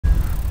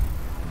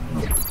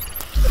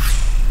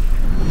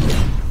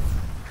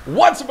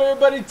What's up,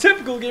 everybody?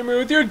 Typical Gamer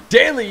with your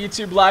daily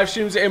YouTube live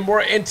streams and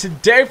more. And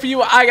today for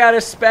you, I got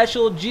a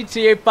special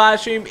GTA 5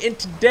 stream. In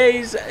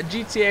today's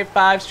GTA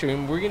 5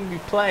 stream, we're going to be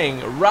playing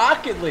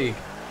Rocket League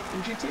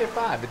in GTA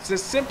 5. It's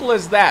as simple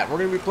as that. We're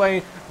going to be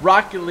playing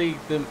Rocket League,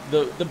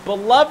 the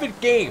beloved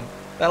game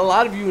that a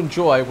lot of you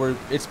enjoy, where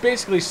it's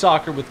basically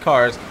soccer with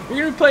cars. We're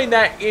going to be playing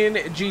that in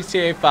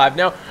GTA 5.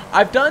 Now,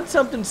 I've done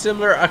something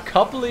similar a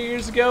couple of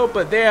years ago,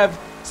 but they have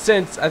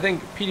since, I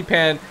think,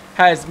 PewDiePie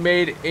has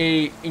made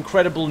a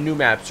incredible new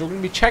map. So we're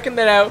going to be checking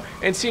that out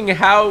and seeing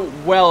how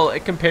well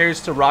it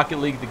compares to Rocket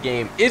League the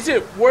game. Is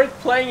it worth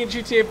playing in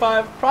GTA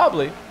 5?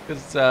 Probably,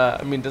 because,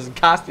 I mean, it doesn't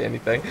cost you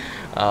anything,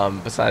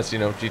 besides, you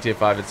know, GTA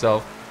 5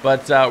 itself.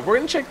 But we're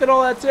going to check that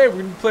all out today. We're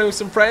going to be playing with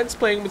some friends,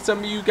 playing with some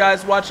of you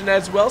guys watching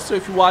as well. So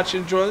if you watch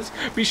and enjoy this,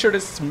 be sure to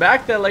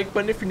smack that like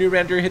button. If you're new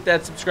around here, hit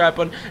that subscribe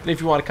button. And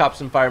if you want to cop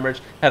some fire merch,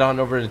 head on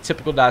over to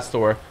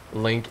Typical.store.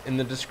 Link in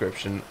the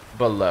description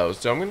below.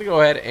 So I'm going to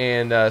go ahead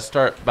and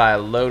start by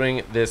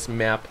loading this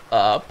map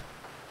up.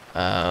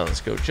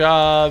 Let's go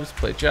jobs,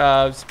 play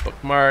jobs,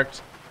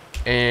 bookmarked.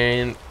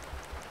 And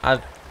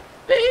I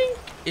think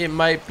it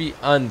might be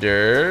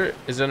under,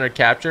 is it under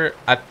capture?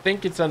 I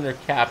think it's under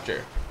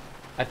capture.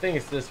 I think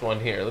it's this one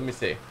here. Let me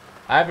see.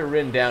 I have it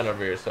written down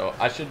over here, so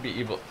I should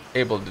be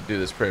able to do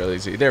this pretty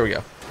easy. There we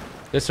go.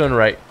 This one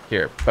right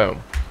here.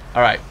 Boom.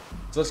 All right.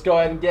 So let's go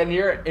ahead and get in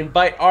here.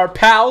 Invite our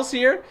pals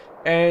here.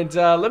 And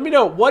let me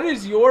know, what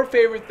is your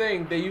favorite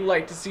thing that you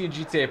like to see in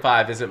GTA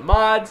 5? Is it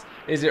mods?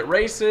 Is it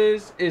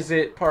races? Is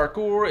it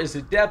parkour? Is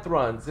it death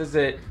runs? Is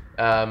it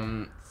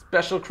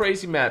special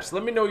crazy maps?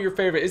 Let me know your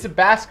favorite. Is it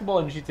basketball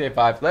in GTA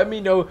 5? Let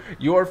me know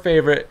your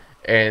favorite.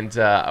 And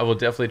I will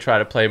definitely try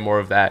to play more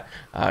of that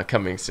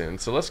coming soon.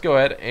 So let's go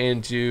ahead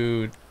and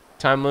do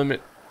time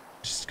limit.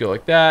 Just go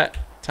like that.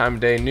 Time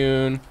of day,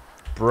 noon.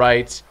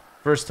 Bright.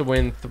 First to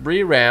win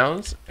 3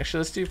 rounds. Actually,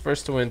 let's do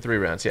first to win 3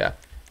 rounds. Yeah.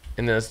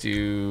 And then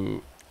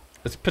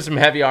let's put some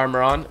heavy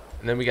armor on.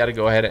 And then we got to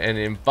go ahead and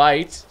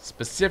invite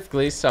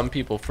specifically some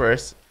people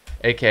first.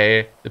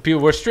 AKA the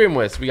people we're streaming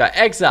with. So we got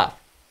Exa.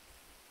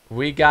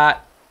 We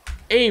got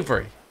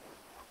Avery.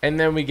 And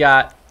then we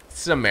got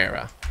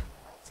Samara.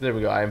 There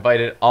we go. I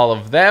invited all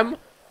of them.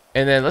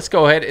 And then let's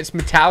go ahead. It's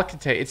Metallica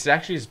today. It's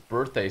actually his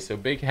birthday. So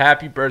big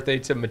happy birthday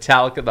to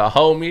Metallica, the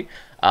homie.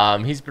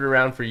 He's been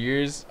around for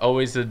years.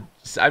 Always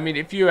I mean,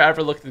 if you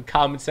ever look at the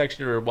comment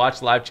section or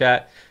watch live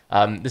chat,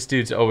 this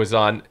dude's always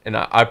on. And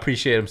I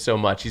appreciate him so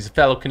much. He's a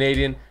fellow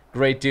Canadian.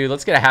 Great dude.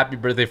 Let's get a happy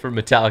birthday for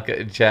Metallica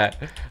in chat.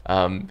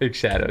 Big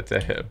shout out to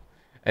him.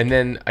 And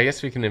then I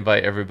guess we can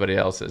invite everybody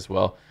else as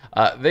well.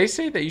 They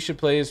say that you should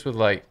play this with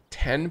like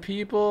 10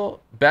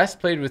 people. Best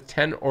played with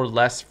 10 or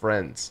less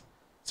friends.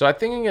 So I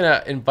think I'm going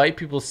to invite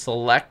people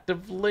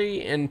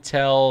selectively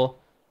until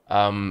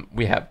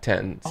we have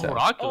 10. So. Oh,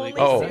 Rocket League.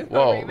 Oh,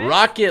 whoa.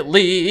 Rocket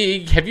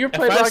League. Have you ever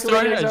played Rocket League?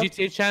 If I started a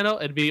GTA channel,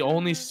 it'd be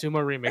only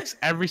Sumo Remix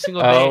every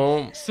single day.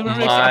 Oh, Sumo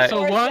Remix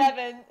episode 1.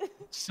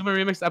 Sumo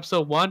Remix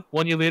episode 1.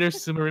 1 year later,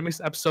 Sumo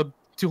Remix episode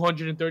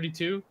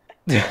 232.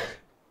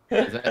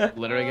 Is that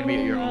literally gonna be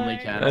your only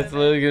channel? That's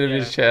literally gonna be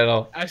his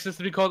channel. Access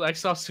to be called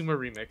XSoft Sumo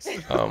Remix.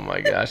 Oh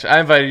my gosh! I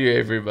invited you,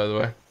 Avery, by the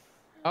way.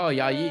 Oh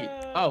yeah, yeet.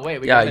 Oh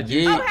wait, we yeah, got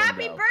yeet. Oh,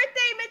 happy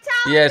birthday,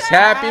 Metallica! Yes,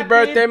 happy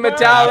birthday,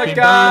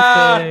 Metallica!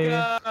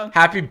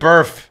 Happy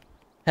birth.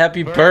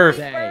 Happy birth.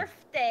 Happy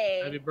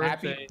birthday. Happy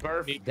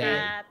birthday.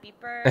 Happy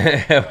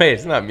birthday. Wait,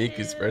 it's not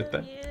Miku's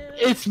birthday.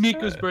 It's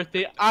Miku's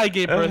birthday. I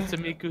gave birth to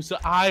Miku, so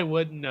I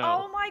would know.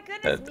 Oh my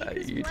goodness,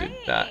 Miku's You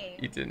playing.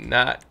 You did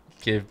not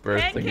give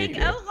birth Pancake to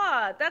Miku.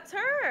 Outlaw, that's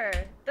her.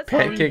 That's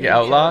Pancake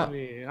Outlaw?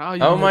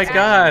 Oh my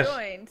gosh,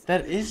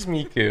 that is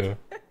Miku.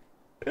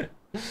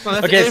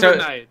 Okay,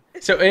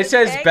 so it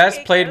says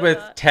best played with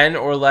 10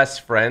 or less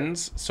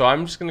friends. So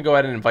I'm just gonna go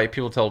ahead and invite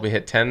people till we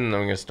hit 10, and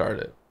then I'm gonna start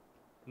it.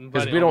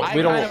 Because we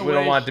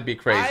don't want it to be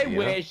crazy. I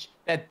wish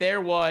that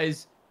there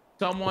was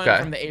someone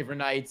from the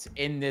Avernites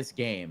in this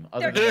game.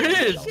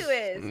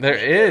 There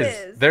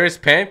is. There is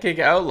Pancake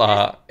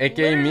Outlaw,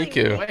 aka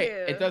Miku. Wait,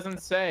 it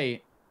doesn't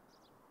say.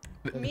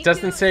 It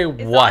doesn't say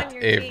what,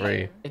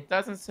 Avery. It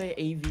doesn't say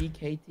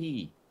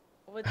AVKT.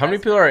 How many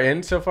people are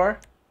in so far?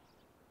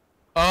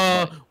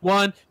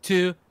 1,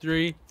 2,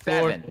 3,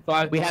 4,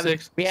 5,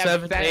 6,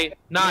 7, 8,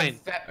 9.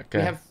 Okay.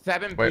 We have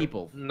 7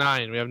 people.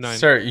 9. We have 9.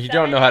 Sir, you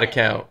don't know how to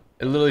count.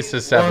 It literally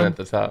says 7 at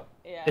the top.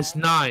 Yeah. It's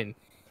 9.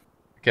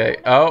 Okay.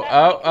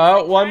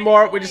 Oh, one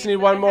more. We just need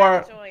one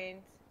more.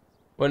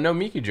 Well, no,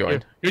 Miku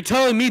joined. You're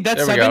telling me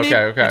that's 7? Okay.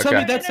 You're telling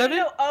me that's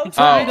 7?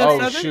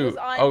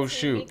 Oh,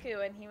 shoot.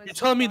 You're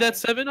telling me that's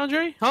 7,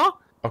 Andre? Huh?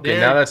 Okay,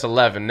 now that's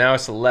 11. Now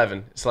it's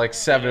 11. It's like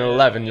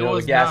 7-Eleven. You know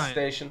the gas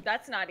station?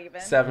 That's not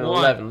even.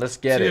 7-Eleven. Let's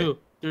get it. 2,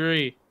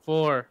 3,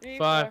 4,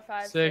 5,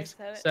 6,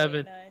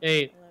 7,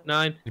 8,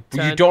 9,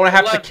 10, You don't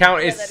have 11. to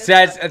count. It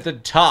says at the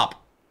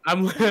top.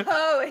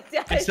 Oh, it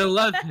does. It's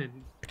 11.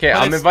 Okay,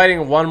 I'm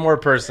inviting one more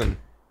person.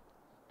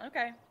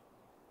 Okay.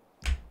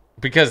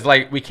 Because,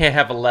 like, we can't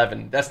have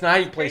 11. That's not how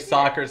you play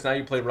soccer. It's not how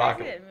you play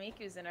Rocket.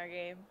 Miku's in our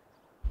game.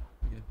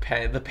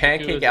 The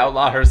Pancake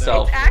Outlaw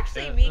herself. It's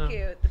actually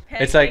Miku. The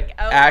Pancake It's like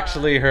Outlaw.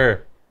 actually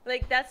her.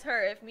 Like, that's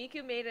her. If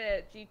Miku made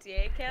a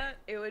GTA account,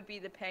 it would be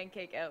the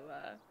Pancake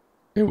Outlaw.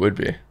 It would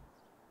be.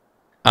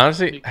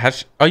 Honestly,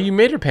 oh, you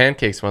made her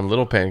pancakes one,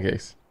 little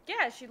pancakes.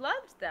 Yeah, she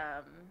loved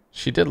them.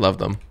 She did love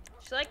them.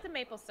 She liked the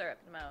maple syrup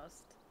the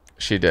most.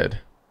 She did.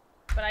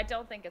 But I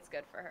don't think it's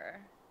good for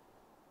her.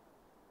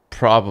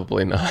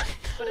 Probably not.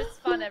 But it's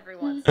fun every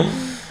once in a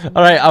while.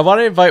 All right, I want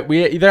to invite.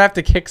 We either have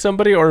to kick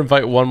somebody or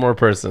invite one more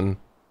person.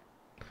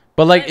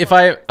 But like, if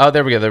I, oh,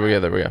 there we go.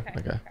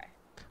 Okay.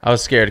 I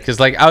was scared because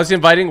like I was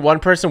inviting one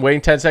person,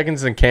 waiting 10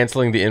 seconds, and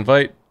canceling the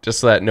invite just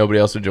so that nobody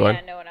else would join.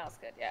 Yeah, no one else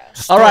could. Yeah.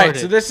 All right,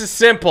 so this is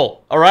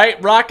simple. All right,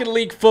 Rocket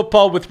League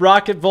football with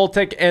Rocket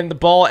Voltec and the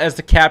ball as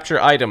the capture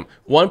item.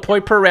 1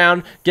 point per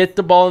round. Get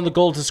the ball in the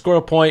goal to score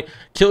a point.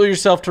 Kill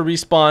yourself to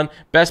respawn.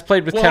 Best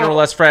played with 10 or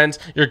less friends.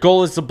 Your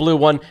goal is the blue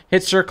one.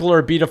 Hit circle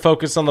or B to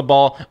focus on the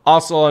ball.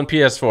 Also on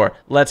PS4.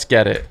 Let's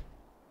get it.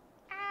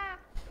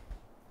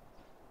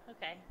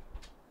 Okay.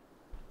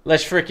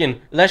 Let's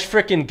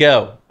freaking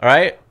go. All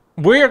right.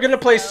 We are gonna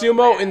play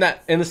sumo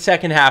in the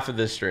second half of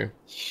this stream.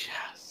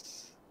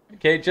 Yes.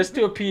 Okay, just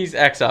to appease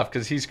Xoff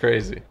because he's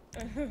crazy.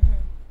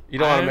 You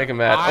don't want to make him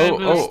mad.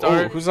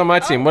 Oh, who's on my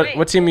team?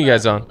 What team are you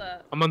guys on?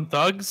 I'm on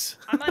Thugs.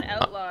 I'm on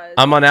Outlaws.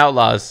 I'm on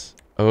Outlaws.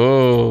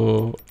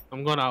 Oh.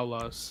 I'm going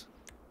Outlaws.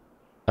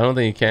 I don't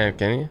think you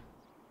can you?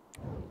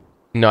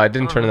 No, I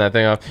didn't turn that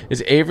thing off.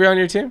 Is Avery on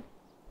your team?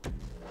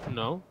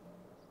 No.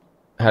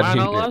 How on do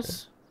you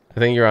Outlaws? I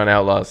think you're on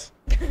Outlaws.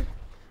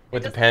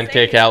 With the Doesn't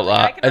pancake say-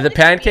 outlaw. I can The only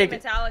pancake. see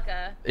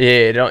Metallica.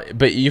 Yeah, don't.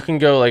 But you can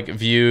go like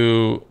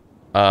view,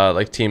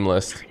 like team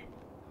list.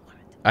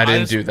 I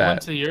didn't do Went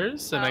that. to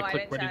yours and Oh, I I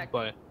clicked didn't ready to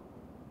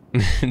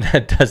check. play.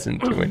 That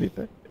doesn't do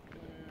anything.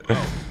 The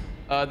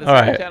All second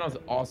right. channel is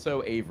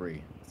also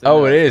Avery. So Oh,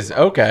 no, it is.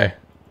 Okay.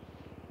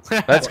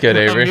 That's good,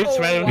 Avery. Mutes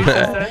right when he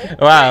says that.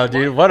 Wow,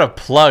 dude, what a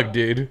plug,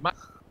 dude.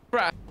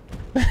 Bruh.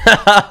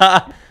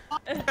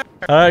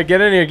 All right,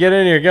 get in here.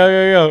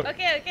 Go.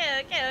 Okay.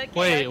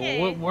 Wait,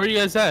 okay. where are you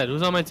guys at?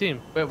 Who's on my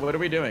team? Wait, what are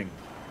we doing?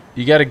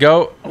 You gotta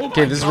go. Oh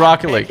Okay, my this is God,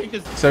 Rocket Pancake League.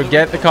 is So so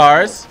get the good.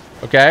 cars.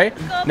 Okay.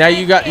 Now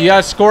you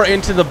gotta score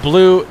into the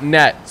blue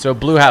net. So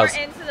blue house.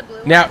 Into the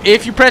blue Now, one.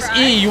 if you press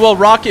E, Right. you will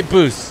rocket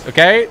boost.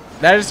 Okay.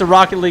 That is the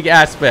Rocket League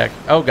aspect.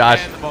 Oh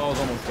gosh. And the ball's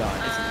almost gone.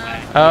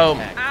 It's Oh.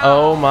 Ow.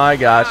 Oh my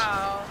gosh.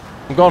 Ow.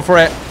 I'm going for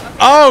it.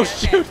 Oh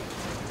shoot.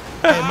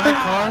 Hey, my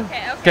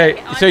car.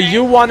 Okay, so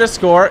you want to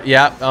score?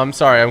 Yeah, I'm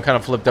sorry, I'm kind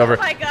of flipped over.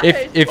 Oh my gosh.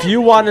 If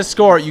you want to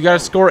score, you got to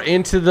score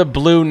into the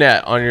blue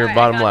net on your Alright, I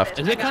bottom got left.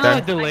 this. Is it I kind got of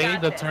like this. delayed, I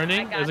got the this.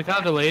 turning? I got Is it kind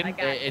of this. delayed? I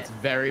got It's this.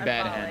 very I'm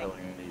bad following.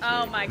 handling. These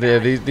Oh days. my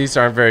god. Yeah, these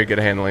aren't very good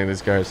at handling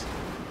these cars.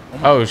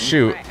 Oh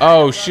shoot! Alright,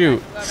 Oh go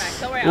shoot! back.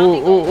 Don't worry, I'll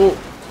be gold. Ooh!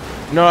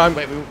 No, I'm.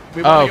 Wait,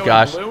 we Oh, wanna go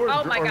gosh. blue or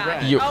Oh my or god.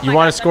 red? You- Oh you my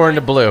wanna gosh, score I'm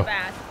into going blue. too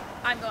fast.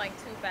 I'm going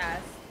too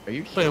fast. Are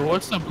you Wait, sure?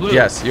 what's the blue?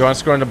 Yes, you want to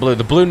score into blue.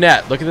 The blue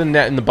net. Look at the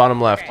net in the bottom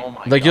left. Okay. Oh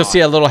my Like you'll see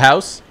God. a little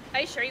house. Are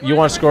you sure You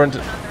wanna score into-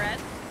 on the red?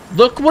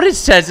 Look what it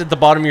says at the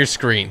bottom of your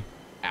screen.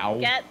 Ow.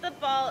 Get the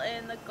ball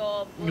in the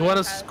goal. You wanna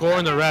Blue score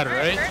in the red,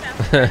 Alright, right?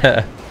 fair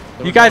enough.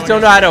 You guys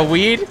don't know how to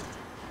weed?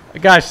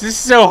 Gosh, this is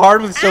so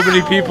hard with so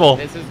many Ow. people.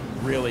 This is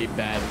really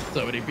bad with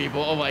so many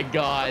people. Oh my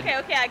god.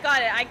 Okay, I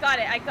got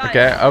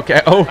it.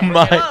 Okay. Oh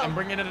my. I'm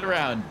bringing it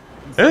around.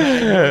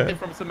 I'm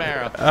from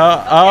Samara.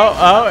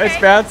 Oh, it's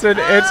bouncing.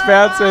 It's Oh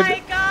bouncing.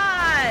 my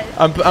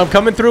god. I'm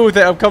coming through with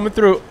it. I'm coming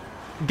through.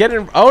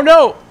 Getting. Oh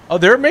no. Oh,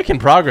 they're making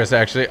progress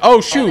actually. Oh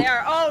Oh, shoot. they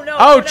are. Oh no.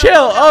 Oh, no, chill.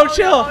 no, Oh, no,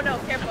 chill. No,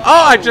 careful.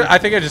 Oh, I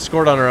think I just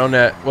scored on our own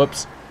net.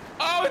 Whoops.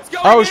 Oh, it's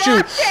going Oh in.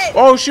 shoot. it.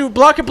 Oh shoot.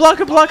 Block it. I don't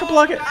know if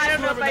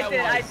Whoever I that did.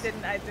 I was.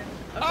 didn't.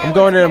 Okay. I'm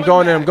going in. I'm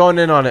going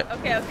in on it.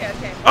 Okay.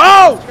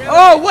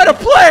 Oh, what a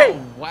play.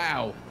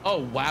 Wow. Oh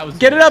wow.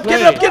 Get it up.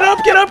 Get it up. Get it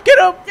up. Get it up. Get it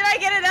up. Did I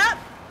get it up?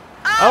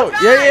 Oh,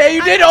 God. yeah,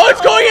 you did. Oh,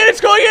 it's going in.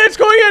 It's going in. It's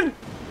going in.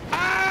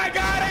 Ah, I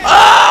got it.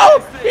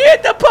 Oh, he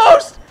hit the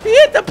post. He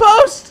hit the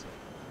post.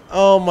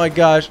 Oh my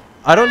gosh.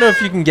 I don't know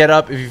if you can get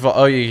up if you fall.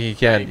 Oh, you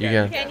can. You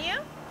can. Can you?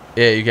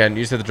 Yeah, you can.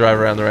 You just have to drive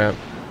around the ramp.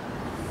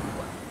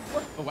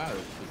 Oh wow. This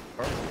is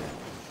perfect.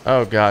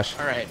 Oh gosh.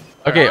 All right.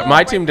 Okay, Oh, my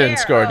right team didn't there.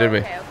 score, Oh, did we?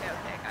 Okay.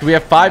 We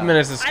have 5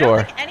 minutes to I don't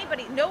score. think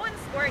anybody. No one's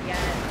scored yet.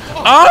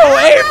 Oh,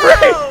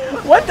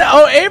 Avery! What the?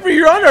 Oh, Avery,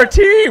 you're on our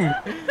team.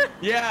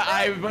 Yeah,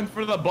 I went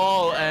for the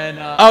ball and.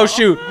 Oh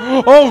shoot!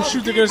 Oh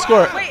shoot! They're gonna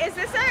score. Wait, is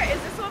this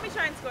the one we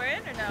try and score in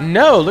or no?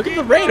 No, look at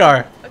the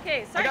radar.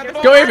 Okay, I sorry. got the you're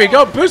ball. Go, Avery,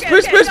 go! Boost, Okay,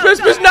 boost, okay, boost, go,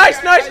 boost, go, boost! go, Nice,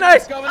 go, nice,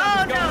 nice! Oh no!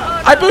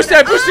 Oh, I no, boosted, no.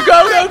 I boosted. Go,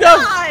 Oh, go,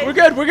 go! God. We're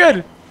good, we're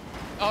good.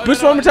 Oh,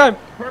 Boost one more time.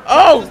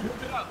 Oh!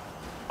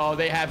 Oh,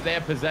 they have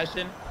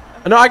possession.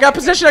 No, I got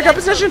position. I got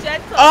position.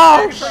 Gentle,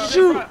 Oh gentle.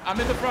 shoot! I'm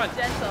in the front.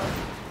 Gentle.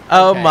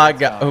 Oh Okay, my let's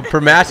god! go. Oh,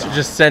 Permaster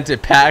just sent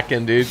it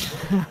packing, dude.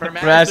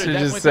 Master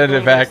just sent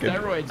it back in.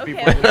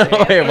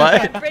 Wait,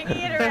 what? Bringing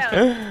it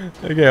around.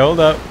 Okay, hold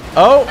up.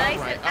 Oh! Nice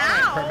Alright, and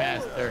alright,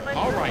 ow. Permaster. My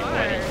Alright, lord.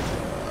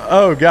 buddy.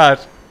 Oh gosh!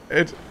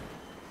 It's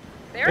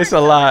There It's are a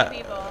so lot. many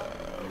people,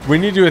 we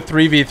need to do a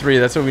 3v3.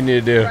 That's what we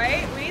need to do.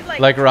 right? We need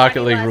Like Rocket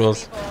 20 League less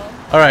rules. people.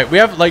 All right, we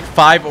have like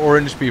 5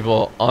 orange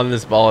people on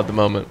this ball at the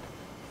moment.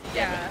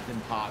 Yeah.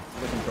 And pops,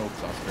 looking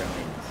jokes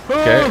Australians.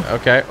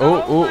 Okay.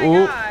 Oh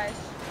my gosh.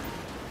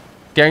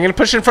 Okay, I'm gonna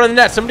push in front of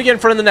the net. Somebody get in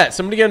front of the net.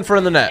 Somebody get in front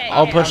of the net. Okay,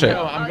 I'll push it.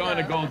 I'm going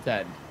to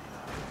goaltend.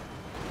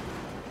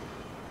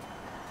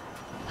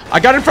 I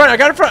got in front.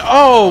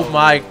 Oh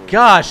my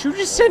gosh! Who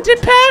just sent it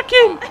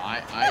packing?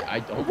 I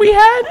don't. We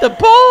had the ball.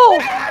 Oh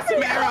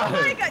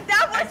my god,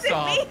 that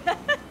wasn't me.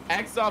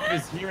 Exoff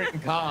is hearing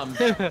comms.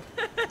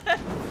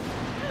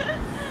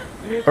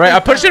 All right, I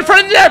pushed in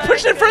front of the net.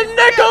 Push in front of the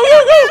net. Go.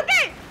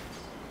 Okay.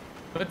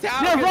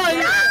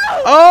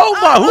 Oh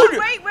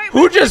my!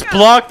 Who just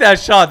blocked that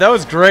shot? That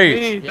was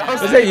great. Yeah.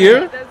 Was that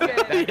you?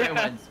 That's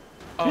good.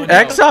 Oh, no.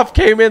 Exoff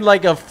came in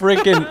like a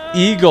freaking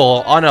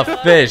eagle on a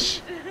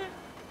fish.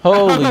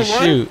 Holy What?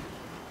 shoot!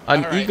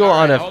 An All right, eagle all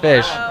on right, a hold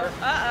fish.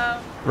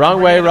 Uh-oh.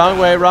 Wrong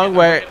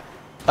way.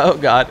 Oh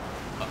god.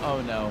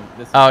 Oh no.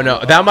 Oh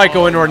no, that might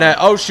go into our net.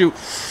 Oh shoot!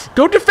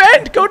 Go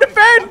defend!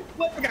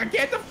 I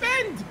can't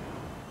defend.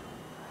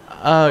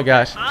 Oh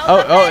gosh. I'll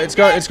Oh,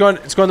 defend it's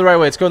going the right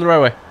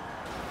way.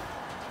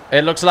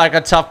 It looks like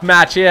a tough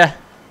match here.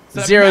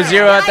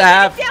 0-0 at the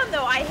half.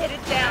 I hit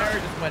it down. Sarah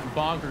just went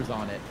bonkers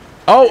on it.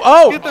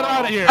 Oh! Get that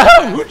out of here.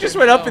 Oh! Who just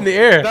went up in the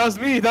air? That was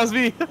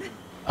me.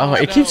 Oh,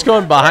 it keeps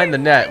going behind the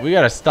net. We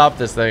gotta stop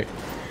this thing.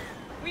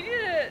 We need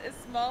a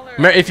smaller.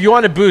 If you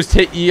want to boost,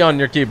 hit E on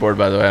your keyboard.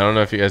 By the way, I don't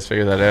know if you guys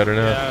figured that out or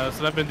not. Yeah, that's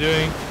what I've been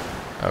doing.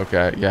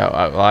 Okay. Yeah.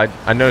 Well,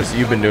 I noticed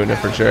you've been doing it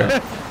for sure.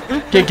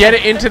 Okay, get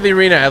it into the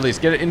arena at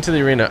least. Get it into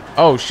the arena.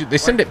 Oh shoot! They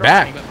send it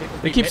back.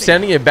 They keep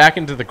sending it back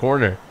into the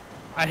corner.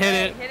 I hit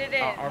it. Hit it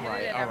in. All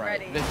right. I'm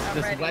ready. This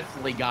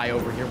Wesley guy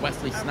over here,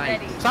 Wesley I'm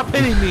Snipes. ready. Stop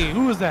hitting me.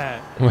 Who was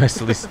that?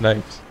 Wesley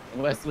Snipes.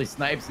 Wesley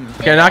Snipes. And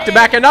Okay, I knocked it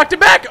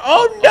back.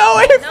 Oh no, No,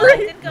 it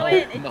Avery! didn't go in.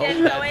 It didn't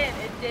go in.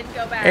 It didn't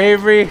go back.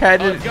 Avery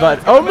headed, it's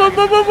but going.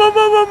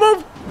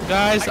 move.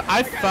 Guys,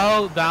 I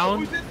fell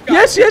down.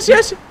 Yes.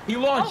 He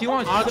launched.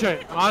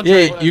 Andre.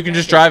 Yeah, you can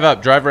just drive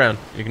around.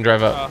 You can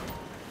drive up.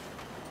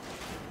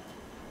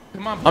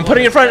 Come on. I'm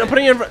putting in front,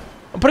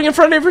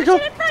 Avery, go.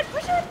 Push it in front.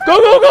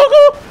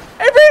 Go,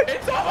 Avery!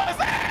 It's almost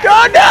there.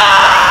 Go, no!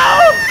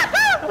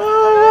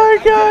 Oh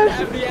my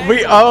gosh.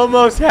 We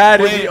almost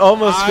had it, we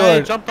almost I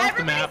scored. jumped off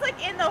the Everybody's map.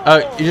 like in the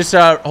hole. You just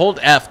hold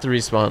F to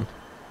respawn.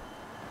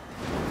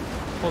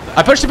 Hold that.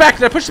 I pushed it back,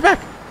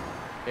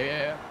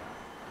 Yeah.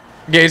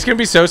 Okay, it's gonna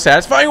be so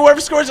satisfying, whoever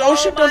scores. Oh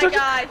shit, don't my touch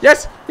it.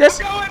 gosh. Yes.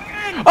 Going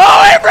in.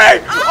 Oh, Avery!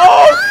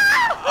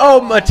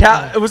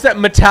 Was that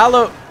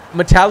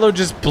Metallo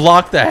just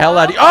blocked the hell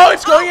out of you. Oh,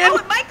 it's going in! Oh,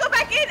 it might go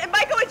back in, and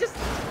Michael would just...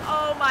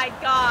 Oh my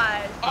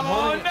god.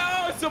 Oh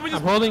no! Somebody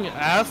I'm holding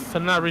F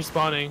and not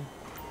respawning.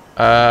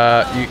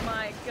 Oh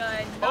my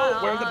god. Oh,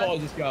 where'd the ball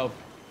just go?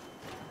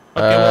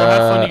 Okay, well,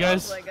 have fun, you Oh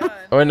guys. my god.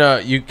 Oh no,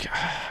 you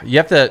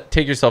have to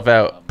take yourself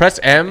out. Press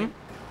M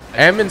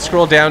and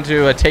scroll down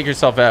to take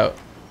yourself out.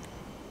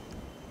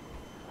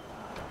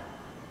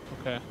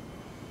 Okay.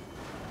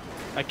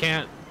 I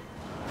can't.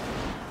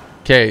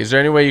 Okay, is there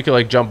any way you could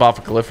like jump off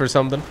a cliff or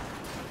something?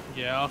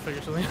 Yeah, I'll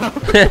figure something out.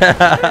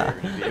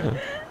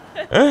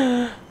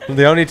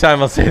 The only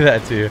time I'll say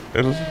that to you.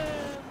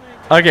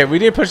 Okay, we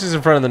need to push this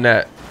in front of the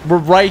net. We're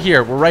right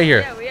here. Yeah, we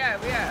are.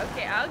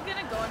 Okay, I'm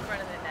gonna go in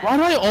front of the net. Why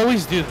do I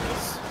always do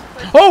this?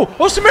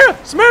 Oh,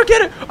 Samara,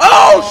 get it!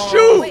 Oh,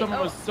 shoot! Someone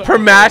was so Her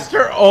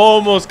master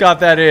almost got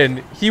that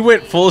in. He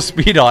went full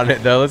speed on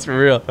it though. Let's be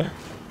real.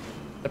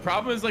 The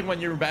problem is like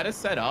when you're about to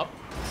set up,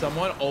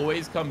 someone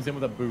always comes in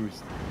with a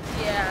boost.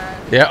 Yeah.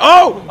 Yeah.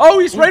 Oh,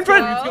 he's right in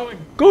front. Who's going?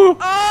 Go.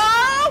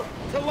 Oh!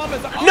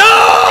 Columbus. Oh,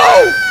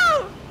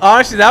 No!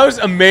 Honestly, that was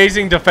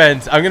amazing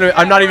defense. I'm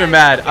not even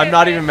mad. I'm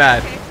not even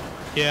mad.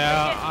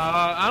 Yeah,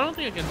 I don't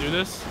think I can do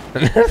this.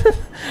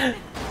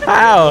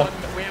 How?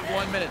 We have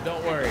 1 minute.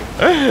 Don't worry.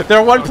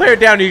 They're one player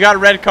down. You got a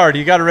red card.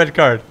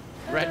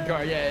 Red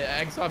card.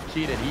 Yeah, Exoff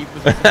cheated. He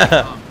was.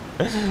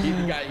 He's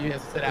the guy you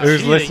have to sit out. Who's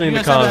Cheating. listening You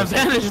to guys have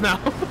comms? advantage now.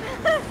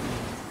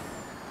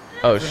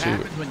 Oh What shoot.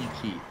 happens when you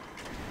cheat?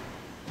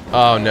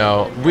 Oh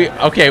no. We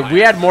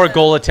had more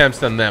goal attempts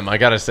than them. I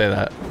gotta say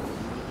that.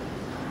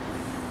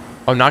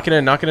 Oh, not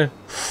gonna.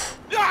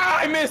 Ah,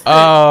 I missed it.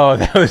 Oh,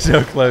 that was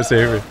so close,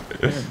 Avery.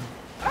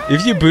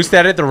 If you boost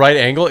that at the right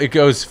angle, it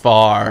goes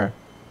far.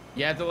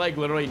 You have to like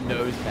literally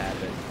nose tap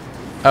it.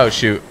 Oh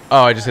shoot.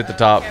 Oh, I just hit the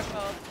top.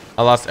 Careful.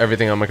 I lost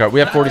everything on my card. We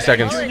have 40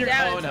 seconds. Rolling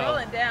down. Oh, It's no.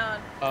 rolling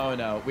down. Oh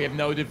no, we have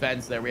no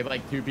defense there. We have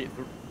like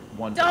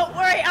one. Don't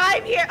worry,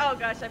 I'm here. Oh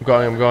gosh, I'm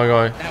going.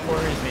 That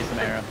worries me,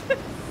 Samara.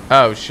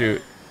 Oh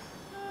shoot.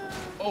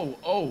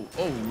 Oh,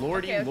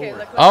 lordy Okay, lord.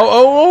 look.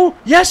 Oh.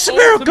 Yes,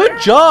 Samara. Samara. Good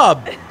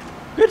job.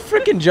 Good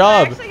freaking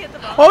job. Actually hit the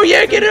ball. Oh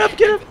yeah, get it up.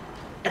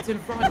 It's in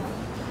front.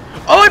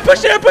 Oh, I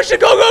pushed it.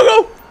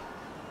 Go.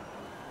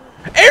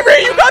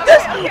 Avery, you got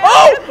this. Okay,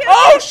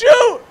 Oh,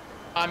 shoot.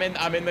 I'm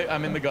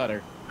in the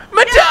gutter.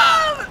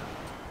 Mata.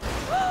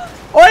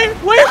 Wait.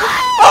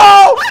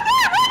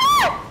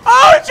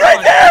 Oh, it's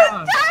right there.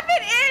 Tap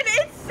it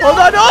in. It's so Hold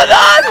on. close.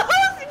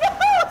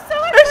 No,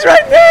 It's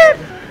right there.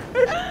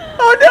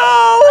 Oh no.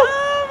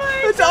 Oh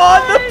my It's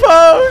God. on the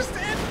post.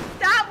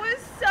 That was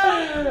so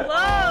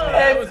close.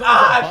 That was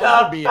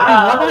on the beat We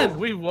us. won.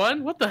 We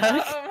won. What the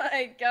heck? Oh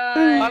my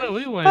How god. did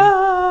we win?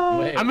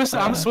 Wait,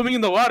 I'm swimming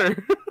in the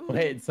water.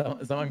 wait,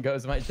 someone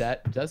goes to my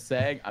chat. Just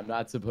saying, I'm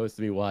not supposed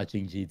to be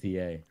watching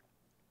GTA.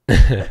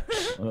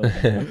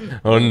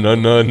 Oh no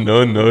no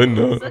no no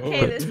no. It's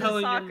okay, this is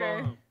Telling your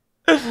soccer. mom.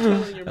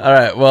 Telling your mom. All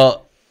right,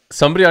 well,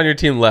 somebody on your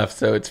team left,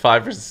 so it's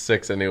 5 versus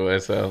 6 anyway.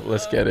 So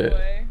let's get it.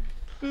 Boy.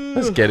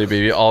 Let's get it,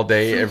 baby, all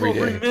day, every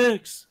Sumo day.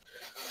 remix.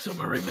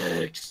 Sumo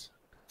remix.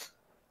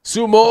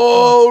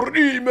 Sumo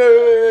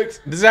remix.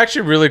 This is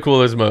actually really cool.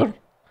 This mode.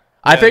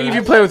 I think if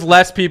you play with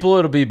less people,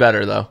 it'll be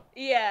better though.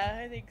 Yeah,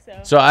 I think so.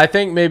 So I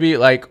think maybe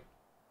like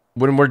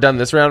when we're done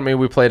this round, maybe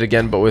we play it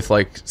again, but with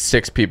like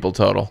 6 people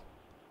total.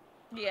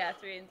 Yeah,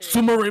 3 and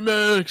 3. Sumo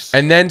remix.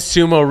 And then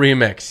Sumo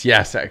remix.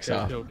 Yes,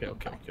 XO.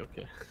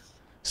 Okay.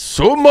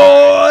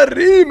 Sumo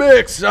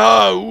remix.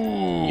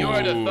 Oh,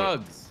 You're the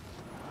thugs.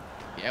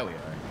 Yeah, we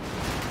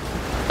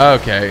are.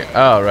 Okay.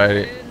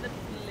 Alrighty. In the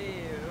blue.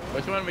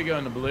 Which one are we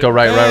going to blue? Go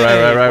right.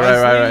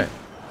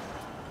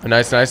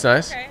 Nice.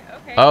 Okay,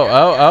 okay.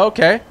 Oh,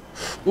 okay.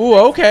 Ooh,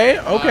 okay.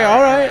 All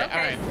right. All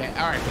right,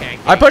 Pancake.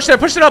 I pushed it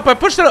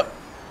up.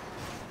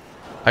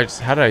 How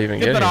did I even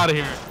Get get that here? out of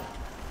here.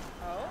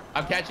 Oh,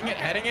 I'm catching it,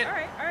 heading it. all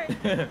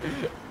right.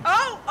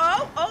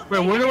 Oh. Wait,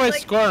 they where do hit I it,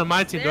 like, score on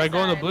my team? Do I this go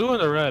in the side. blue or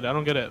the red? I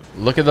don't get it.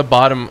 Look at the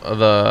bottom of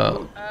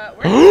the.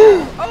 Where's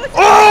oh, it's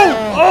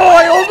Oh!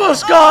 I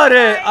almost got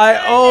it. my I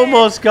goodness.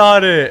 almost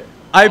got it.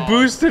 I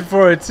boosted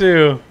for it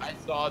too. I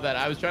saw that.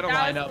 I was trying to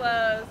that line was up.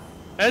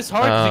 close. It's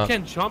hard because Uh, you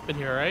can't jump in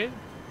here, right?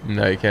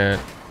 No, you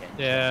can't.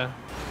 Yeah.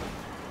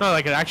 No,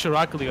 like an actual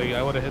Rocket League,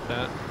 I would have hit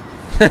that.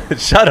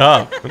 Shut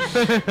up.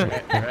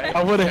 Right?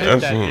 I would have hit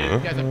that, You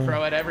dude. guys are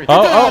pro at everything.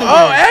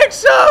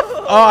 XF!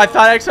 Oh, I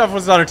thought XF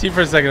was on her team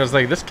for a second. I was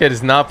like, this kid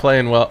is not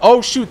playing well.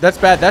 Oh, shoot. That's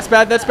bad. That's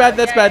bad. Yeah,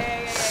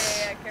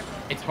 careful.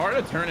 It's hard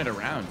to turn it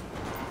around.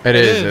 It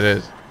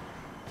is.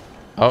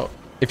 Oh,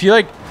 if you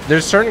like,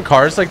 there's certain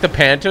cars like the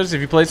Pantos.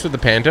 If you place with the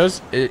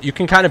Pantos, you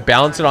can kind of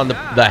balance it on the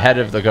head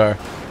of the car.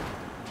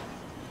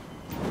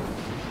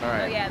 All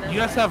right. Oh, yeah, that's You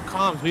guys right. have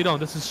comms. We don't.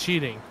 This is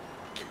cheating.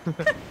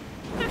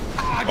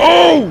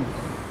 Oh!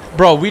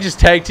 Bro, we just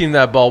tag teamed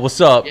that ball.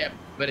 What's up? Yeah,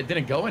 but it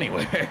didn't go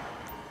anywhere.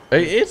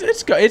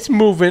 It's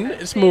moving.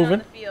 It's Staying on moving.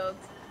 the field.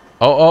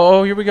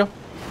 Oh, here we go.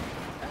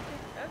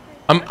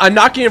 Okay. I'm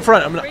knocking in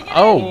front. Bring it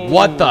Oh, in.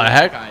 what the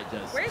heck? Guy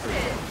just- Where's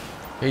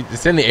it?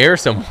 It's in the air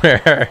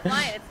somewhere.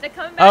 Flying. It's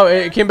coming back. Oh, down.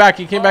 it came back.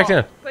 He came back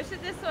down. Push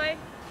it this way.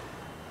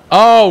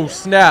 Oh,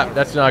 snap.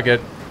 That's not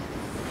good.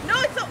 No,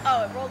 it's so.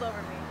 Oh, it rolled over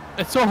me.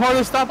 It's so hard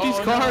to stop these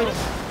Oh, cars. no.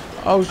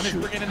 Oh, just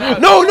shoot. bringing it out.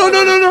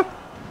 No.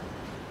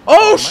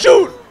 Oh,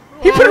 shoot.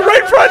 He put it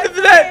right in front of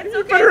the net. It's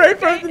He okay, put it right in it's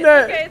front of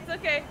the okay, net. It's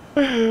okay.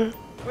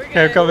 We're good.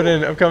 Okay,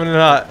 I'm coming in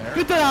hot.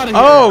 Get that out of here.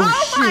 Oh,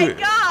 Oh my shoot.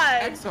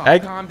 god. Exxon,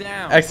 Egg- calm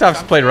down. XF's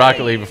Stop played Rocket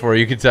saying- League before,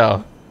 you could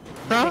tell.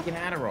 Huh? Taking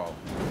Adderall.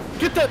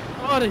 Get that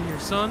out of here,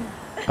 son.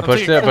 I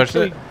pushed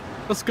it.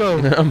 Let's go.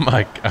 Oh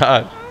my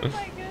god. Oh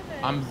my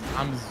goodness.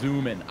 I'm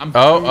zooming.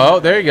 Oh,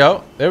 there you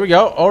go. There we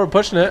go. Oh, we're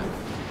pushing it.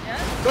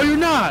 Yeah? No, you're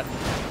not.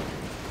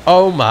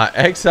 Oh my,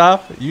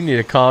 XF, you need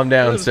to calm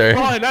down, sir.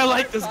 Fine, I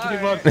like this Sorry.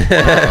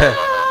 game.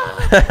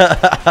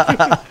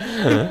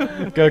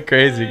 Go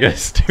crazy, go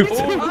stupid.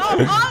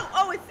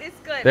 Oh, it's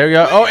good. There we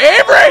go. Oh,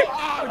 Avery!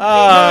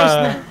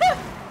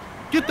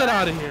 Get that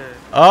out of here.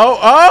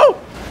 Oh,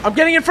 I'm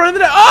getting in front of the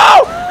net.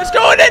 Oh, it's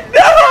going in.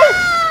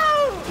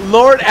 No!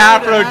 Lord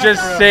Afro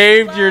just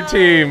saved your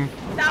team.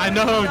 That I was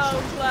know. so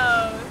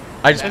close.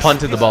 I just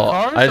punted the ball.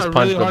 I just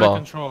punched the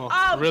ball.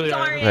 Oh, Really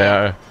darn hard. it. They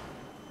are.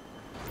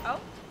 Oh,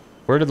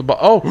 Where did the ball?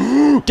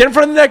 Oh, get in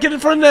front of the net. Get in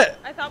front of the net.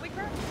 I thought we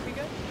crashed. We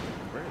good?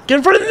 Get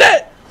in front of the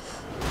net.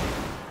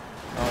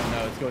 Oh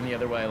no, it's going the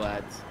other way,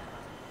 lads.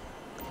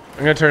 I'm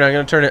gonna turn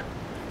it.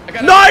 I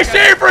got it, Nice, I got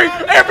it. Avery!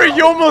 Oh, no. Avery,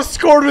 you almost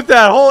scored with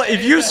that.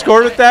 If you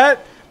scored with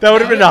that, that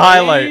would have been a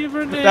highlight.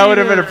 Avery. That would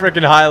have been a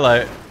freaking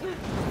highlight.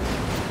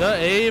 The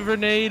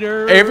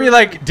Avernator. Avery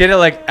like did it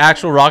like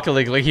actual Rocket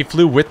League. Like he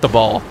flew with the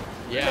ball.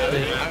 Yeah,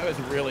 I was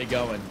really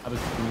going. I was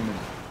zooming.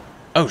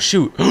 Oh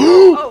shoot!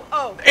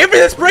 Oh. Avery,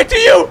 that's right to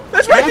you.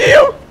 That's right to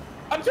you.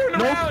 I'm turning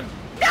around.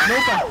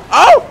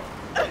 Oh!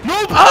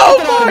 Nope.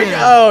 Oh my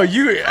god! Oh,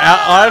 you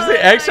honestly,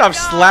 my XOP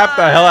slapped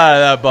the hell out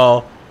of that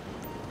ball.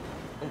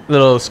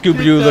 Little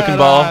Scooby-Doo looking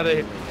ball.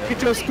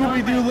 Get your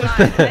Scooby-Doo Oh my look. God.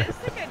 I just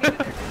think I needed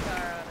a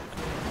guitar,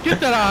 honestly. Get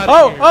that out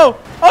Oh, of here. oh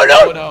Oh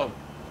no! no.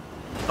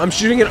 I'm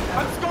shooting it.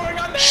 I'm scoring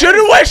on that. Shoot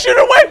it away! Shoot it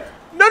away!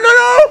 No!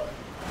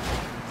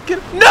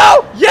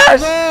 No!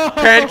 Yes! No!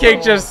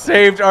 Pancake just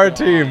saved our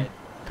team.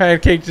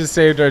 Pancake just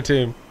saved our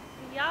team.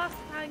 Yas,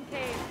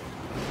 pancake.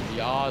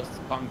 Yas,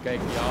 pancake,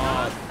 Yas,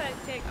 yas.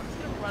 pancake. I'm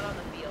just gonna run on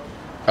the field.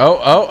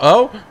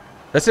 Oh!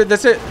 That's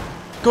it.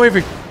 Go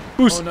Avery.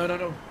 Boost. Oh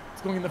no.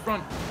 It's going in the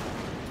front.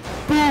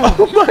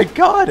 Oh my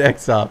god,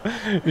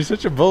 XOP. You're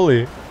such a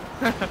bully.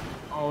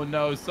 Oh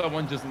no,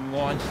 someone just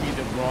launched me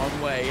the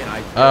wrong way and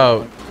I.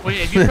 Oh.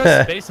 Wait, if you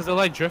press space, does it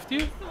like drift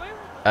you?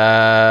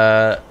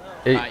 Yeah,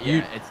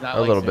 it's not a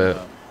like little bit.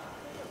 Sumo.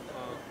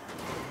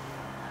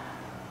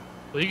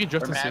 Well, you can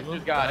drift Our to Masters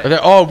sumo. got it.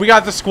 Oh, we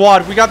got the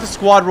squad. We got the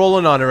squad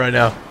rolling on it right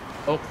now.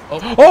 Oh,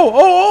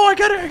 Oh, I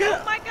got it. I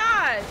got Oh my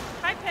gosh.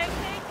 Hi,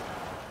 Pancake.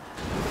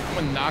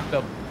 someone knocked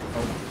up.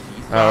 Oh,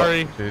 it.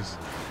 Sorry. Oh, jeez.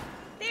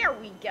 There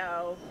we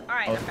go. All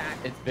right, oh, I'm back.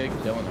 it's big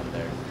chilling up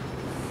there.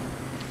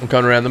 I'm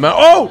coming around the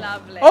mountain. Oh!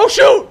 Lovely. Oh,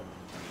 shoot!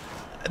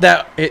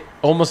 It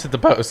almost hit the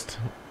post.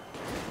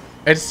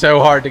 It's so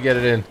hard to get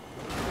it in.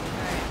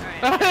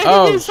 All right.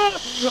 Oh, I shoot.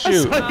 saw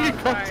your Oh,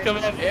 cross sorry.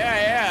 coming in.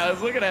 Yeah, I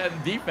was looking at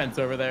the defense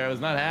over there. I was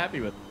not happy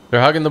with it.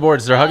 They're hugging the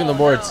boards. They're hugging the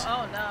boards. No.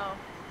 Oh no.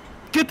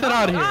 Get that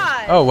out of here.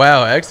 God. Oh,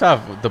 wow.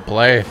 X-Off with the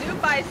play. Zoom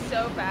by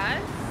so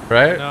fast.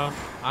 Right? No,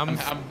 I'm I'm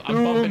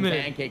bumping booming.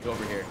 Pancake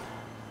over here.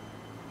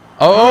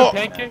 Oh,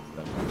 Pancake.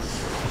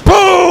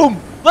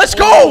 boom! Let's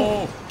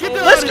go! Get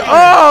that Let's out go! of here.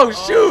 Oh,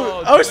 shoot!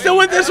 Oh, Oh, it still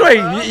went this way.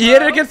 He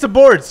hit it against the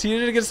boards. He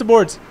hit it against the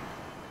boards.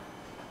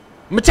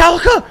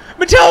 Metallica!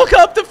 Metallica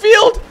up the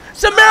field!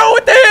 Samara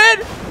with the hit!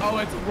 Oh,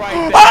 it's right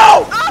there.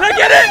 Oh! Did I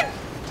get it?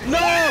 No.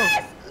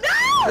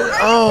 No. Are you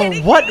Oh,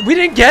 kidding what? me? We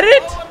didn't get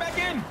it? Oh, I'm back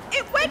in.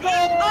 It went in.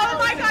 Oh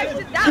my gosh.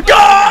 Did that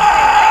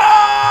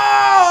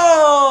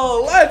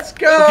Go! Let's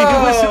Okay,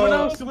 can we play sumo go!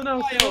 now? Sumo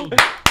now.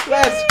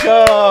 Let's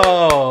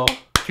go!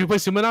 Can we play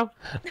sumo now?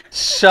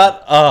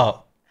 Shut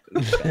up.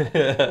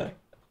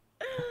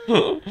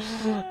 Oh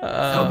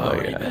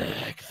my God.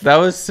 That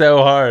was so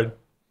hard.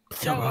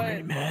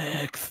 That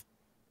Max.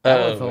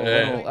 That was Oh, a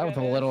man. little. That was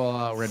a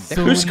little ridiculous.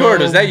 Who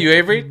scored? Was that you,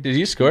 Avery? Did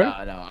you score?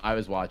 No, I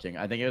was watching.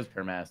 I think it was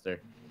per master.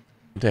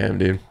 Damn,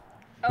 dude.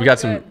 Oh, We got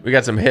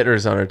good. some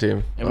hitters on our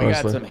team. And we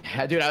honestly. got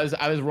some. Dude, I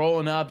was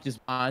rolling up, just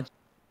watch,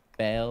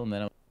 fail, and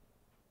then.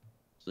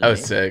 I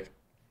was sick.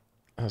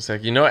 I was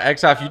sick. You know what,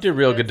 X-Off, you did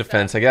real good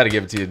defense. I gotta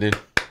give it to you, dude.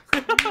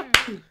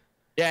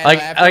 Yeah, Like,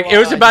 no, after a it while,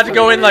 was I about just to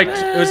go in like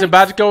started- it was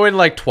about to go in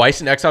like twice,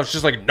 and X-Off's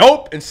just like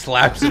nope, and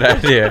slaps it out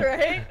of here.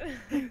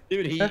 Right?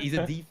 Dude, he's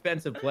a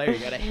defensive player. You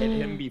gotta hit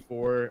him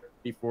before.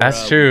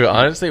 That's true.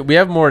 Honestly, we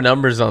have more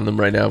numbers on them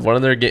right now. One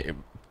of their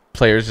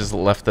players just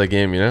left the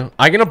game. You know,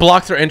 I'm gonna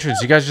block their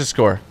entrance. You guys just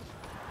score.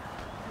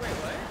 Wait,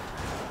 what?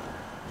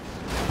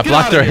 I Get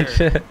blocked out their of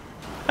entrance.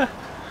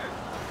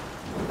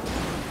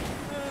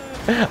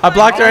 I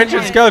blocked their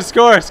entrance. Go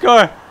score,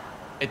 score.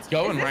 It's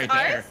going Is this right ours?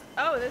 there.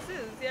 Oh, this is,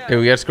 yeah. Hey,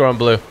 we gotta score on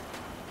blue.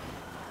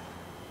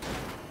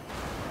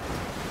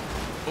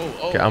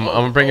 Oh, Okay, I'm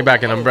gonna bring it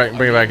back in. I'm bring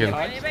it back in.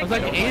 There's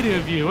like 80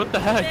 of you. What the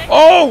heck?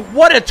 Oh,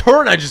 what a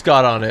turn I just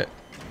got on it.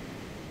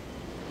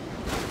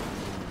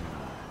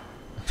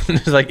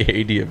 There's like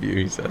 80 of you,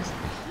 he says.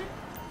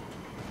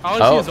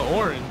 All I see is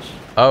orange.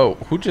 Oh,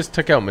 who just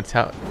took out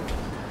Metal?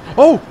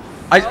 Oh,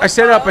 I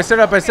set it up. I set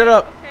it up. I set it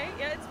up. Okay,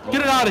 yeah, it's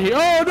Get it out of here.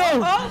 Oh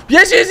no. Oh,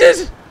 Yes, yes,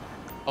 yes.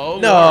 Oh,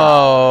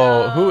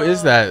 No. No. Who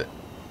is that?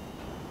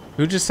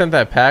 Who just sent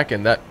that pack?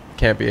 And that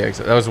can't be X.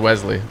 That was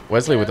Wesley.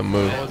 Wesley with a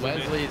move.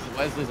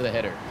 Wesley's a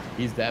hitter.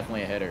 He's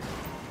definitely a hitter.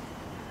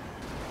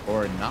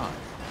 Or not.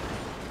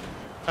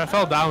 I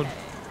fell down.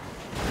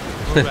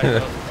 Go back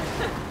up.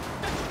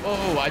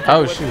 Oh, I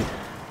Oh took shoot.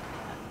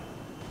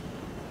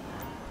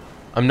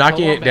 I'm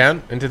knocking Hold it on,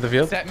 down into the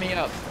field. Set me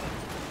up.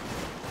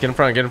 Get in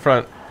front. Get in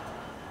front.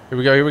 Here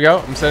we go. Here we go.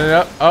 I'm setting it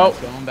up. Oh,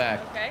 Going back.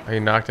 okay. he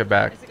knocked it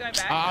back. Is it going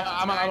back?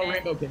 I'm a Darn it.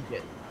 rainbow kick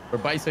it. Or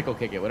bicycle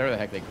kick it. Whatever the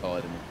heck they call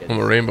it in the I'm kids.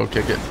 gonna rainbow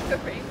kick it. The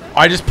rainbow?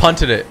 I just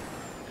punted it.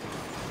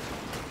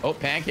 Oh,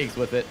 Pancake's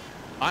with it.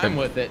 I'm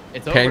with it.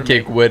 It's over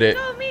Pancake me. with it.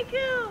 Go,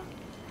 Miku!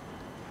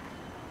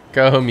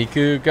 Go,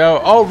 Miku. Go.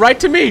 Oh, right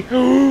to me.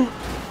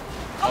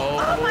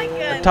 Oh my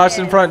goodness. Toss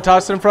in front.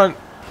 Toss in front.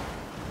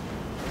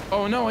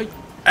 Oh, no.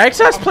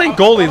 X-O's playing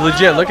goalie.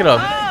 Legit. Look at him.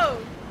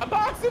 Oh! I'm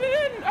boxing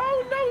it in.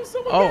 Oh, no.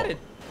 Someone Oh. get it.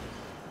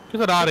 Get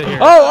that out of here.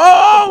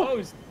 Oh.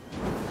 Post.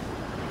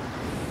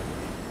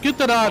 Get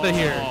that out of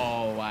here.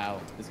 Oh, wow.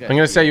 This guy's I'm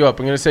gonna set you up.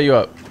 I'm gonna set you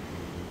up.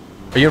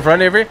 Are you in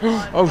front, Avery?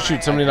 Oh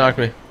shoot! Somebody knocked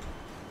me.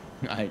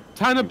 I,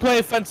 Time to play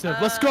offensive.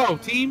 Let's go,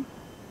 team.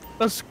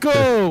 Let's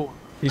go.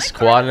 He's My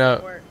squatting card out.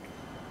 doesn't work.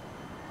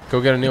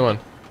 Go get a new one.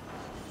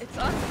 It's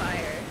on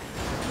fire.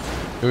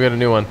 Go get a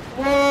new one.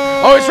 Whoa.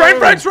 Oh, it's right in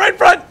front. It's right in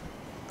front.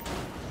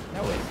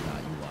 no, it's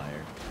not, you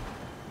liar.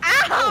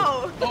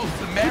 Ow! Oh, Get that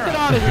Samara.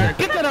 out of here.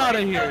 Get that out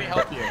of Let me here.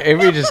 help you.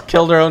 Avery just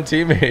killed her own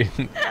teammate.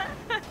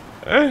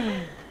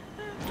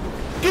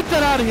 Get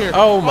that out of here.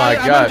 Oh my I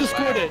might God. have just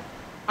scored it.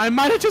 I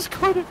might have just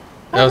scored it.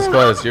 That was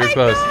close. You're my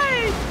close.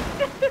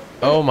 God!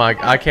 Oh my!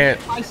 I can't.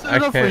 I set I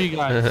it up for you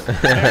can't. guys.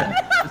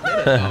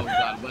 Oh,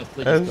 God.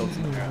 Wesley just killed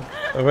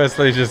Samara.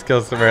 Wesley just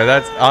killed Samara.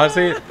 That's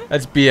honestly,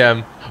 that's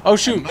BM. Oh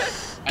shoot!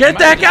 I Get the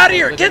might heck have out of just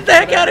here! killed Get it. the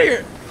heck out of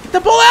here! Get the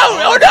ball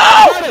out! Oh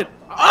Got no! it.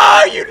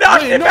 Oh, you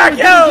knocked Wait, it no, back it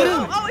didn't out! get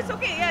in. Oh, it's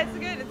okay. Yeah, it's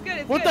good. It's good.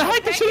 It's What good. the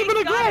heck? That should've been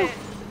a Pancake's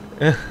goal.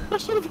 got it.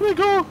 That should have been a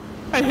goal.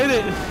 I hit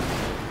it.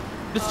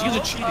 This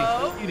is cheating.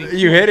 Oh. Cheating.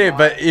 You hit it,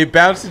 but it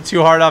bounced it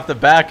too hard off the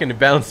back and it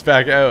bounced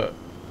back out.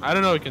 I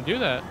don't know. We can do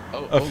that.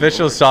 Oh,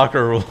 Official Lord.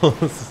 soccer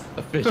rules.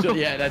 Official.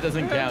 Yeah, that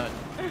doesn't count.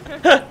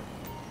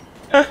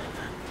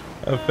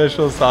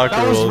 Official soccer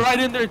That was rules. right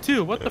in there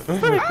too. What the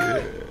frick?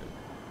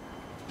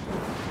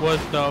 What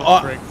the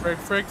Oh. frick? Frick!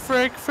 Frick!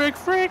 Frick! Frick!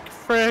 Frick!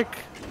 Frick!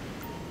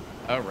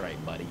 All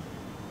right, buddy.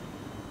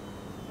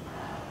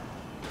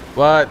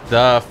 What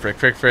the frick,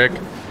 frick, frick,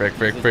 frick,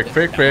 frick, frick,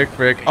 frick, frick,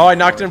 frick. Oh, I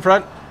knocked it in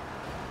front.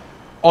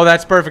 Oh,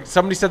 that's perfect.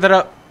 Somebody set that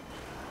up.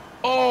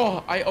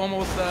 Oh, I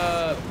almost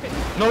No.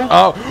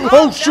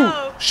 Oh, shoot.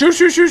 no.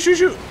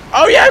 Shoot.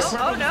 Oh, yes.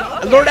 Oh no.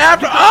 Okay. Lord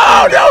Afro.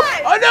 Oh, no.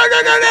 Oh, no.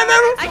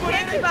 I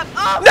can't keep up.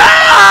 Oh.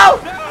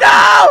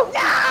 No.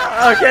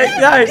 Okay,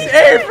 nice.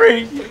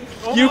 Avery.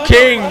 You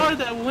king.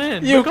 That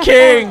win. You Look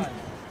king.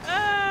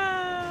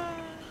 Ah.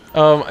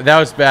 That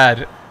was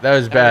bad. That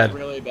was that bad. was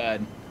really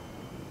bad.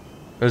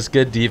 It was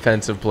good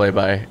defensive play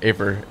by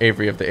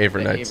Avery of the Aver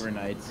Knights. Aver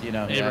Knights, you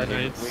know. Aver Yeah,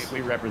 Knights.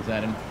 we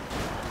represent him.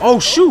 Oh,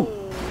 shoot. Ooh.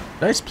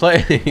 Nice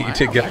play to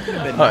go. that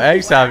could've been Oh,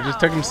 nice. Exop just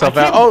took himself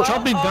I out. keep Oh,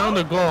 jumping down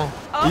the goal.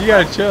 Oh. you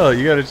gotta chill.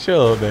 You gotta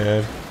chill,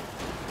 man.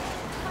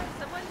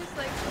 Someone just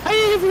like.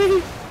 Hey,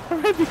 Avery.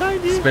 I'm right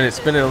behind you.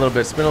 Spin it a little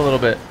bit. Spin a little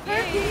bit.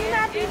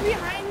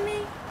 Behind me.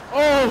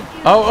 Oh.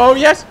 Oh,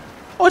 yes.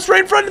 Oh, it's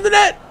right in front of the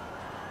net.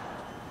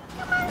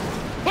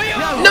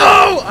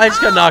 No! I just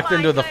got Oh knocked my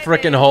into the goodness.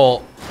 frickin'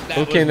 hole. That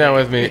Who was came down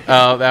me. with me?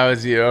 Oh, that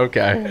was you.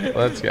 Okay,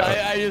 let's go.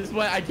 I just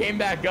went. I came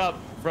back up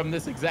from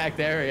this exact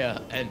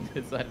area and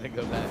decided to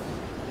go back.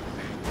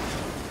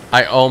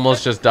 I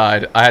almost just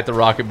died. I had to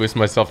rocket boost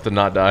myself to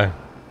not die.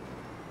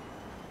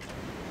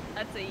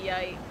 That's a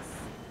yikes.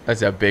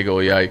 That's a big ol'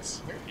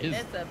 yikes. Is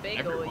That's a big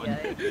ol' everyone?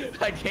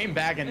 yikes. I came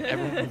back and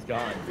everyone's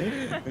gone.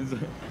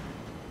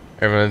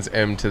 Everyone's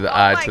M to the Oh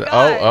I my to the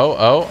God.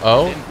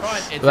 oh. In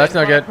front, it's That's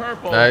in not front good.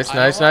 purple. Nice. I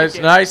don't like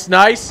it.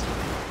 Nice.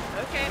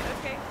 Okay.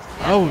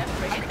 Oh. Yeah,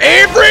 bring it down.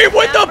 Avery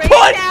with the Bring it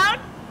punt! down.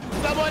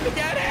 Someone to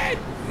get it!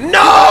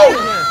 No!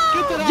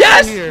 Get that out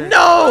Yes! of here.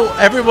 No!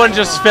 Everyone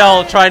just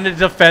fell trying to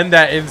defend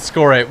that and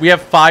score it. We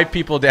have 5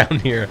 people down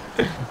here.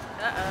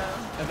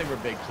 Uh-oh. I think we're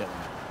big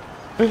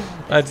chilling.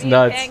 That's Me and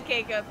nuts.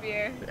 Pancake up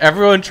here.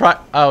 Everyone try.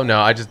 Oh no,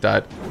 I just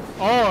died.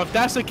 Oh, if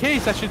that's the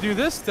case, I should do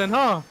this then,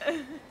 huh?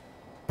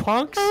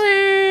 Punks.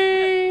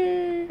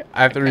 I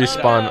have to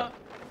respawn.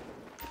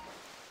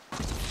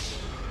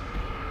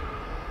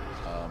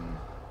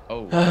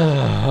 Oh.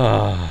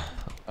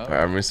 Alright,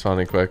 I'm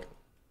respawning quick.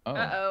 Oh.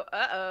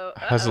 Uh-oh.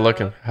 How's it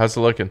looking?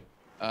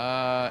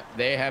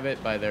 They have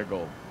it by their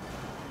goal.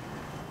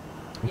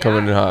 I'm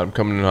coming in hot.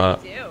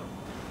 Do.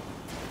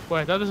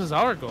 Wait, I thought this is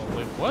our goal.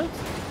 Wait, what?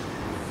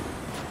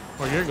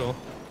 Or your goal?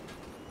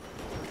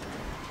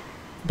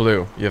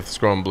 Blue. You have to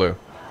scroll on blue.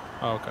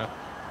 Oh, okay.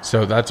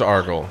 So that's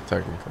our goal,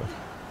 technically.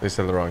 They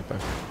said the wrong thing.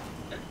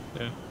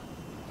 Yeah.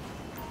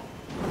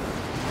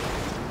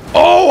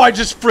 Oh, I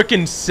just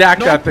freaking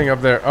sacked that thing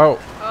up there. Oh.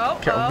 Oh.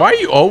 Okay, why are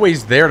you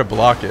always there to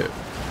block it?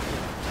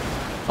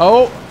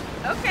 Oh.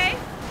 Okay.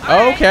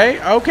 All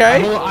right.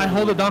 Okay. I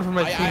hold it down for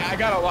my team. I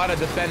got a lot of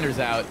defenders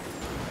out.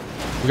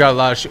 We got a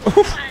lot of shit.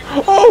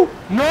 Oh.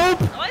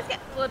 Nope. Always get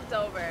flipped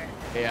over.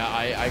 Yeah,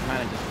 I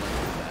kind of just went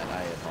through that.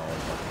 I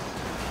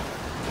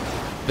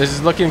apologize. This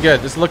is looking good.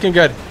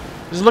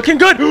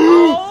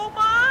 Oh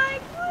my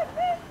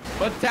goodness.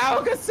 But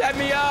Talca set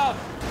me up!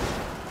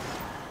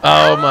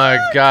 Oh my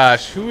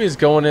gosh. Who is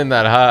going in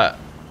that hot?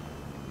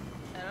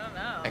 I don't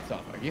know.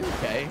 Exoff, are you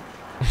okay?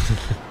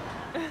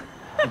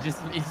 He's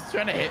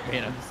trying to hit me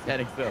and I'm just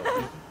standing still.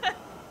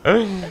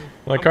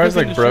 My car's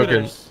like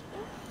broken.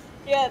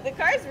 Yeah, the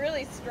cars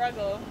really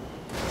struggle.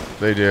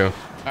 They do.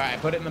 Alright,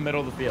 put it in the middle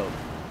of the field.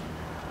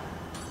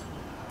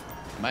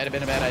 Might have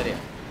been a bad idea.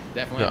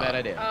 Definitely a No. bad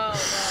idea.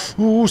 Oh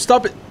no. Ooh,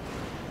 stop it.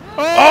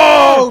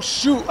 Oh,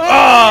 shoot. Oh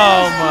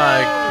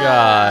my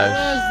gosh.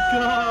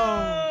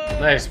 Let's go.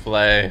 Nice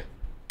play.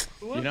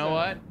 You know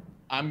what?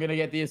 I'm gonna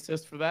get the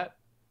assist for that.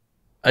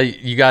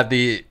 You got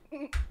the...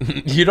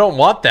 You don't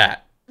want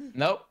that.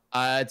 Nope.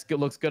 It's good.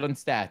 Looks good on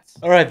stats.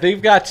 All right,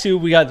 they've got 2.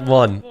 We got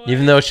 1.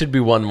 Even though it should be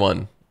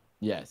 1-1.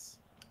 Yes.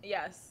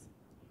 Yes.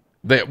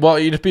 Well,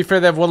 to be fair,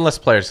 they have 1 less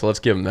player, so let's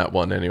give them that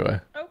 1 anyway.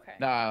 Okay.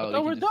 No,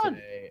 No, we're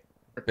done.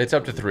 It's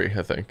up to 3,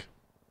 I think.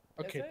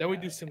 Okay, then we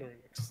do Sim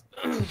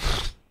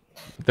Remix.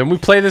 Then we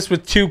play this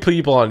with 2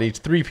 people on each,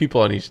 3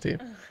 people on each team.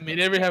 I mean,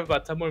 we have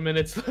about 10 more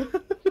minutes.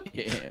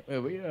 Yeah,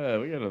 well, we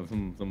got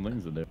some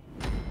things to do.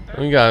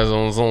 We got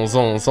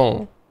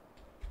zone.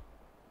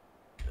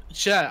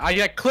 Chat, I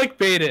got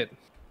clickbaited.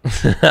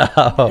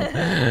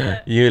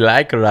 You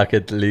like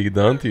Rocket League,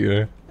 don't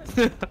you?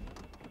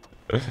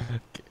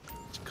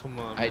 Come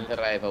on. I Man.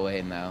 drive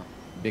away now,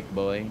 big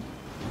boy.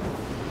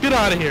 Get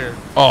out of here.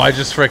 Oh, I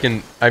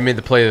made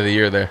the play of the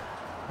year there.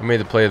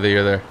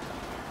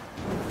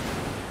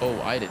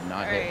 Oh, I did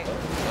not hit.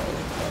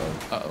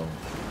 Alright. Uh-oh.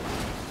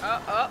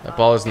 That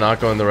ball is not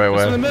going the right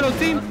It's in the way. middle,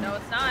 team. No,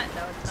 it's not.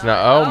 No, it's, It's not.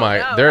 Oh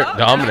my, they're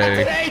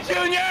dominating. Hey,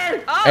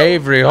 Junior! Oh,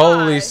 Avery,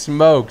 holy God.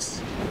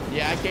 smokes.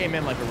 Yeah, I came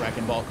in like a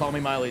wrecking ball. Call me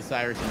Miley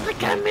Cyrus.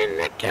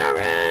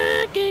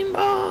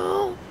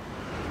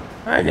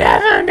 I've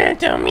never been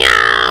to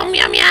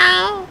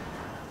meow.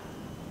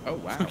 Oh,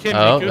 wow. Okay,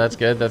 Oh, Miku. that's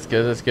good. Car was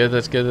so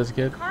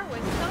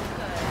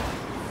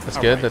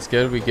good. That's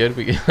good. We good.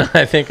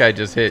 I think I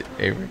just hit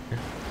Avery.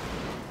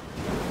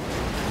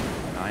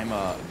 I'm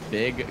a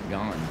big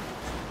gun.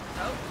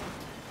 Oh.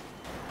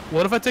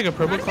 What if I take a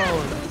purple Where's call?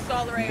 that And... boost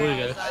all the way What do you around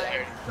guys-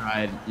 side?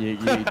 Tried.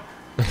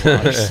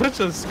 You're such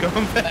a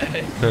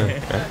scumbag.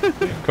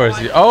 Of course.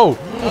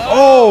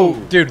 Oh,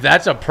 dude,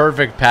 that's a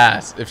perfect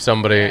pass if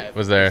somebody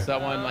was there.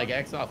 Someone like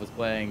Exoff was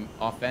playing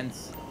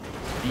offense.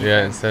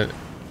 Yeah, instead.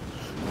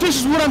 This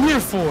is what I'm here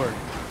for.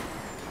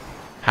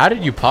 How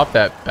did you pop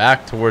that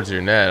back towards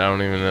your net? I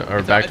don't even know.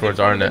 Or back towards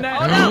our net.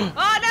 Oh no!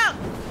 Oh no!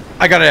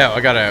 I got it out.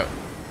 I got it out.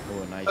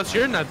 Oh, nice. That's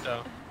your net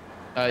though.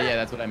 Yeah,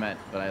 that's what I meant.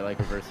 But I like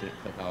reverse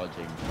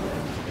psychology.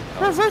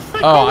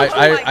 Oh, my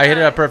I hit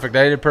it God. up perfect.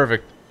 I hit it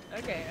perfect.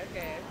 Okay,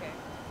 okay, okay.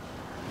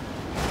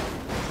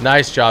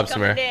 Nice job,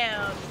 Coming Samir.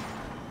 down.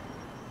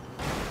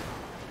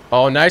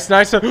 Oh, nice.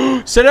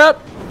 Sit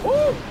up.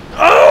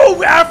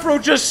 Oh, Afro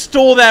just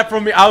stole that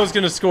from me. I was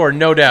going to score,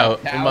 no doubt,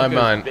 in my Calico's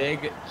mind.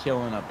 Big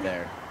chilling up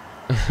there.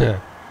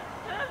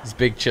 It's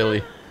big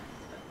chili.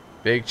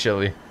 Big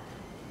chili.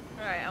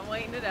 Alright, I'm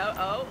waiting it out.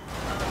 Oh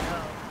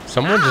no.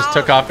 Someone just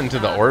took off into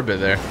the orbit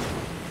there.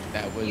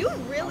 That was. You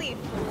really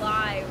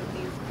fly with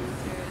these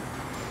boosters.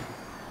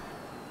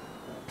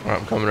 All right,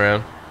 I'm coming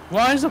around.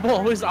 Why is the ball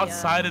always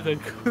outside of the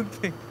good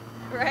thing?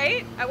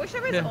 Right? I wish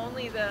there was Yeah.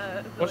 only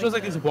the What's just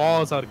like these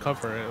walls that would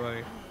cover it?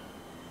 Like,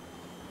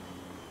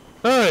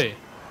 hey,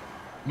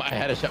 I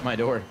had to shut my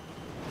door.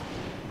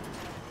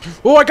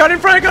 Oh, I got in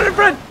front. I got in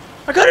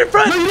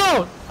front. no, you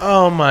don't.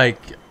 Oh, my.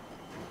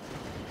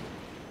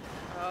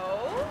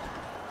 Oh.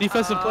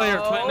 Defensive player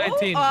of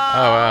 2019.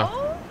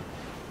 wow.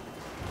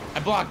 I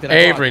blocked it.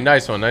 Avery,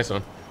 nice one. Oh.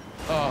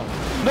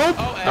 Nope.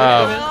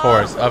 Oh, Of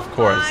course, of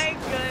course. My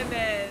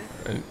goodness.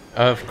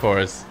 Of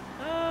course.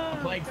 I'm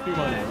playing through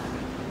my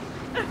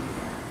door.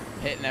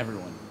 Hitting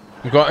everyone.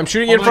 I'm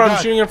shooting Oh in my front. I'm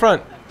God. shooting in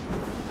front.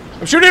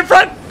 I'm shooting in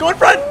front. Go in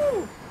front.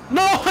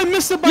 No, I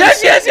missed it by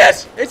Yes, yes,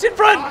 yes. It's in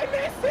front. I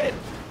missed it.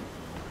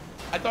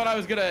 I thought I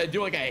was gonna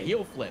do like a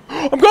heel flip.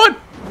 I'm going.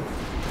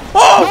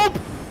 Oh.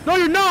 Nope. No,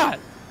 you're not.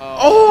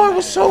 Oh, I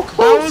was so That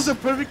close. was a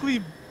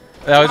perfectly.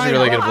 That was a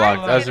really good Oh, block.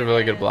 I That was a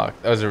really good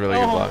block. That was a really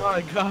good Oh block.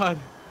 my god.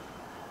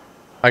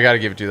 I gotta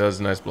give it to you. That was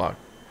a nice block.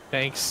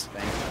 Thanks.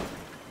 Thanks.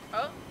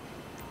 Oh.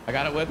 I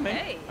got it with me.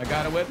 Hey. I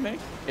got it with me.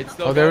 It's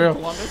still Oh, there we going, go.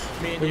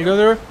 Columbus. Me and Can you. you go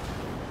there?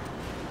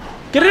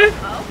 Get it in.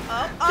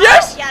 Oh.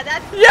 Yes! Yeah,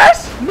 that's.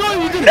 Yes. No,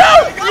 you didn't.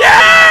 No.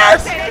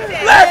 Yes.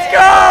 Let's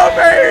go,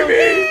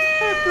 baby.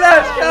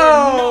 Let's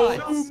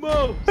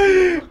go.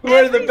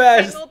 We're the Every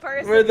best. single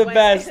person We're the went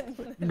best.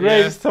 in.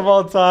 Greatest of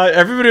all time.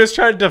 Everybody was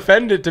trying to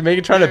defend it to make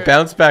it try to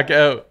bounce back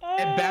out.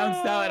 It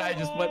bounced out and I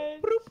just went.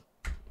 Bloop.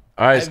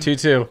 All right, it's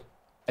 2-2.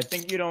 I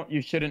think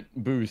you shouldn't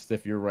boost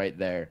if you're right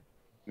there.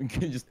 You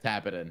can just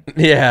tap it in.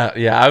 Yeah,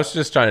 I was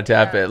just trying to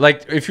tap it.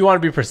 Like, if you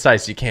want to be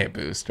precise, you can't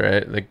boost,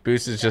 right? Like,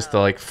 boost is just to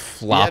like You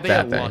flop have to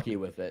that get thing. lucky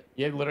with it.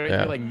 You literally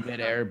Yeah. do like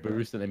mid-air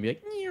boost and then be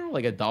like, "Meow,"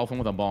 like a dolphin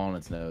with a ball on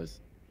its nose.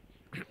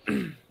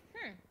 Okay.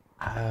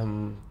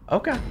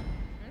 Okay.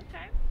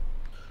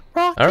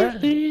 All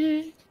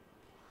right.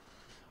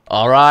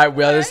 All right.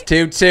 Well, it's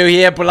 2-2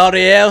 here.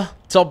 Bloody hell.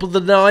 Top of the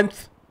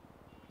ninth.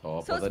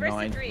 Top So of it's the first to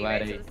ninth, 3,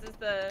 right? So laddie. this is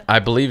the. I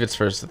believe it's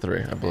first to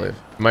 3. I believe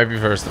it might be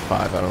first to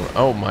 5. I don't know.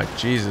 Oh my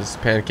Jesus!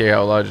 Pancake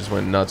Outlaw just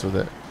went nuts with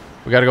it.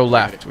 We gotta go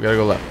left. We gotta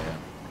go left.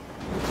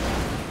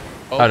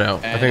 Oh no!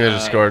 I think they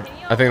just scored.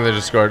 I think they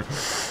just scored.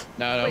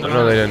 No, Wait,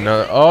 No, they didn't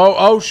know.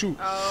 Oh shoot!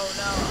 Oh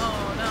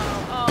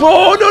no!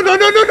 Oh no!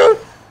 Oh no!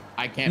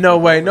 I can't. No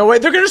way! No way!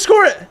 They're gonna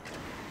score it!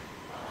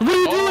 What are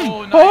you doing?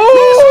 Oh, nice.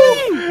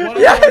 Oh! One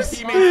of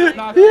Yes! our teammates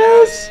knocked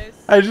Yes! Nice.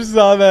 I just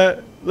saw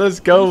that. Let's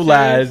go, You serious?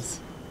 lads.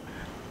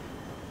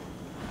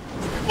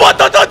 What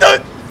the?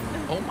 out.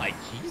 Oh my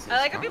Jesus. I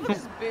like how people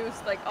just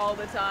boost like all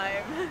the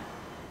time.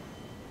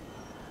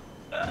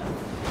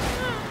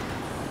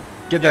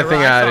 Get that Yeah, thing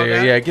right, I out saw of here.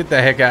 that. Yeah, get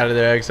the heck out of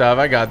there, Exoff.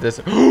 I got this.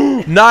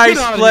 Nice Get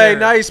outta play. here.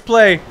 Nice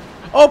play.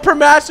 Oh,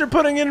 Permaster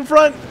putting it in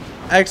front.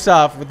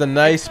 Exoff with a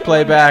nice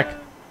play back.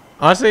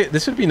 Honestly,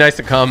 this would be nice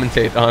to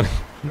commentate on.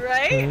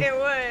 Right? It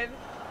would.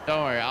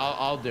 Don't worry,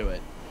 I'll do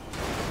it.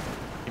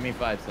 Give me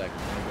 5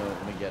 seconds.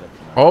 Let me get it.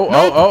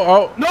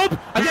 Oh. Nope.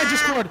 I think I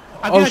just scored.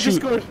 I Oh, think I just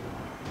shoot. scored.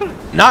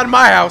 Not in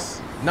my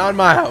house. Not in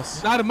my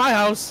house. Not in my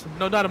house.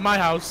 No, not in my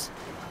house.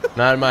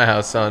 Not in my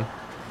house, son.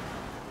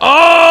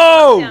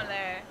 Oh! Down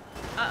there.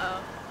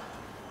 Uh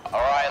All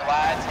right,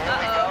 lads, here we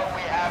Uh-oh. go.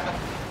 We have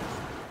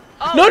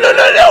the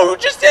oh. No! Who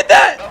just did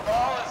that?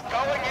 ball is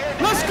going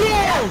in. Let's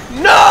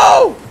go.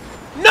 No!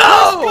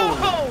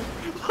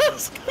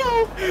 Let's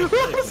go.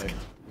 Let's go.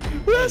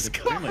 Let's go.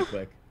 Extremely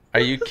quick. Are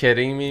you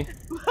kidding me?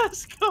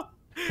 Let's go.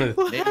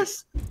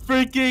 Let's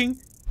freaking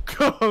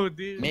go,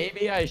 dude.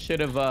 Maybe I should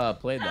have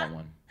played that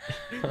one.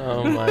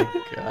 Oh my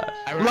gosh.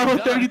 I wrote Level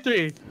it down.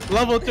 33.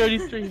 Level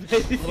 33,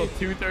 baby. Level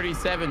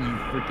 237, you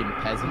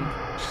freaking peasant.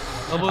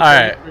 Level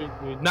Alright. 33,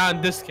 dude. Not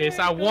in this case.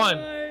 I won.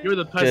 You're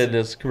the peasant.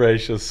 Goodness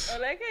gracious. Oh,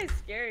 that guy's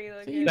scary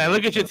looking. Yeah,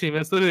 look at your team.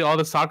 It's literally all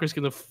the soccer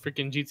skins of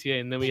freaking GTA,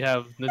 and then we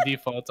have the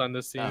defaults on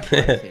this team.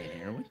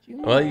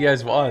 Well, you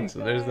guys won, so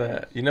there's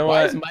that. You know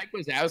Why what? is Mike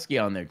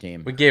Wazowski on their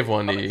team? We gave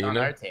one to you, He's you on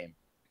know? our team.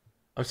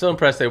 I'm still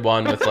impressed they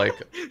won with like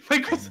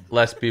Like, what's-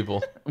 less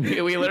people. We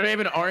literally have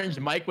an orange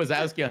Mike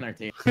Wazowski on our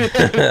team.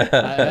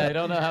 I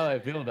don't know how I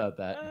feel about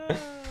that.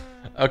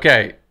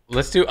 Okay,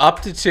 Let's do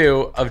up to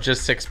 2 of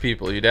just 6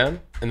 people. You down?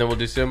 And then we'll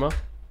do sumo.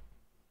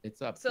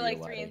 It's up So to like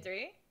you, 3 and laddie.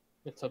 3.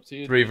 It's up to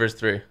you. 3 versus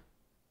 3. Okay.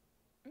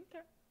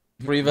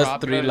 3 versus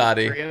 3,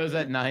 laddie. Rio's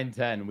at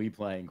 9-10. We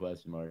playing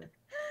question mark.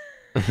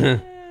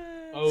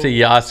 Oh, Say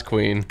yas,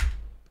 queen.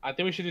 I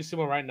think we should do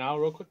sumo right now,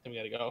 real quick. Then we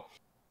gotta go.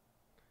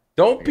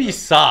 Don't be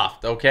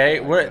soft, okay?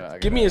 I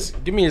Give me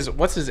his.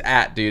 What's his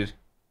at, dude?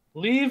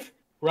 Leave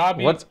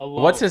Robbie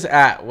alone. What's his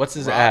at? What's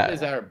his Rob at?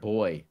 is our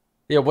boy.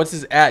 Yeah, what's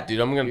his at, dude?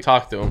 I'm gonna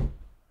talk to him.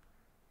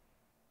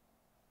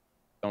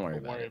 Don't worry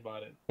Don't about worry it.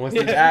 about it. What's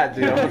his at,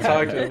 dude? I'm gonna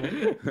talk to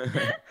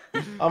him.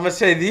 I'm gonna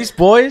say these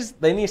boys,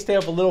 they need to stay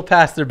up a little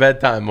past their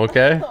bedtime,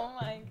 okay? Oh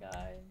my gosh.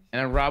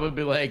 And then Rob would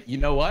be like, you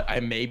know what? I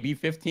may be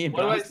 15, What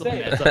but do I I'm still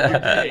say? that's up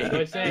your Do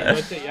I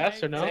day. say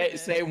yes or no?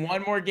 Say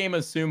one more game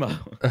of sumo.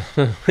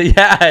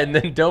 Yeah, and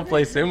then don't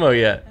play sumo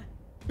yet.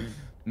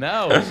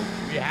 No,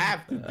 we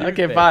have to. Do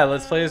Okay, things. fine.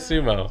 Let's play a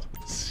sumo.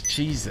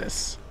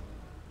 Jesus.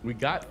 We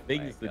got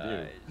things to do.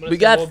 I'm gonna We say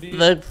got we'll be-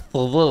 the.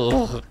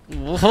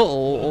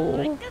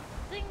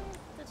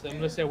 So I'm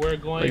gonna say we're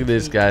going. Look at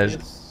this, to guys.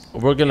 this-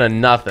 We're gonna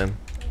nothing.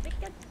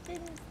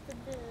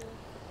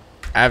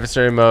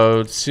 Adversary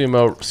mode,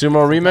 sumo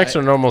remix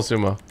or normal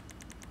sumo?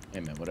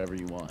 Hey man, whatever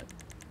you want.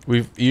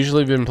 We've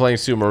usually been playing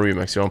sumo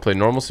remix. You want to play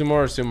normal sumo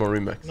or sumo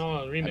remix?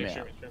 No, I remix. mean,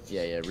 remix.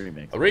 yeah,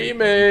 remix.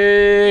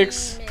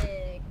 Remix.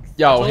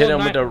 Yo, hit him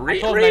with a I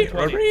told him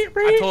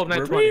 920. I told him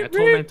 920. I told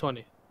him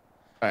 920.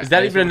 Alright, Is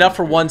that I even just enough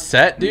for wanted one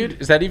set,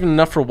 dude? Is that even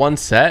enough for one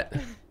set?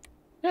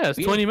 Yeah, it's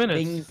We 20 have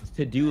minutes. Things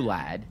to do,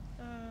 lad.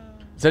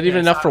 Is that even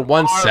It's enough for not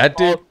one our set,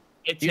 dude? fault.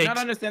 It Do you takes not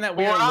understand that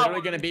we 4 are literally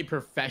hours. going to be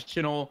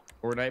professional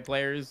Fortnite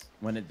players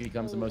when it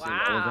becomes the most Wow.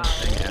 irrelevant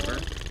thing ever?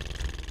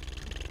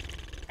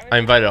 I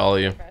invited all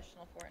of you.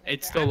 Professional Fortnite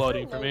It's player. still I'm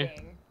loading for me.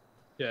 loading.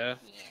 Yeah.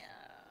 Yeah.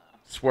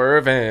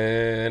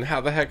 Swerving.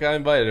 How the heck I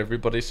invited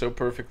everybody so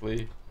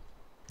perfectly?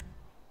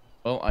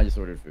 Well, I just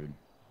ordered food.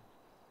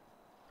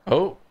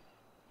 Oh,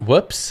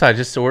 whoops! I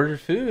just ordered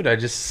food.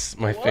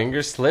 My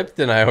finger slipped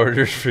and I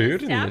ordered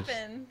food. It's And it's-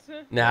 happened.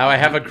 now I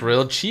have a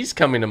grilled cheese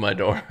coming to my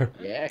door.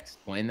 Yeah,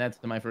 explain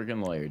that to my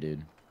freaking lawyer,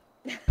 dude.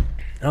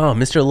 Oh,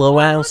 Mr. Loading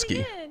Lowowski.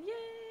 in, yay.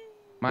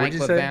 Mike What'd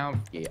you say?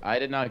 Lebowski. I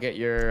did not get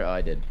your. Oh,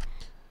 I did.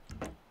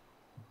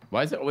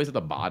 Why is it always at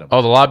the bottom?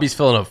 Oh, the lobby's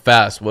filling up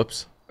fast.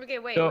 Whoops. Okay,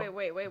 wait. Don't-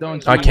 Wait.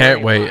 don't I you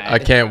can't worry wait. about I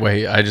it. can't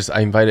wait. I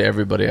invited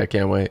everybody. I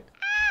can't wait.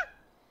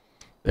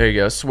 There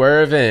you go.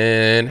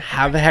 Swerving.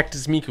 How the heck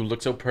does Miku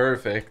look so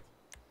perfect?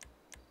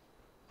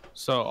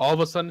 So all of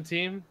us on the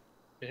team.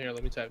 Here,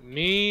 let me type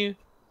me,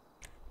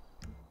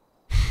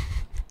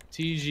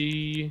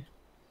 TG,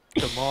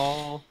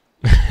 Jamal.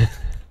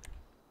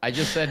 I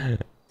just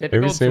said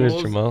Every typical name is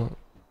tools. Jamal.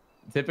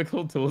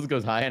 Typical tools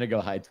goes high and I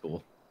go high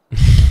tool.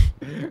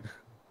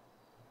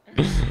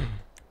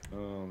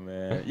 Oh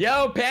man.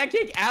 Yo,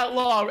 Pancake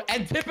Outlaw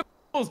and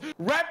Typicals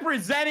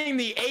representing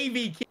the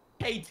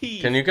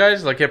AVKT. Can you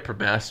guys like get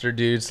master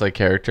dudes like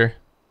character?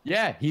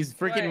 Yeah, he's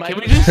freaking What?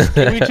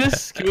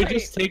 Mike. Can we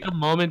just take a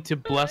moment to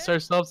bless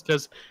ourselves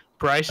because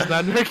Bryce is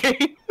not in our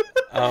game?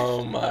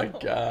 Oh my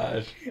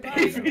gosh.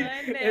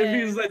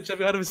 if he's like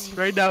jumping out of his seat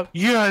right now,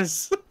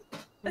 yes.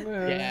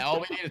 Yeah, all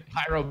we need is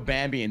Pyro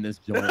Bambi in this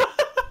joint.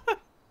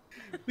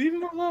 Leave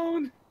him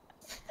alone.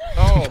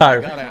 Oh my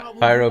Pyro, god.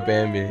 Pyro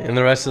Bambi and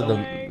the rest of Oh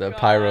the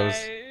pyros.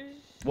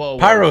 Whoa,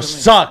 Pyro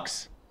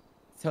sucks.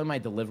 Tell my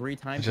delivery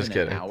time Just in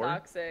an kidding. hour.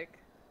 Toxic.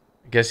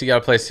 Guess you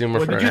gotta play sumo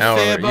What for did an you hour.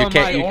 say You about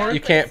can't. my orc? You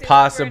can't Play sumo for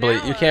an possibly.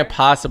 You hour. can't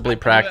possibly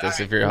practice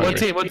if you're What hungry.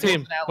 team? What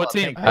team? What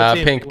team?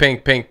 Pink,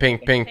 pink, pink, pink,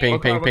 pink,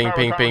 pink, pink, pink,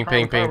 pink, pink,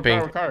 pink, pink,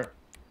 pink.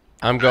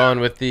 I'm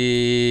going with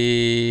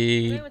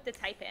the Going with the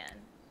Taipan.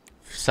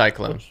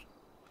 cyclone.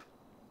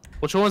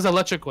 Which one was the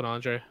electric one,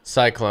 Andre?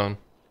 Cyclone.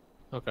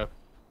 Okay.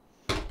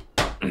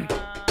 Oh,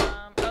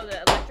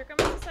 the electric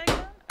one was the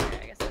Cyclone? Okay,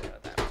 I guess I'll go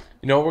with that one.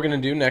 You know what we're gonna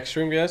do next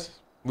stream, guys?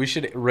 We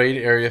should raid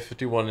Area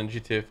 51 in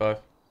GTA 5.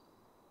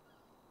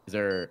 Is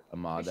there a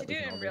We mod should that do we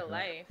it can in all real do?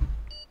 life.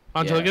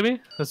 Andre, Yeah. look at me.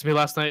 That's me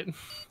last night.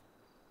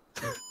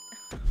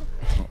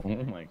 Oh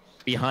my!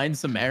 Behind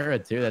Samara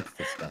too. That's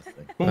disgusting.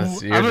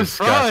 That's, Ooh, you're I'm in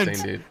disgusting,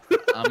 front. dude.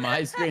 On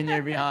my screen,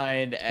 you're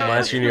behind. And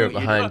My screen, you're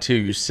behind too,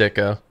 you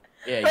sicko.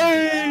 Yeah, you Oh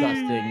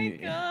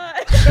disgusting. God.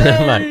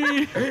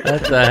 My-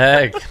 what the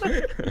heck?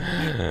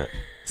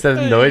 Is that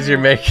the noise you're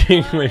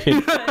making? when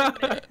you-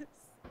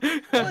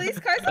 Well, these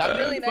cars Stop are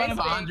really making fun nice.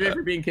 of Andre babe.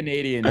 for being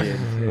Canadian,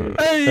 dude.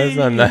 That's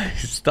not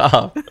nice.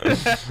 Stop.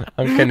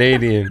 I'm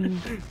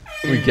Canadian.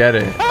 We get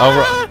it.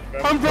 Oh,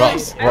 I'm we're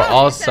Bryce.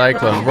 all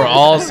cyclone. We're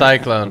all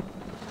cyclone.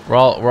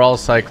 We're all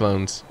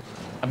cyclones.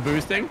 I'm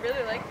boosting. I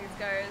really like these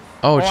cars.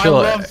 Oh, I chill.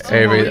 love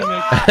Avery.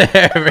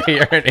 Sumo Avery,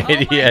 you're an Oh my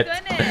idiot.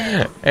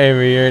 goodness.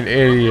 Avery, you're an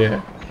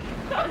idiot.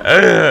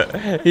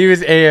 He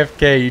was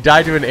AFK. You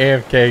died to an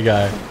AFK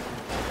guy.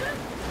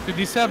 Dude,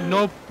 these have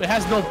no. It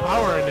has no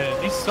power in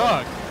it. These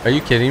suck. Are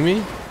you kidding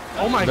me?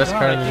 Oh my Best god.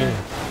 car in the game.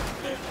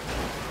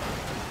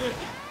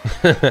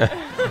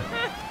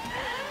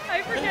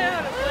 I forget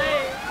how to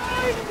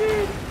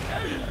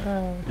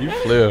play. You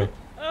flew.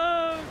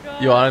 Oh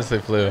god. You honestly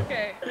flew.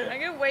 Okay, I'm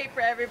gonna wait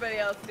for everybody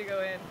else to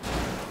go in.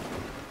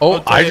 Oh,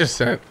 I'll I take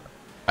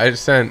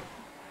just sent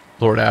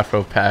Lord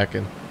Afro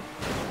packing.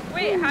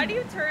 Wait, how do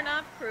you turn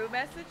off crew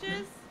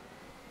messages?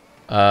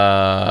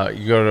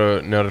 You go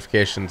to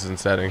notifications and I'm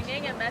settings.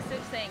 getting a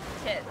message saying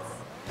tits.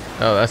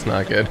 Oh, that's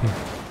not good.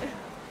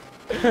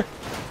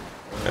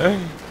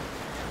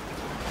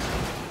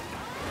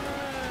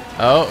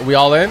 Oh, we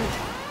all in?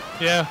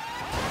 Yeah.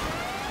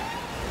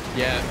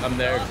 Yeah, I'm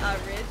there.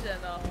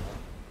 Original.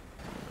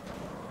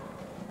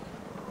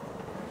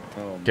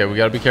 Oh, Okay, we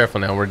gotta be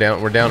careful now. We're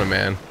down a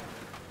man.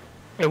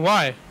 Hey,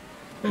 why?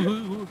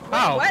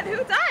 How? What?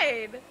 Who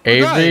died?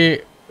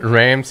 Avery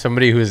rammed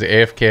somebody who was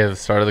AFK at the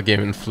start of the game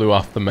and flew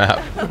off the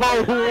map. No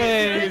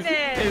way.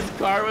 Goodness. His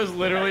car was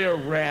literally a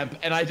ramp,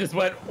 and I just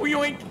went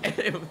yoink.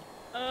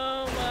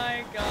 Oh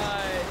my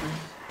god.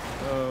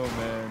 Oh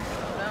man,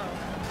 No.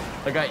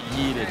 I got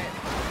yeeted.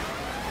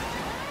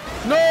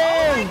 No!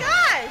 Oh my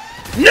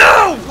gosh!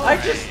 No! I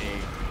just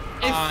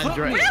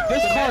Andre, Really?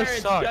 this car Really?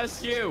 sucks.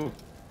 Just you.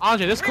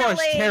 Andre, this car is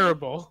Really?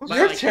 terrible.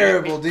 You're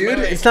terrible, dude.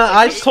 It's not.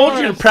 I told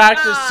you to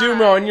practice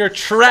sumo and you're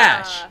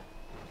trash.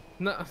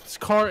 No, this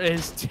car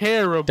is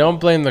terrible. Don't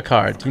blame the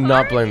car. Do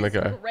not blame the Is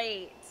car.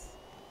 Great.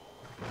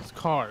 This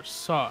car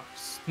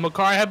sucks. The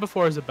car I had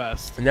before is the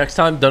best. Next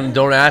time,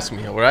 don't ask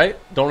me. All right?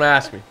 Don't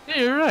ask me. Yeah,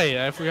 you're right.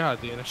 I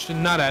forgot, dude. I should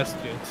not ask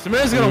you.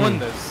 Samira's gonna win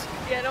this.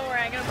 Yeah, don't worry.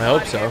 I'm gonna I hope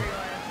body so. everyone.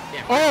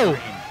 Yeah, Oh!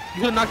 green.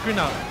 You gonna knock green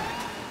out.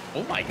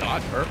 Oh my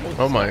God, purple.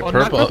 Oh my, Oh,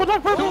 purple.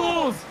 knock purple.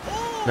 Tools.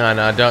 No,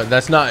 don't.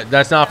 That's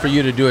not for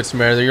you to do it,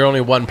 Samara. You're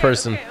only one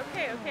person.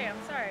 Okay. I'm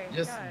sorry.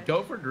 Just God.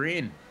 go for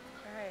green.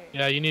 Alright.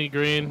 Yeah, you need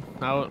green.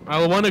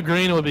 I want a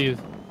green will be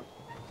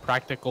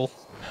practical.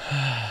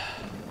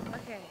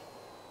 Okay.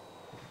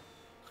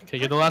 Okay,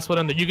 you're the last one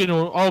in there. You can.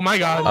 Oh my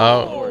God.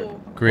 Oh,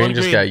 green One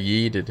just green. got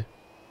yeeted.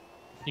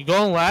 You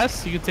going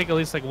last? You can take at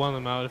least like one of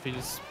them out if you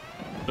just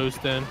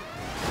boost in.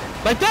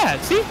 Like that.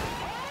 See?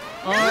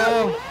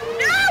 Oh.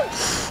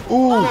 Ooh,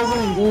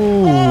 ooh,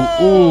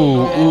 ooh,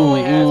 ooh, ooh,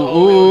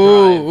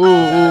 ooh, ooh, ooh.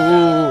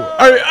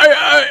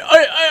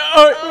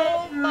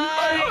 Oh my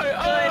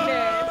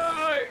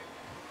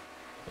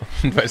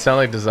goodness. Do I sound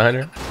like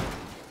designer?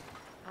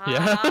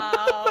 Yeah.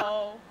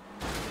 Ow.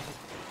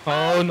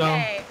 Oh no.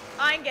 Okay.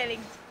 I'm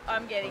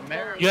getting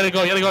America. You gotta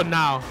go. You gotta go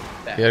now.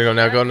 You gotta go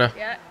now. Go now.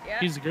 Yeah.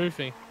 He's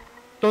goofy.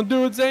 Don't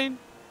do it, Zane.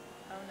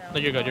 Oh no. No,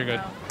 you're good, you're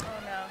good. Oh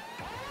no.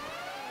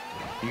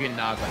 You can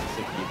knock like 6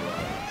 people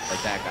out,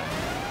 like that guy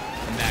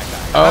and that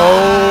guy.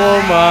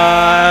 Oh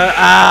my!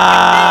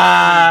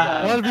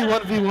 Ah!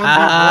 1v1v1.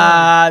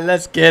 Ah!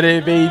 Let's get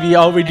it, baby.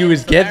 All we do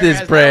is get this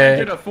Did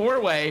bread. a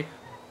 4-way.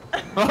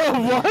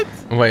 Oh what?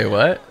 Wait,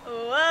 what?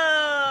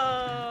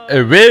 Whoa.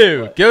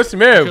 Woo! Go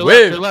Samara! Your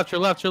Woo! left.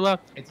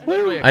 It's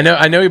literally a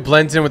I know he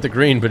blends in with the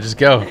green, but just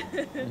go.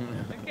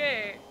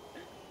 Okay.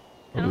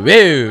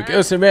 Woo!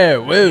 Go Samara!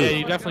 Yeah, Woo!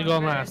 you definitely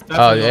going last. Oh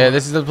Definitely yeah, going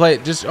this is the play.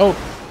 Just what?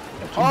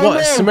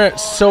 no. Samara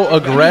so last.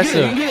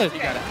 aggressive. You get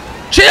it.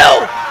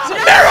 Chill!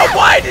 Samara,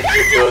 why did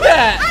you do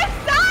that?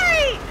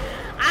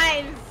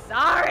 I'm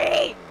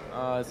sorry.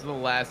 This is the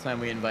last time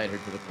we invite her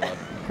to the club.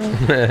 I'm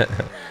sorry.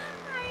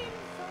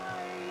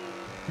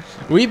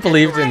 We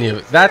believed in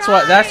you. That's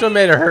what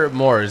made it hurt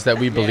more is that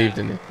we believed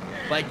in you.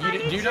 Like you,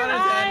 do you not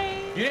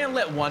understand? You didn't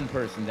let one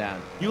person down.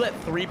 You let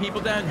 3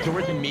 people down.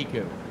 George and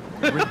Miku.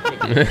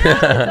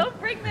 No, don't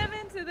bring them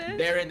into this.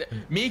 They're in.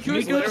 Miku's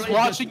Miku's literally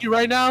watching you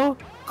right now,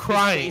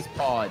 crying. Face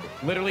pod.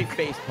 Literally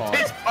face pod.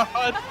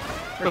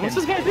 Bro, what's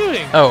this guy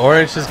doing? Oh,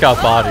 Orange just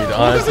got bodied,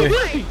 What is he honestly.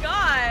 Oh my doing?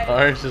 god.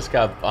 Orange just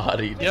got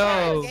bodied.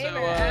 Yo. Gamer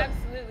So,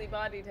 absolutely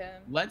bodied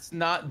him. Let's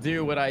not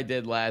do what I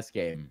did last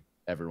game,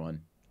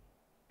 everyone.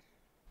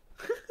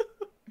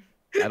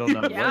 I don't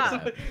know.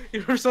 Yeah. What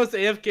You were supposed to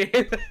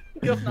AFK.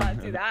 Let's not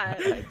do that.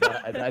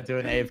 I'm not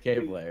doing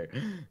AFK player.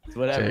 It's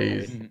whatever.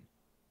 Jeez.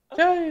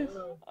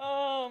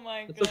 Oh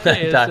my It's god.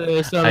 okay. I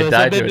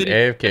died to an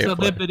AFK It's a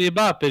player. bippity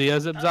boppity. A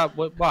zip zop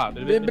what bop.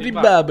 Bibbidi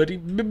bobbidi,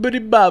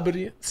 bibbidi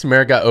bobbidi.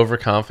 Samara got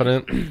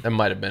overconfident. That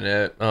might have been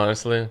it,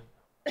 honestly.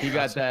 She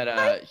got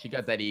that. She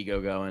got that ego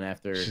going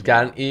after. She's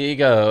got an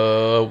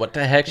ego. What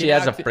the heck? She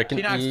has a knocked- She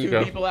freaking knocks 2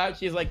 ego. people out.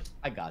 She's like,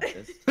 I got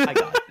this. I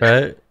got this.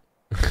 Right?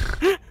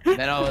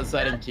 Then all of a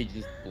sudden, she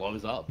just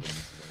blows up.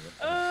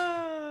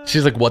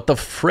 She's like, what the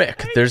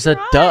frick? There's a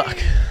tried. duck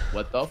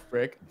What the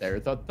frick?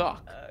 There's a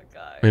duck. Oh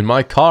god. in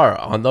my car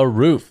on the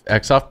roof.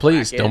 Xoff,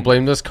 please Back don't in.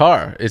 blame this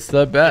car. It's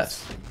the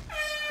best.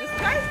 This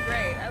car's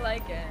great. I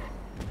like it.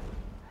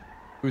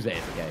 Who's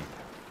AFK?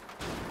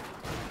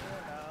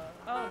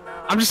 Oh no.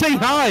 I'm just saying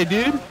hi,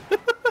 dude.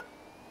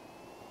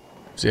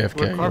 CFK.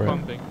 We're car you're right.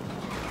 pumping.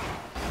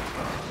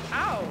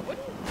 Ow. What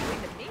are you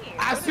doing to me? I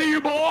see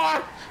you, boy.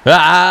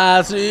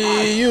 I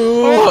see you.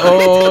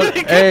 Oh,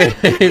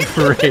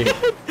 Avery.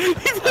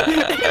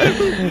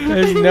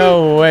 There's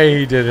no way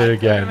he did it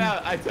again.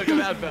 I took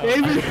him out, Bill.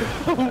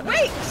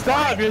 Wait.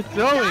 Stop! You're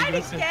throwing. Died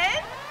Listen.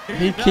 again?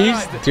 He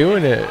keeps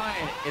doing it.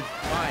 It's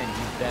fine.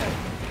 He's dead.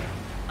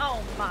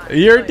 Oh my.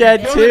 You're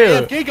dead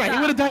goodness. too. AFK guy, he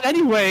would have died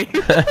anyway.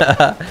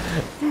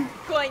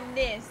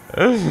 Goodness.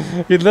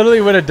 He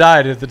literally would have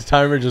died if the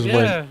timer just yeah,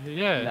 went.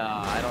 yeah. No,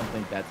 I don't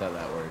think that's how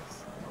that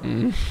works.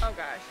 Oh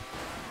gosh.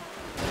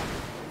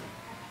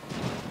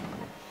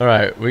 All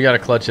right, we gotta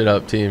clutch it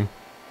up, team.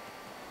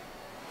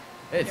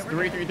 It's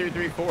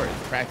 3-3-3-3-4.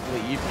 It's practically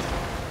even.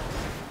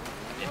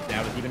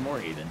 That was even more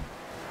even.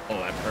 Oh,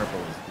 that purple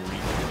is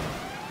leaking.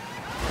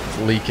 It's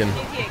leaking.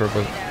 GTA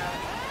Purple. green out.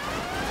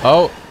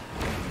 Oh,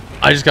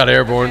 I just got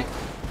airborne. All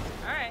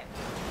right.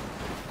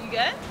 You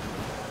good?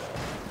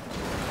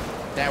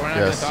 Yeah, we're not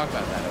Yes. gonna talk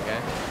about that, okay?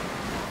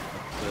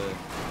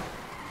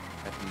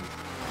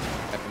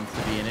 Happens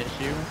to be an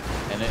issue,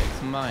 and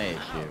it's my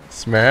issue.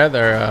 Samara,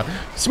 they're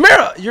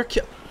Samara, you're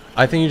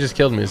I think you just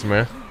killed me,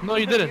 Samara. No,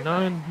 you didn't. No,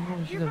 you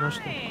You're didn't.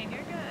 fine.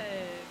 You're good.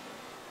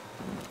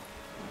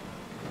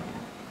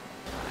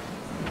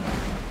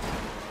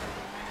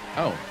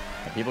 Oh,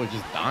 people are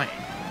just dying.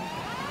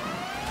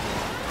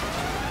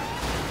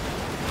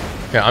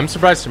 Okay, I'm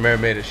surprised Samara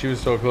made it. She was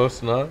so close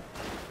to not.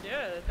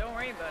 Yeah, don't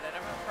worry about it.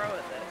 I'm a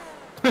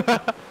pro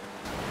at this.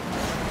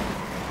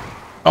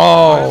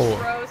 Oh.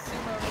 Pro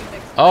sumo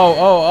remix.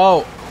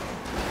 Oh.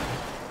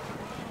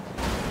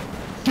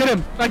 Get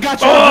him! I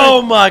got you.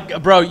 Oh my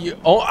god, bro, you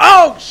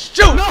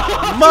shoot!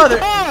 Mother.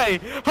 Why?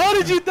 How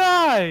did you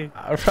die?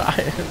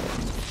 Alright.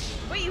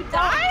 Wait, you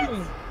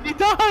died? He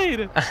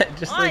died. I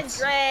just like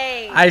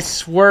Andre. I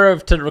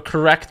swerved to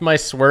correct my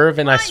swerve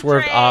and I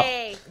swerved up.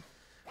 Andre.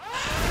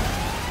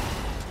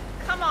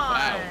 Come on.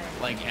 Wow,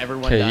 like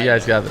everyone. Okay, died. you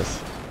guys got this.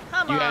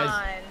 Come You on.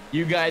 guys,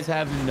 you guys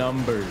have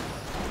numbers.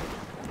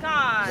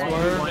 God.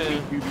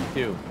 1v1,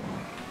 2v2.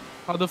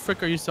 How the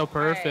frick are you so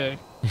perfect?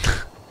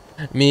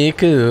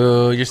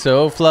 Miku, you're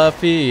so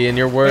fluffy and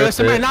you're Hey, worth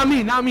listen, man, it.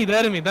 not me, the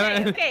enemy. The Okay,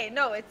 enemy. okay,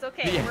 no, it's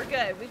okay. Yeah. We're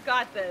good. We've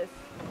got this.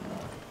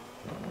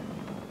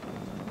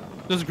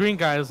 This green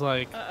guy is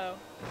like. Uh-oh.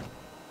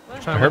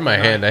 What? I hurt my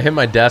hand. I hit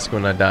my desk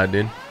when I died,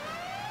 dude.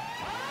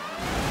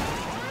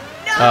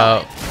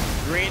 No!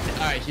 Green.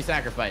 All right, she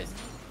sacrificed.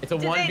 It's a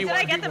Did 1v1. did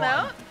I get them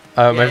out?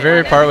 My Yeah,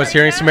 favorite yeah, part yeah, was yeah,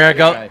 hearing yeah. Samara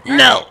go, Alright,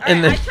 no, alright,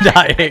 and then I tried,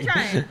 I dying.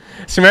 tried.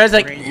 Samara's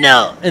like,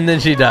 no, and then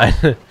she died.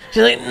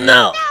 She's like,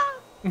 no.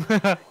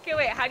 Okay,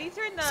 wait. How do you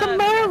turn the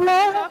Samara.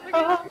 messages off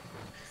again?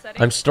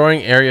 Settings? I'm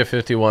storing Area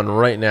 51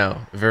 right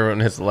now. If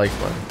everyone hits the like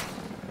button.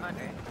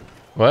 Andre.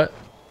 What?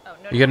 Oh,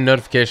 no. You get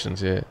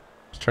notifications, yeah.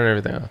 Just turn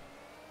everything off.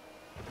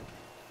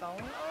 Phone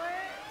alerts?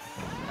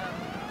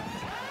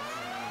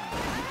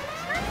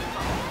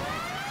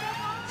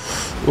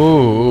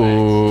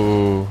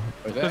 Ooh.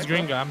 This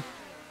green guy.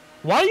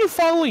 Why are you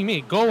following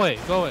me? Go away.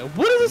 Go away.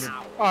 What is this?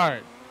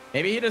 Alright.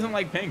 Maybe he doesn't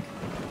like pink.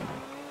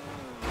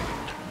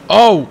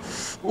 Oh.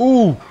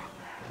 Ooh.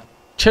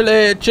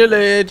 Chili,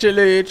 chili,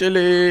 chili,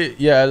 chili.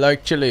 Yeah, I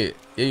like chili.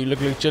 Yeah, you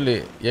look like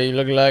chili. Yeah, you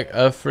look like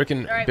a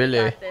freaking Alright, we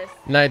Billy. got this.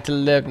 9 to the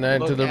left, 9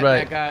 Look to the at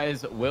right. that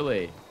guy's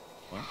Willie.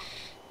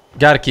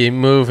 Gotta keep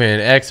moving.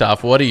 X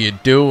off. What are you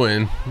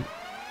doing?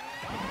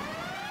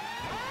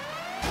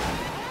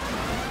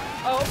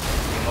 Oh,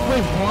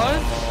 Wait,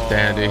 what?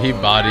 Damn, dude. He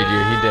bodied you.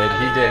 He did.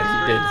 He did. He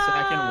did.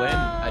 Second win.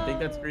 I think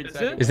that's green Is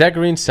second. it? Is that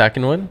Green's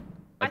second one?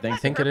 I think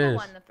thought think it purple is.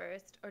 won the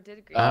first, or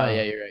did green? Oh,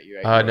 yeah, you're right.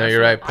 You're right. No,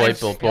 you're right. Let's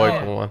Purple, go.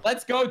 purple one.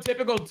 Let's go,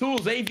 typical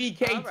tools.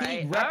 AVKT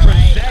Alright,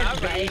 represent,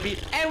 alright. baby.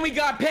 And we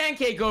got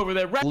Pancake over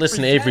there.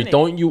 Listen, Avery, representing.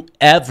 don't you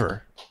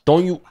ever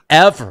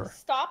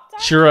Stop talking.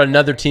 cheer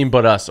another team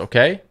but us,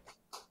 okay?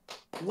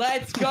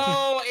 Let's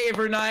go,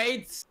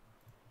 Avernites.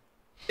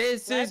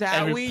 This is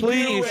how Avery, we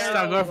please do it.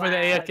 stop going for the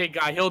AFK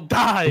guy. He'll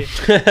die. He's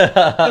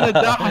gonna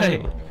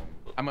die.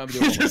 I'm gonna do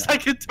it. It's the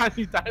second time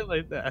you die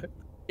like that.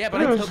 Yeah,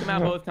 but I killed him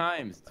out both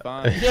times. It's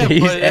fine. Yeah,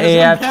 He's but it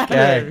doesn't AFK.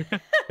 matter.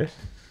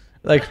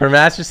 Like for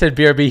Master said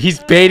BRB,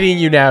 he's baiting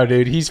you now,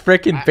 dude. He's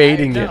freaking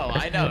baiting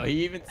I know.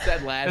 He even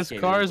said last This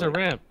game. car he is was a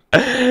like,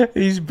 ramp.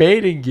 He's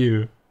baiting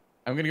you.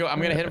 I'm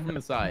gonna hit him from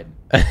the side.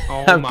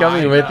 Oh I'm my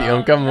coming with you.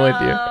 I'm God. coming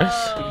with you.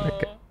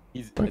 No.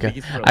 He's, Okay.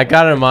 he's for I a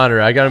got him on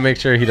her. I gotta make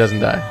sure he doesn't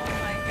die. Oh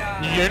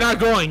my god. You're not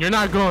going. You're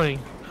not going.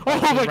 Oh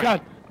my right.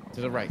 God.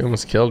 to the right. He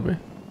almost killed me.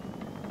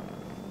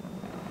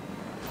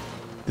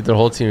 Dude, the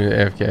whole team is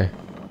AFK.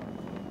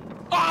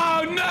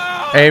 Oh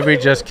no! Avery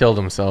just killed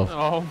himself.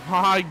 Oh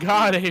my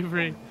God,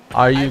 Avery.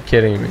 Are you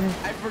kidding me?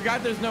 I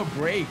forgot there's no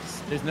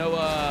brakes. There's no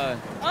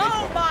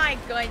Oh my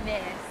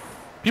goodness.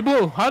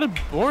 People, how did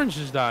Orange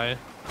just die?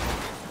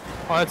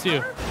 Oh, that's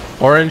you.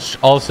 Orange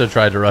also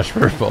tried to rush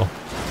purple.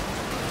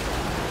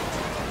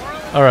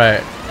 All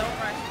right. Don't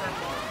rush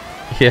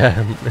purple.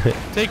 Yeah.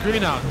 Take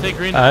green out. Take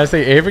green out.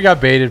 Honestly, Avery got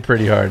baited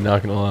pretty hard,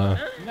 not gonna lie.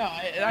 No,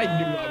 I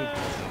knew I was gonna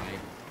die,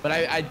 but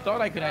I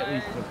thought I could at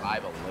least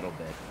survive a little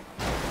bit.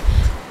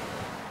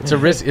 It's a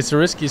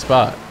risky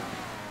spot.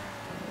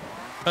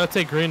 Gotta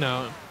take green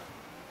out.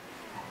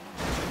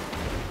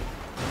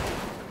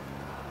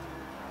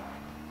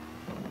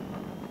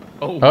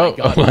 Oh my Oh,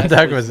 God! what the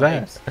heck Wesley was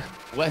that?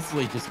 Snipes.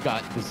 Wesley just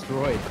got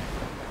destroyed.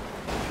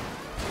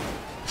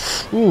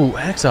 Ooh,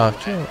 X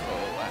off. Chill.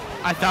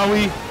 I thought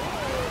we.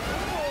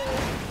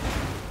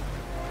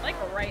 Like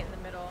right in the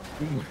middle.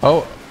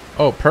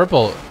 Oh,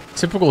 purple.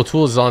 Typical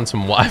Tools is on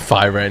some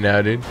Wi-Fi right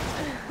now, dude.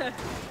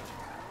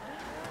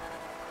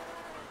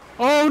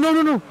 Oh no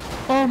no no!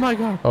 Oh my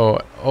God!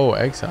 Oh,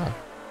 X off.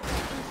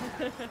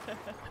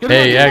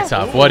 Hey,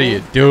 X-Hop, what are you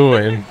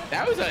doing?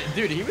 That was a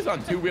dude. He was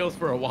on 2 wheels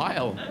for a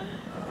while.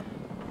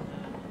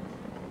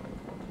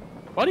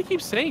 Why do you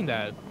keep saying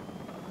that?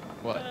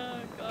 What? Oh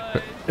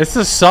god. It's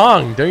a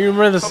song. Don't you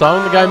remember the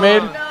song the guy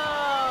made? No.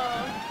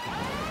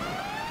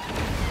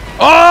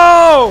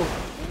 Oh!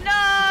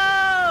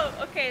 No.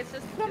 Okay, it's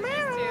just two.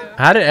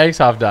 How did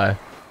X-Hop die?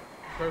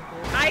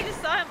 I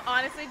just saw him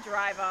honestly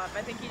drive off.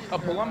 I think he just. Oh,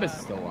 drove Columbus off.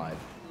 is still alive.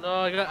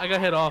 No, I got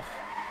hit off.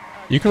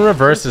 You can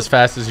reverse as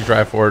fast as you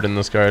drive forward in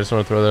this car. I just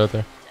want to throw that out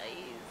there.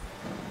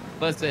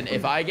 Jeez. Listen,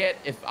 if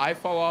I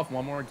fall off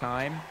one more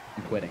time,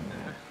 I'm quitting.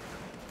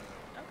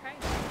 Okay.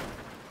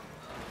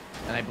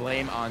 And I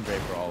blame Andre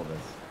for all of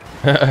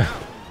this.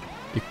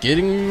 You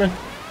kidding me, man?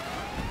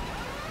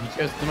 He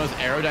chose the most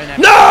aerodynamic.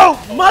 No!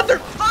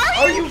 Mother!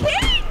 Are you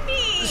kidding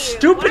me?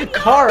 Stupid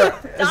car!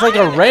 It's like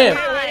a ramp.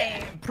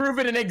 Prove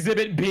it in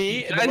Exhibit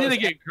B. I need to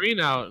get green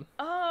out.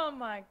 Oh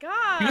my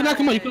god. You can not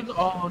come on. You could.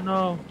 Oh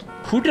no.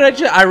 Who did I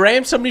just... I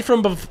rammed somebody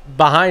from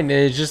behind, and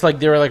it's just like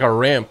they were like a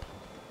ramp.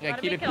 Yeah,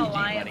 Gotta keep it make an PG,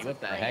 alliance buddy.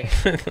 What the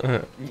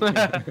with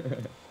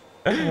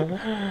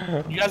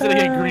heck? You guys need to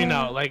get green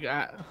out. Like.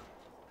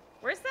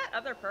 Where's that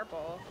other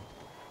purple?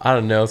 I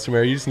don't know,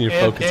 Samara. You just need to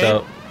focus Okay.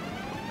 out.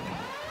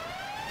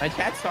 My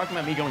chat's talking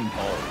about me going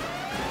bald.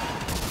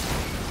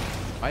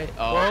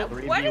 Oh, Well,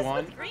 3v1. What is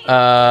with green?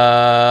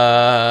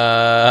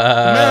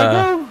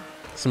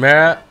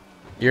 Samara,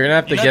 you're gonna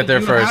have to get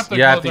there first.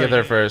 You have to get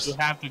there first. You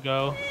have to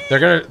go. They're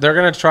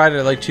gonna try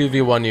to like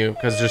 2v1 you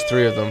because there's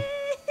 3 of them.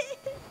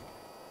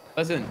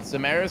 Listen,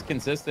 Samara's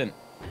consistent.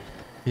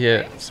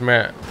 Yeah,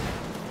 Samara,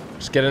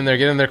 just get in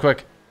there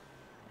quick.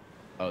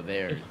 Oh,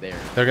 there.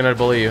 They're gonna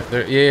bully you.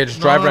 Yeah,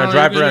 just drive No, around,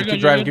 you're good,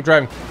 keep you're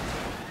driving.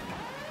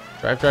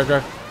 Drive.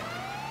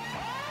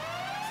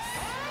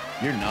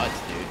 You're nuts,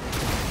 dude.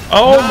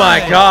 Oh my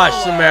gosh,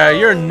 Samara,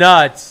 you're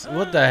nuts.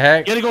 What the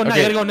heck? You gotta go now,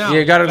 you gotta go now. Yeah,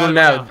 you gotta go Gotta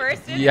go now. now.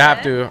 First in, You have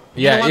yeah? to. You don't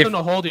Yeah, want if them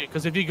to hold you,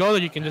 because if you go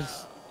there, you can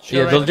just.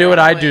 yeah, they'll do what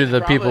I do to the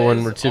Problem people when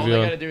is, we're all they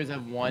gotta 2v1. do is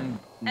have one.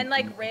 And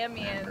like ram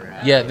me in.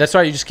 Yeah, that's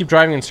right. You just keep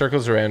driving in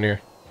circles around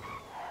here.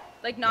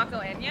 Like not go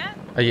in yet?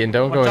 Yeah,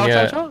 don't go in Watch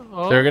yet. out.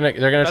 Oh. They're gonna That's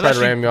try to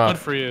actually ram you Good off.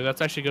 for you.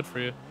 That's actually good for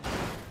you.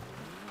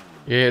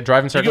 Yeah,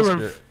 drive in You circles.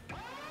 can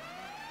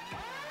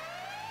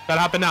Gotta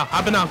hop in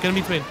now. Get in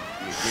between.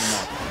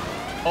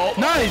 Oh,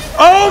 Nice.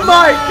 Oh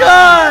my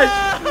gosh!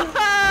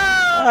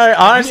 Alright,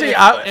 honestly,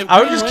 I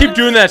would just keep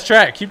doing that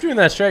strat. Keep doing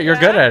that strat. You're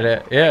good at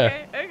it.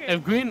 Yeah. Okay.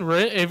 If green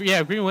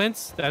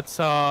wins, that's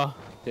Two.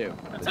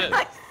 that's it.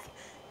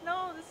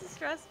 No, this is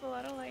stressful.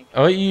 I don't like.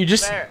 Oh, you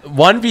just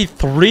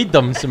 1v3'd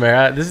them,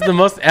 Samara. This is the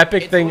most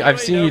epic It's thing I've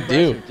literally seen no you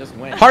do. pressure, Just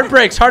win. Hard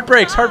brakes.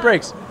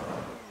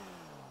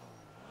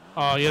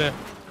 Oh yeah.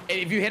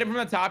 If you hit him from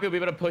the top, you'll be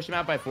able to push him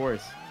out by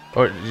force.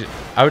 Or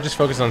I would just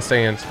focus on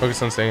staying in.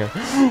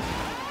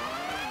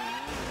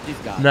 He's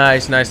got it.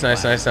 Nice.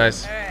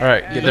 All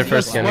right, get there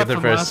first again. Get there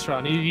From first. last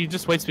round. He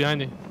just waits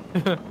behind you.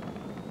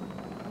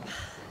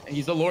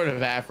 He's the Lord of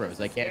Afros.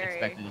 I can't Scary.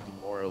 expect anything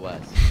more or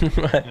less.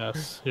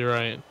 Yes, you're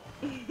right.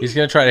 He's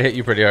gonna try to hit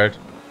you pretty hard.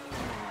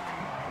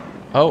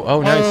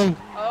 Oh, nice.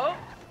 Oh.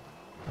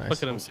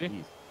 Look at him. See,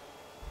 Jeez.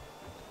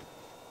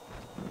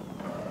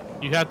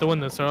 you have to win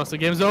this, or else the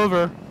game's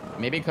over.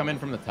 Maybe come in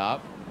from the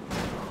top.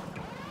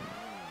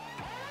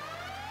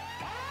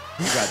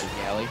 You got this,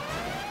 Galley.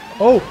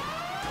 Oh,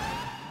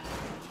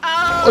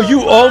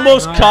 you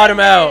almost caught him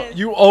out.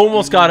 You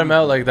almost got him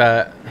out like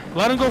that.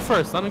 Let him go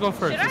first. Should This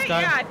I?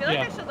 guy, Yeah, I feel like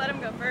I should let him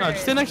go first. No,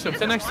 just stay next to him, He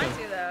stay doesn't next to want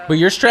him. though. But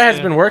your strat has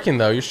Yeah. been working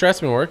though. Your strat's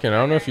been working. I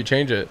don't know if you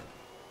change it.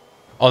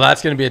 Oh,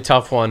 that's gonna be a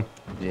tough one.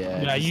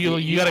 Yeah. Yeah, just-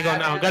 you gotta go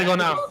now. Gotta go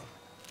now.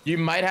 You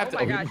might have Oh to.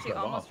 my he gosh, just he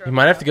drove almost off. drove You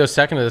might have off. to go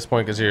second at this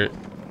point because you're.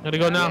 Gotta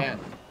go now. Yeah.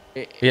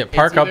 Yeah, It's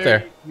park up either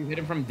there. You hit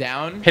him from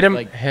down. Hit him.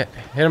 Like, Hit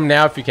him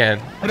now if you can.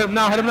 Hit him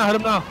now.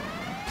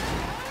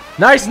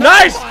 Nice.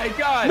 Nice. oh my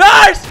God.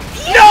 Nice!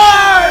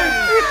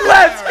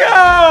 Let's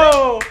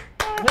go!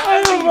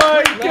 Oh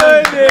my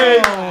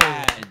goodness!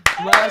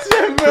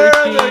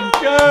 Samara the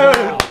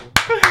goat!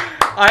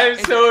 I am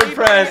so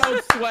impressed.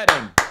 Sweat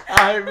him.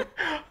 I'm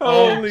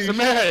holy.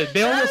 Samara,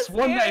 they almost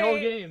won that scary. whole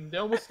game. They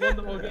almost won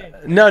the whole game.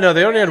 No,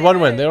 they only had one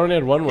win. They only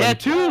had one Yeah, win.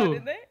 two.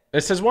 Did they?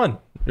 It says one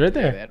right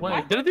there.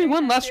 Wait, didn't they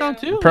win last round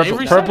too? Purple,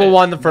 Avery said purple it.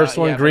 won the first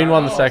one. Green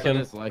won the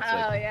second. Oh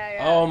yeah.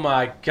 Oh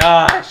my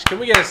gosh! Can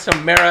we get a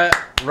Samara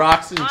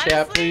rocks in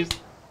chat, Honestly, please?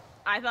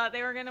 I thought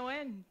they were gonna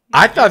win.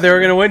 I thought they were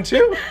gonna win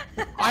too.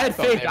 I had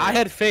faith. I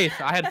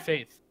had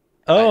faith.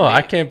 Oh,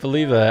 I can't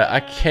believe that. I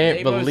can't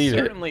They believe most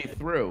it. certainly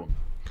threw.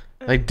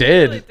 They They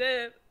did.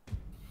 did.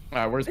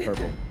 Where's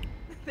purple?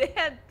 They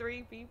had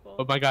 3 people.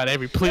 Oh my God,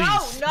 Avery, please.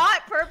 No,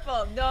 not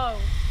purple. No.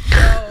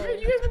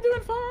 You guys been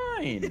doing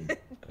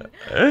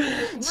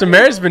fine.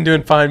 Samara's been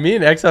doing fine. Me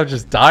and XL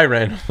just die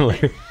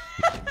randomly.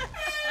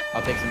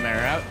 I'll take some air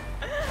out.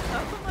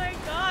 Oh my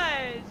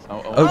gosh.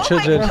 Oh, my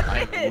children.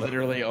 God. I'm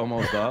literally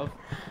almost off.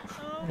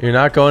 You're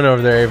not going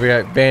over there, Avery.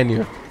 I ban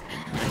you.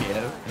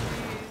 Yeah.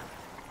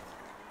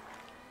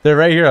 They're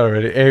right here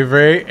already.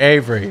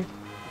 Avery.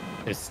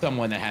 There's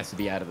someone that has to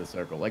be out of the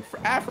circle, like for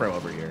Afro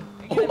over here.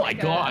 You're Oh my like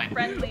a God.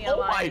 friendly Oh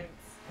my. alliance.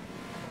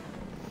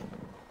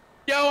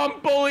 Yo, I'm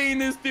bullying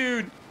this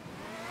dude.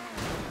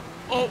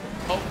 Oh.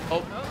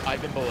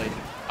 I've been bullied.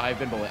 I'm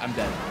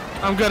dead.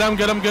 I'm good. I'm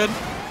good.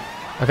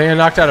 I think I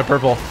knocked out a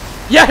purple.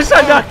 Yes,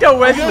 I knocked out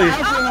Wesley.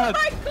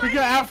 We my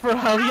got Afro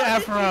out. We got How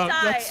Afro did you out.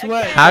 die That's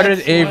sweat. again? How did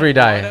Avery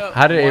die?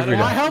 How did Avery I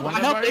die?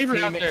 helped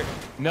Avery out there.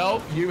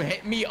 No, you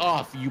hit me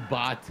off, you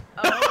bot.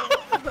 Oh,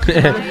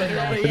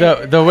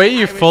 The way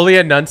you fully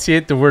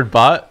enunciate the word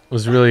bot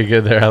was really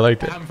good there. I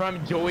liked it. I'm from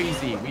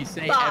Joyzy. We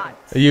say bot.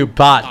 You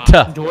bot.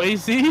 Doisy.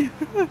 Joyzy.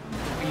 I'm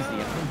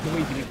from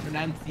Joyzy. We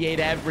pronunciate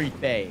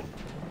everything.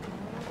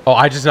 Oh,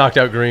 I just knocked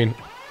out green.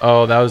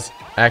 Oh, that was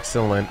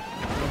excellent.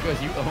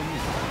 Because you own me.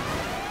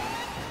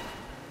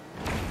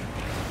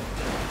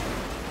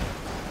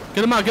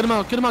 Get him out. Get him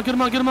out. Get him out. Get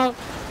him out. Get him out.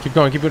 Keep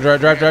going. Keep going.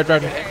 Drive.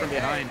 Hit from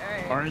behind.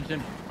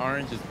 Alright.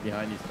 Orange is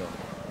behind you still.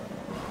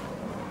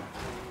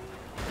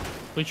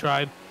 We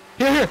tried.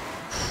 Here.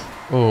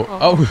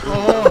 Oh.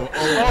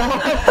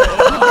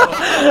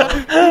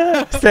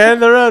 Stay in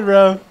the road,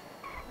 bro.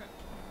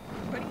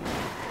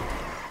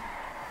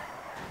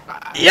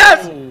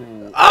 Yes.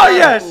 Oh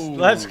yes.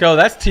 Let's go.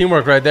 That's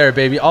teamwork right there,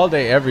 baby. All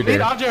day, every day.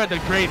 Nate Andre are the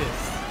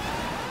greatest.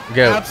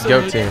 Go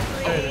Absolute team.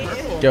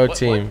 Greatest. Go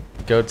team.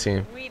 Go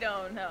team. We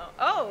don't know.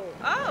 Oh.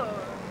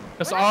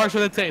 That's ours for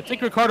the take.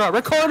 Take Ricardo out.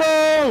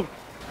 Ricardo!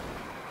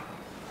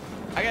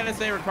 I gotta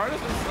say, Ricardo's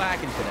been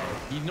slacking today.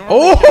 He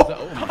normally does the-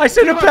 Oh! I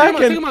sent him back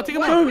in. Take him out. Take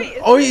him out. Wait,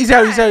 Oh, he's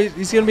out. He's out.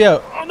 He's gonna be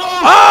out. Oh no!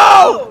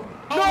 Oh!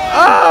 Oh!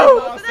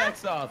 Oh! Lost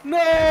X off. No!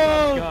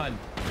 Gun.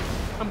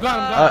 I'm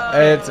gone.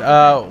 It's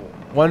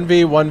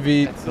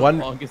 1v That's the 1.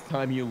 longest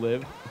time you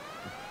live.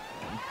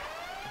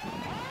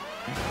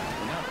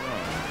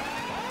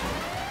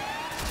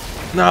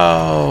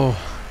 No.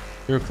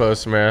 You were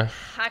close, man.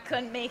 I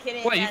couldn't make it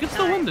in. Wait, you that can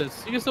still win time.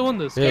 this. You can still win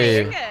this. Yeah, Yeah, yeah.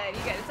 you're good.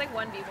 You're good. It's like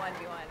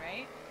 1v1v1,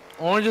 right?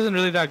 Orange isn't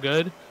really that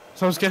good.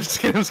 So I'm scared.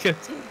 I'm scared.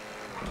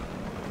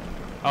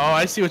 Oh,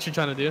 I see what you're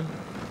trying to do.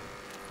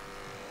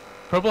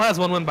 Purple has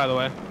 1 win, by the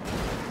way.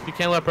 You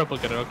can't let purple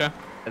get it, okay?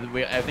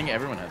 I think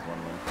everyone has one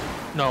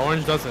win. No,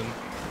 orange doesn't.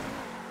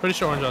 Pretty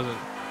sure orange doesn't.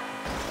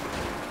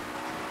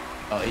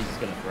 Oh, he's just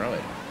gonna throw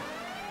it.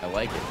 I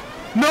like it.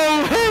 No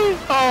way!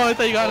 Oh, I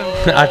thought you got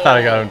him. I thought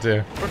I got him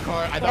too.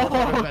 I thought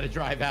Ricardo was about to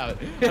drive out.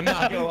 I'm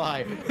not gonna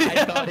lie.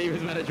 I thought he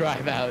was about to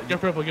drive out.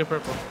 Get purple, get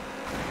purple.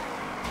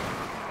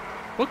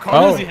 What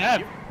car does he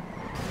have?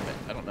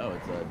 I don't know.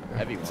 It's a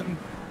heavy one.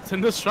 It's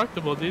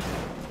indestructible, dude. I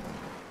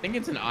think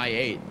it's an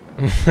I-8.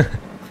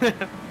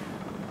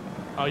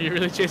 Oh, you're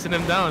really chasing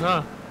him down,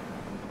 huh? He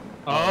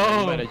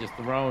Oh. might have just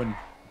thrown.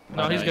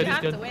 No, he's You good,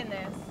 have he's to good. win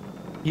this.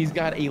 He's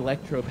got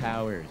electro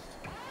powers.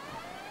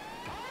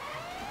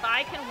 If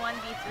I can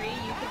 1v3,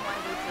 you can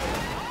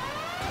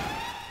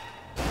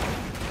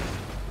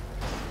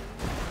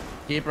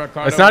 1v2. Keep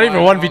Ricardo. It's not even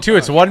alive 1v2.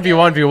 It's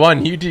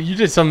 1v1v1. You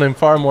did something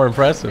far more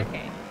impressive.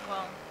 Okay,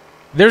 well.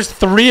 There's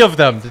 3 of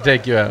them to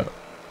take you out.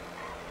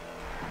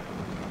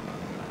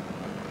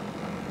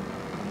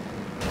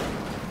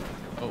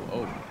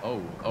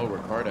 Oh,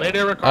 Ricardo.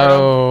 Later, Ricardo.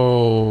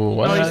 Oh.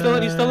 What? No, he's still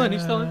in, he's still in,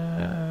 he's still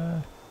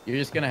in. You're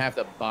just gonna have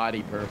to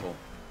body purple.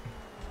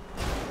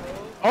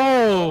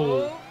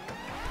 Oh!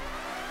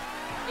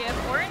 Yeah,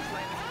 if orange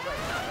wins, but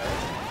not really.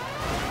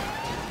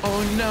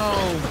 Oh no!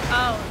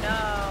 Oh no.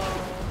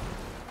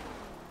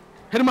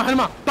 Hit him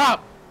out,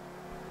 Stop!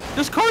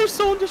 This car is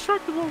so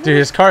indestructible. Dude,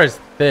 his car is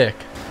thick.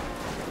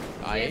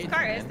 Yeah, his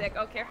car is thick.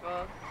 Oh, careful.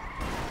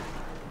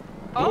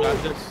 Oh. Got Oh,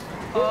 this.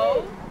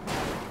 oh.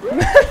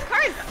 This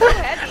car is so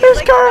heavy. His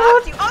Like,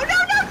 car stopped you. Oh no,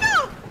 no,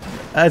 no!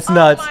 That's Oh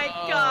nuts. my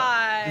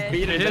god.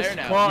 Beat him His there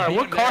now. car. You beat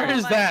What him car there.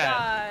 is Oh my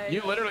that? God.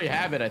 You literally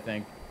have it, I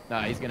think.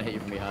 Nah, he's gonna hit you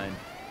from behind.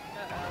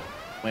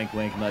 Uh-oh. Wink,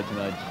 wink, nudge,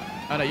 nudge.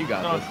 Oh no, you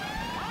got No. this.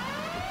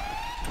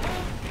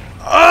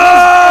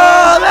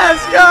 Oh,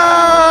 let's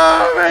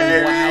go,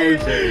 baby.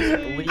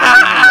 Wowzers. Leaping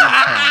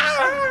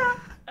leptons.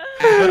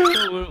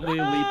 Absolutely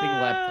leaping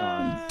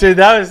leptons. Dude,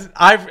 that was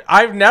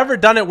I've never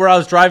done it where I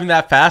was driving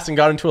that fast and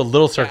got into a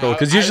little circle I-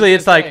 because I was usually gonna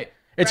it's like say,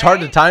 it's hard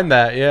to right? time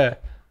that. Yeah.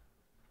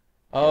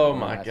 Oh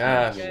my That's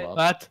gosh. what I love.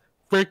 Let's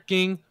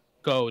freaking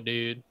go,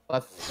 dude.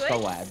 Let's Good go,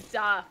 lads.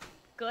 stuff.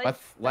 Good Let's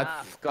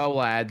stuff. go,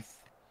 lads.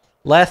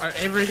 Let's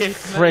Alright, Avery,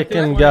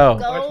 freaking go.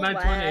 Go, It's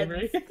 9:20,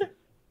 Avery.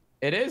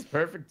 It is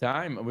perfect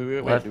time.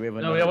 Wait, What? do we have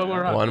No, we have one more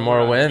round. One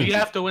more win. We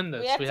have to win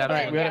this. We have We to have win. to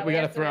Alright, win. we Yeah, gotta we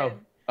have to throw. win.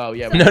 Oh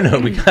yeah. No,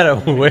 we gotta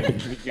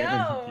win.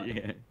 No.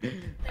 Yeah.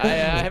 I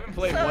haven't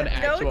played So one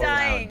actual no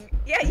dying. round.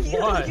 Yeah, you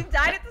Why?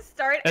 died at the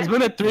start. It's and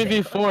been a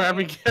then- 3v4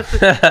 every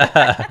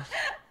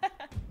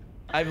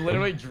I've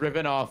literally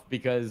driven off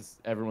because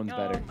everyone's Oh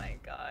better. my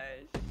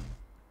gosh.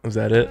 Was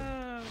that it?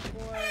 Oh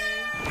boy.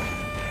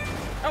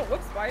 Oh,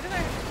 whoops, why did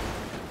I?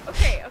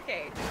 Okay,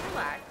 just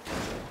relax.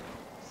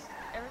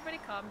 Everybody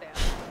calm down.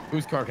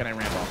 Whose car can I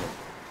ramp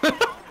off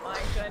My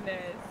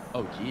goodness. of?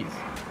 Oh jeez.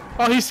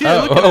 Oh, he's here.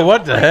 Look at Oh, him.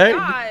 what the heck?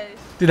 Gosh.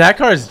 Dude, that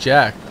car is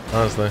jacked,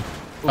 honestly. Ooh,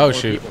 Oh more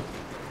shoot. people.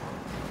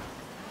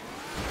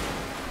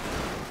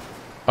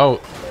 Oh,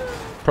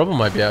 Purple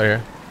might be out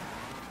here.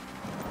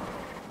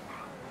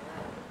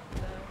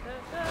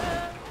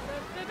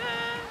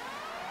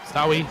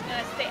 Sorry.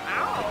 Gonna stay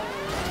out.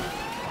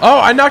 Oh,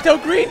 I knocked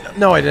out green.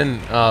 No, I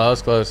didn't. Oh, that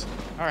was close.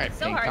 All right,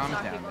 So Pink, hard to calm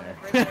knock down people in there.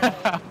 the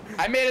first place.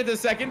 I made it to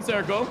second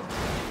circle.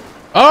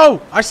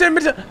 Oh, I said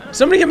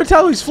somebody hit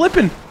Metallo. He's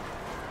flipping.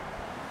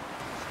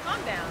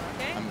 Calm down,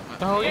 okay? What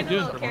the hell are you Getting a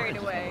doing? little carried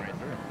away.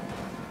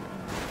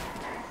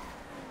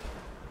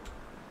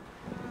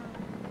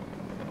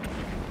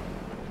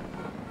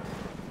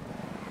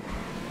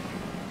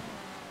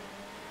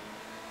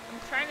 I'm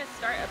trying to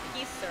start a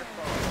peace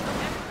circle.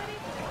 Okay, everybody?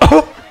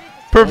 Oh,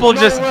 purple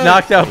No just way.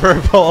 knocked out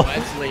purple.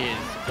 Wesley is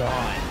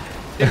gone.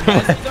 Dude,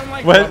 Wesley's on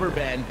like Wes- rubber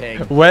band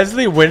Pink.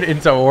 Wesley went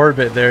into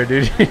orbit there,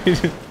 dude.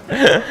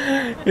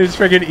 He's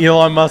freaking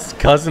Elon Musk's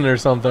cousin or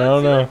something. I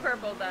don't know.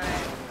 Purple died.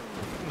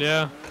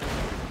 Yeah.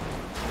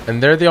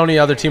 And they're the only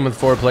other team with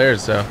 4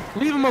 players, so.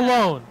 Leave him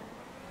alone.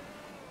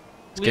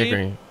 Let's get Leave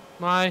green.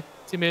 my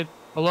teammate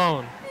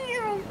alone.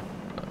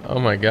 Oh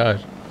my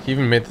gosh. He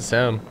even made the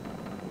sound.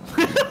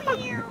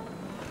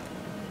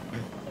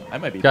 I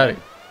might be Got dead.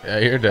 it. Yeah,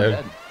 you're I'm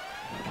dead. dead.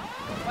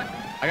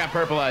 I got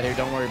purple out here.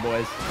 Don't worry,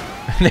 boys.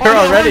 They're Oh, I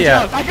got already orange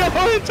out. I got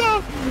orange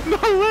out. No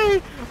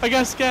way. I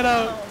got scared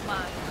out. Oh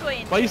my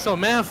goodness. Why are you so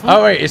mad? fool?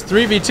 Oh, wait. It's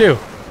 3v2.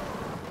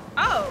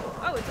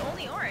 Oh, it's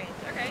only orange.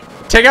 Okay.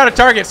 Take out a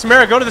target.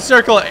 Samara, go to the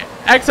circle.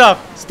 X up.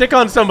 Stick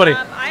on somebody.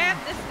 I have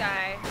this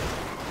guy.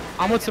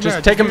 I'm with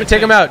Samara. Just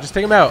take him out. Just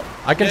take him out.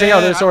 I can take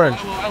out this orange.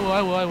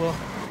 I will.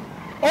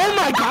 Oh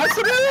my God,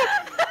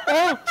 Samara!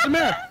 Oh,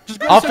 Samara. Just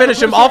go to I'll circle, finish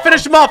go him. to I'll circle.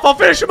 finish him off. I'll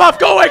finish him off.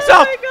 Go, X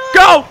up. my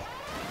Go.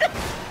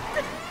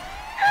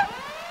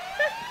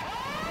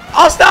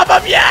 I'll stop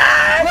him.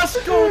 Yes.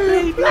 Let's go,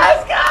 baby.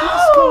 Let's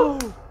go.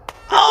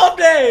 All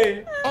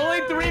day.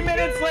 Only 3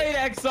 minutes late,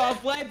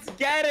 Exoff. Let's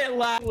get it,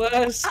 lad.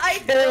 Let's I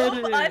get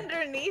drove it.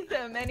 underneath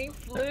him and he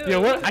flew. Yeah,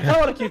 what? I kind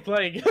of want to keep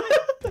playing.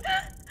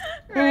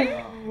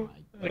 Right?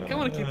 I kind of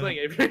want to keep playing,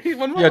 Avery.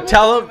 One more. Yo,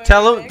 tell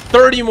him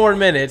 30 more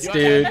minutes, You want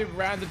to dude. do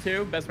round of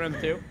 2? Best round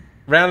of 2?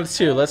 Round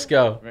 2. Let's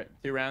go. Right,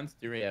 2 rounds?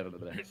 2 yeah, over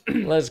there.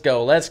 Let's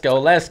go. Let's go.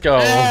 Let's go.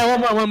 Yeah,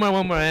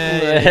 one more.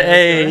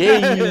 Hey,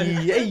 hey,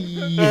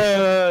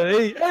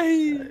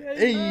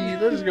 hey,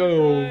 let's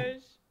go. Gosh.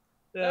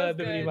 That was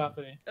good. That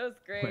That was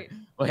great.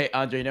 Well, hey,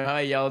 Andre, you know how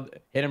I yelled,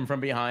 hit him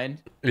from behind?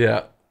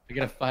 Yeah. I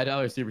get a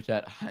 $5 super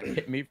chat.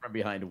 Hit me from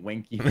behind,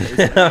 winky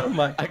face. Oh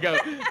my. I go,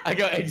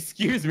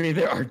 excuse me,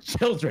 there are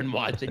children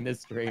watching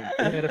this stream.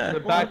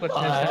 back, but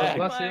Oh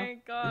bless you. my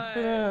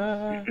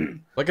god.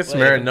 Look at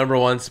Samara,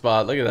 #1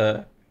 spot. Look at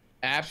that.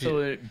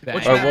 Absolute Or,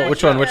 bang.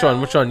 which one?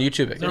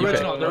 YouTube it. The You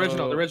pick.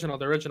 original.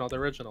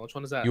 Which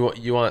one is that?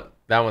 You want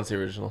that one's the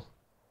original.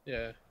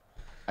 Yeah.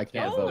 I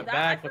can't Oh, vote. that-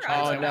 Back, I which forgot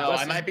Oh one?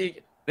 about no, that.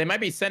 they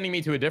might be sending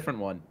me to a different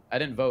one. I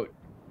didn't vote.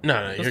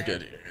 No, you're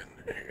good.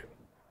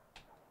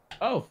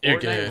 Oh, You're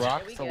Fortnite good.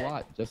 rocks We a good.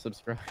 lot. Just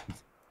subscribe.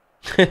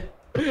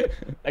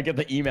 I get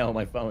the email on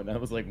my phone. I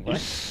was like,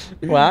 what?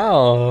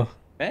 Wow.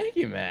 Thank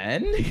you,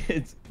 man.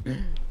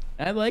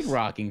 I like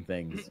rocking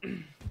things.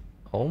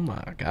 Oh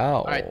my god.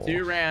 All right,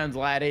 2 rounds,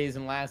 laddies,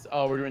 and last.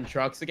 Oh, we're doing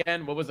trucks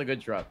again. What was a good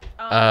truck?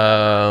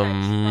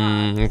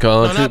 Okay,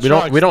 No, let's not do, we don't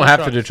trucks, we don't not have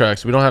to trucks. do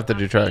trucks. We don't have to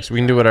do trucks. We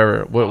can do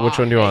whatever. Which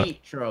one do you want?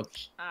 Hate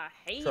trucks. I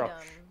hate Truck.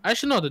 them.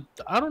 Actually, no.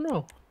 I don't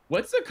know.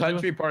 What's the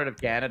country part of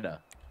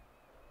Canada?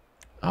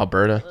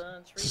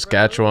 Alberta.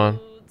 Saskatchewan,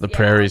 the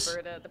prairies.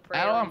 Alberta, the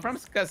Oh, I'm prairies. from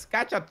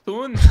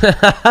Saskatchewan.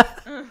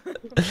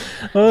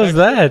 What was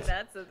that?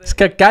 That's a thing.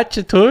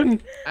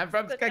 Saskatchewan. I'm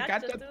from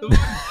Saskatchewan. Saskatchewan.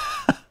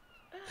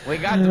 we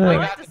got. I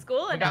went to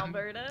school in we got-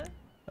 Alberta.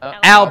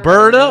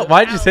 Alberta?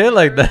 Why'd you say it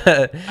like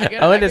that?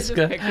 I went to can just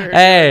school. picture her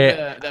Hey,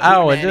 doing the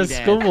I went to Hootenanny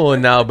dance. school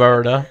in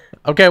Alberta.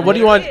 Okay, what do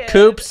you want? Yeah.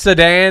 Coupes,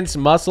 sedans,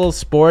 muscle,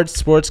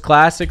 sports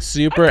classics,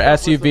 super,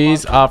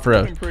 SUVs,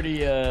 off-road.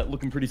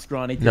 Looking pretty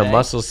scrawny today. No,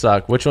 muscles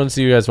suck. Which ones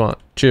do you guys want?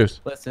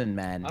 Choose. Listen,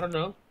 man. I don't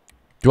know. Do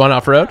you want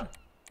off-road?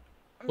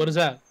 What is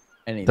that?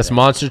 Anything. That's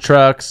monster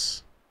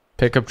trucks,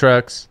 pickup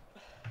trucks,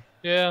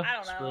 Yeah. I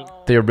don't screw it.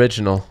 know. the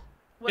original.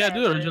 Yeah, do the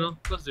Whatever. original.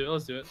 Let's do it.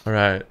 Let's do it. All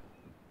right.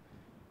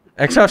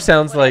 Exoff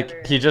sounds like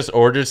Whatever. he just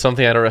ordered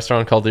something at a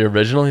restaurant called the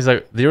original. He's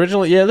like, the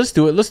original? Yeah, let's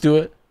do it. Let's do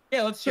it.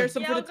 Yeah, let's share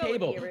some Yeah, for I'll the go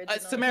with table. the original.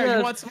 Samara, Yeah.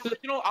 you want some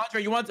original?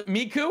 Andre, you want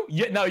Miku?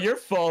 Yeah, no, you're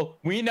full.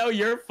 We know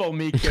you're full,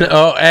 Miku.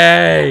 Oh,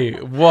 hey.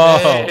 Whoa.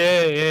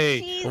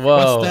 Hey. She's Whoa.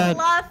 What's that?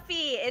 fluffy.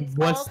 It's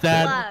What's all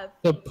that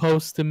fluff.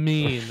 supposed to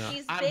mean?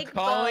 She's I'm big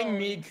calling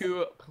boned.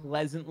 Miku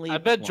pleasantly. I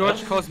bet George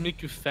plump. calls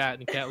Miku fat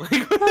in cat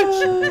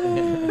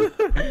language.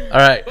 All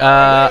right.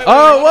 wait,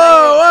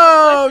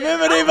 Whoa.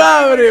 Bibbidi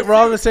bobbidi. We're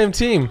all on the same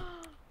team.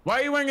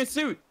 Why are you wearing a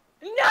suit?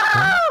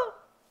 No!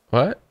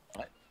 What?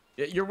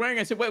 You're wearing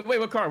a suit. Wait,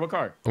 what car? What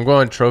car? I'm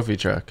going trophy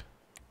truck.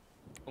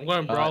 I'm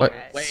going Uh, brawler.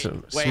 Wait,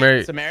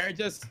 Samara- Samara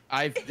just,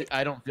 I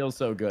don't feel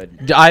so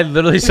good. I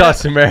literally saw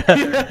Samara.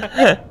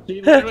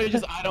 She literally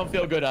just, I don't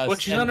feel good. Well,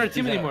 she's not on our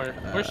team anymore.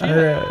 Where's she?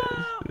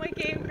 Oh, my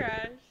game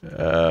crashed.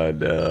 Oh,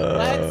 no.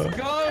 Let's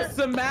go,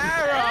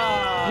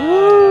 Samara!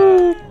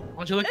 Woo. Why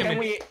don't you look at Can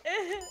me?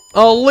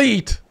 we,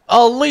 Elite.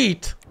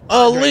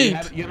 Andre,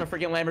 Elite. You have a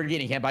freaking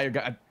Lamborghini. You can't buy your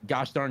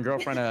gosh darn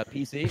girlfriend a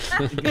PC?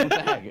 What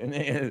the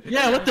heck?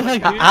 Yeah, what the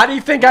heck, dude? How do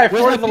you think I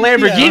afford the my PC at,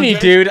 Lamborghini, Andre?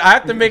 dude? I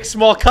have to make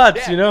small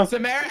cuts, you know?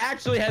 Samara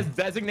actually has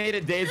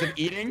designated days of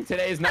eating.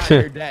 Today is not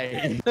your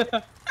day.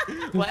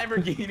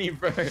 Lamborghini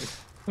first.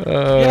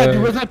 Yeah,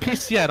 dude, where's that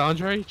PC at,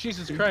 Andre?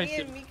 Jesus Christ.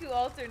 Me and Miku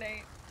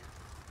alternate.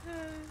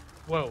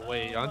 Whoa,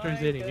 wait, Oh Andre's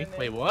my dating me. goodness.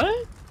 Wait,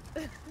 what?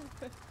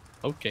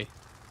 Okay.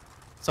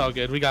 It's all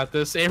good. We got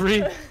this.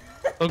 Avery,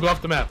 don't go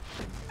off the map.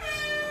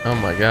 Oh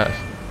my gosh.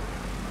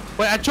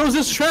 Wait, I chose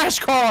this trash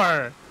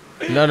car.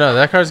 No,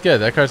 that car's good.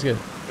 That car's good.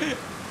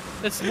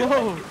 It's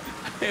low.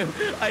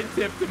 I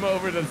tipped him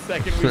over the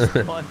second we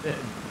spawned in.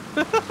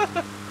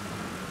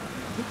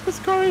 This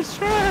car is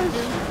trash.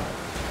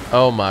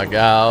 Oh my I'm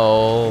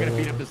gonna god.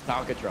 beat up this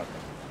Tonka truck.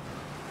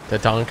 The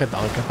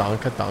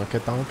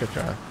donka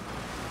truck.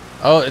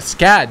 Oh, it's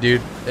Scat,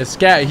 dude. It's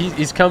Scat.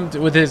 He's come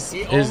with his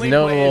He only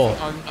known plays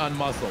role. on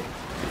muscle.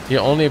 He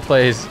only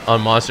plays on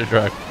Monster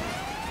Truck.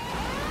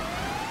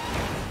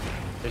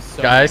 There's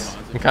so Guys, many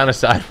I'm monsters. kind of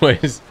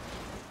sideways.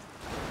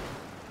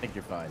 I think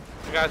you're fine.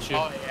 I got you.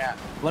 Oh yeah.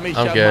 Let me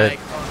I'm shove good. my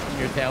car in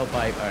your tailpipe.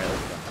 All right,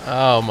 let's go.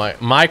 Oh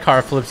my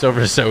car flips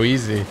over so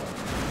easy.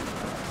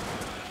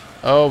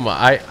 Oh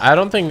my, I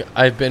don't think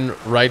I've been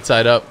right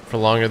side up for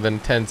longer than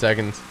 10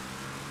 seconds.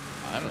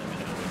 I don't even know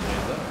which way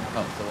is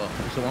up.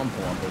 Oh, Shalom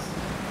Columbus.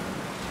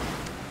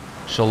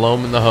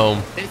 Shalom in the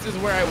home. This is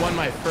where I won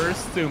my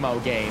first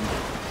sumo game.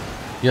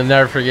 You'll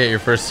never forget your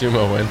first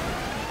sumo win.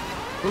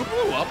 Who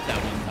blew up that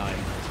one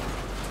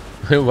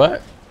time?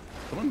 What?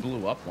 Someone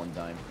blew up one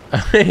time.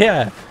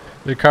 Yeah,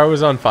 the car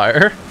was on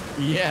fire.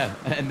 Yeah,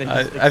 and then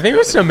I think it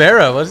was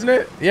Samara, wasn't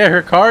it? Yeah,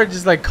 her car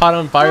just like caught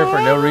on fire for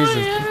no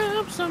reason.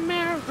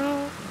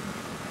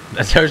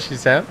 That's how she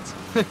sounds.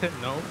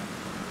 No.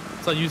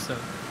 That's how you said.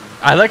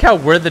 I like how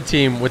we're the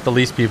team with the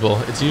least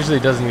people. It usually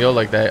doesn't go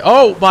like that.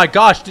 Oh my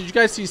gosh, did you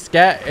guys see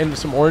Scat and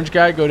some orange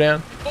guy go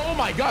down? Oh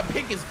my God,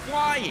 Pink is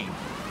flying.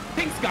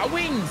 Pink's got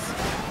wings.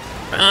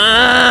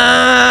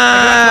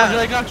 Ah!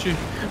 I got you.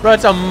 Bro,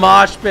 it's a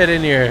mosh pit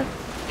in here.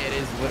 It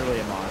is literally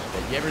a mosh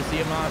pit. You ever see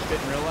a mosh pit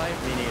in real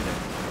life? Me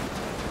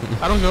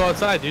neither. I don't go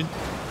outside, dude.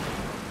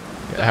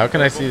 How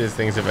can I see these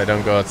things if I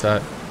don't go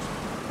outside?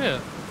 Yeah.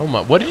 Oh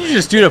my, what did you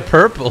just do to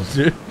purple,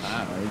 dude?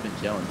 I don't know. He's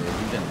been chilling, dude.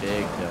 He's been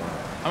big.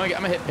 I'm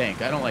gonna hit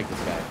Pink. I don't like this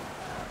guy.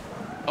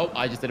 Oh,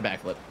 I just did a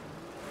backflip.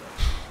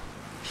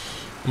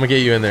 I'm gonna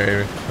get you in there,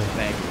 Avery.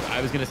 Thank you. I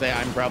was gonna say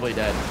I'm probably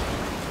dead.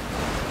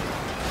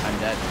 I'm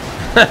dead.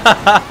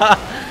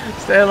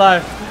 Stay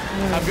alive.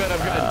 I'm good. I'm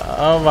good.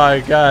 Oh my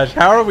gosh,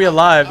 how are we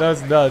alive? That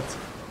was nuts.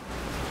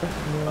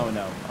 Oh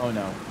no. Oh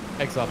no.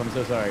 X-Off, I'm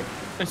so sorry.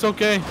 It's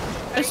okay.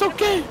 It's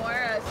okay. More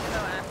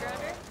sumo after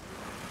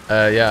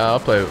Andre? Yeah, I'll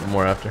play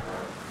more after.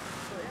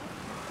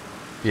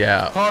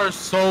 Yeah. Car is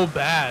so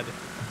bad.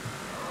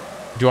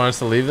 Do you want us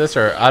to leave this,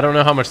 or I don't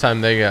know how much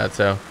time they got,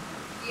 so.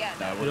 Yeah,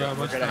 No, no. we're, Yeah, we're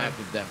much gonna time. have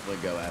to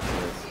definitely go after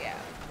this. Yeah.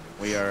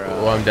 We are.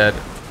 Oh, I'm dead.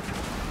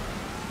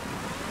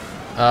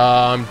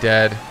 Oh, I'm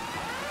dead.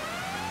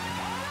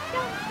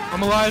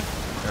 I'm alive.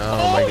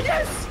 Oh my god.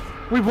 Yes!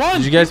 We won.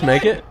 Did you guys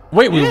make it?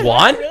 Wait, we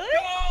won? Really?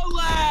 Go,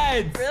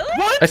 lads! Really?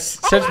 What? I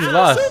said we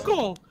lost.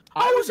 Circle.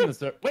 I was in the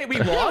circle. Wait, we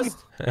lost?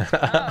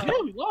 Yeah,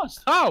 we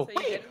lost. How? So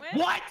you didn't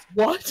win? What?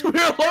 What? We're We're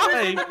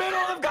in alive. the middle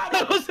of I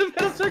God. was in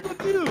that circle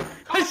too.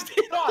 I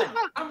stayed God,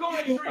 I'm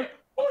going through it.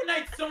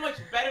 Fortnite's so much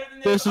better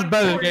than This is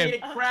better than the game.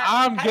 uncoordinated crap.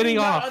 I'm How getting do you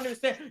not off.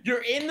 Understand?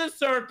 You're in the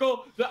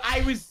circle.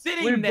 I was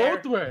sitting We there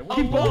both were.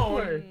 We both alone,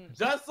 were.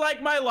 just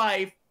like my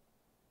life,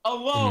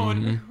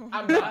 alone.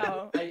 I'm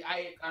Wow. done.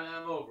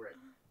 I'm over it.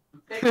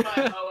 I'm taking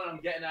my hoe and I'm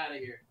getting out of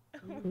here.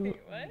 Wait,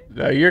 what?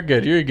 No, you're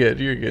good. You're good.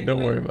 You're good.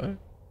 Don't worry about it.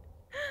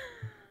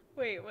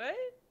 Wait, what?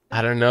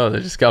 I don't know.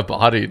 They just got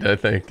bodied, I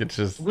think. It's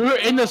just. We were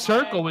in the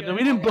circle, but we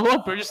didn't blow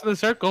up. We were just in the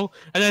circle,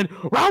 and then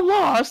round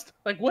lost.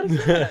 Like, what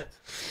is that?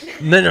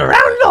 And then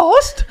around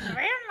lost.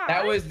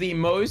 That was the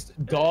most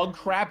dog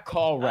crap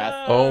call ref.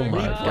 Oh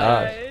my gosh.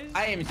 gosh.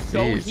 I am so.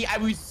 Jeez. I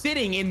was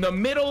sitting in the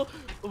middle.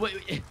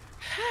 Wait,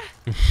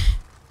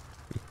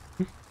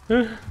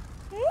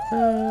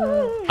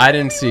 I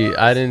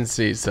didn't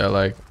see. So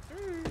like.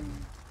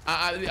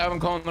 I'm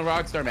calling the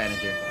Rockstar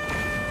manager.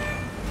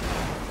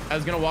 I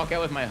was gonna walk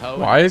out with my hoe.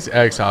 Why is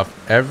X off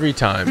every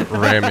time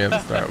ram me at the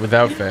start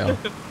without fail?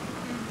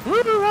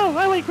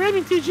 I like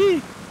grabbing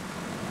TG.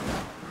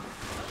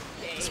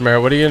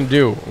 Samara, what are you gonna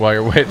do while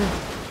you're waiting?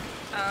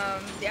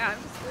 Yeah,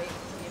 I'm just waiting,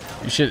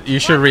 you know. You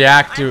should Well,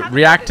 react I to have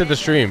react to to the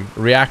stream.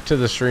 React to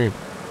the stream.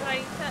 But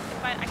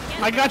I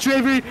can't. I got you,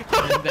 Avery.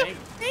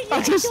 Thank-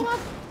 I just.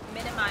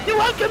 Minimize. You're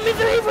welcome,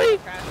 Mr. Avery.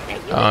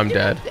 Oh, I'm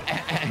dead.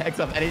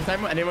 Except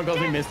anytime anyone calls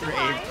me Mr.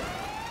 Ape,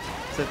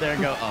 sit there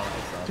and go, oh,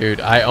 X-Off. Dude,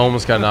 I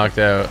almost got knocked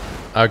out.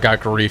 I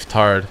got griefed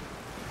hard.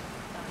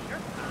 You're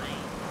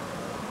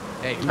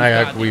fine. Hey, who's I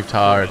got griefed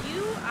hard.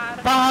 You out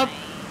of Bob. line.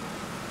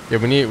 Yeah,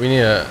 we need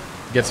to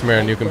get Samara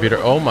a new computer.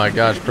 Oh my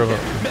gosh, bro.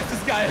 Mess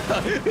this guy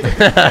up. You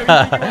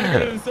wanna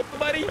go to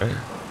somebody?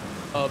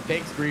 Oh,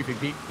 Pink's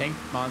griefing. Pink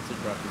Monster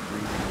Truck is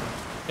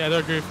griefing. Yeah,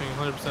 they're griefing,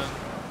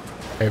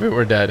 100%. Maybe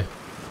we're dead.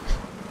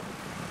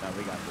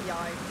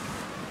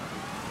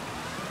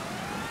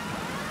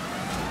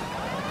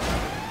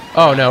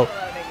 Oh no,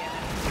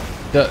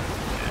 Loading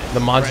in. the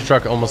monster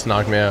truck almost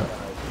knocked me out.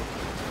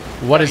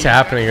 What is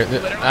happening? You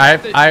literally you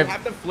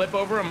have to flip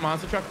over a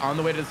monster truck on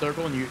the way to the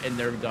circle, and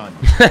they're done.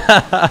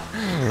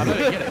 I'm not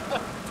gonna get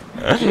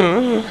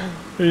it.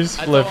 You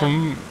just flip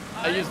them.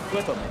 I just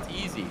flip them. It's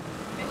easy.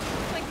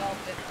 It's like all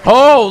different.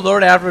 Oh,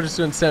 Lord Afro just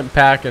went sent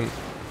packing.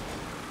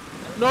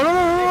 No.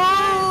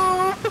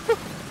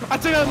 I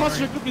took out a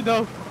monster truck with me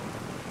though.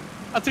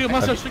 I took a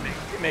monster truck.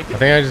 I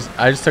think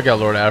I just took out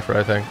Lord Afro.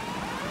 I think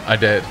I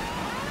did.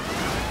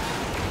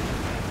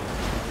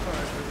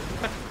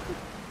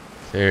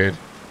 Dude,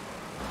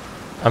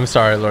 I'm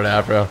sorry, Lord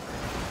Afro.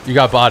 You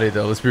got bodied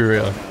though. Let's be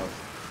real.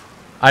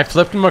 I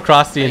flipped him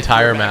across the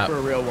entire map. For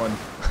a real one.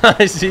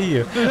 I see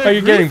you. Oh,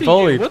 you're getting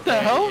bullied. What the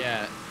hell?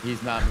 Yeah,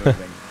 he's not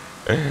moving.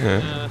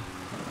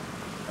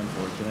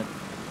 Unfortunate.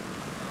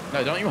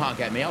 No, don't you honk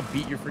at me. I'll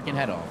beat your freaking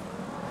head off.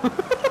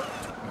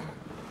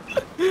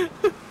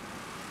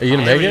 Are you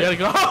gonna make it?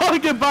 Go. Oh,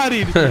 get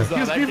bodied. He was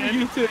screaming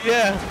you too.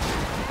 Yeah.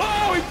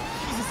 Oh,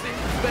 Jesus, he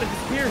better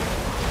disappear.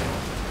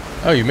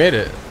 Oh, you made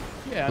it.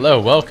 Yeah. Hello,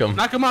 welcome.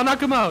 Knock him out.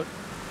 Knock him out.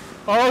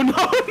 Oh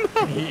no.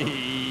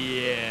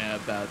 Yeah,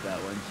 about that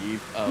one,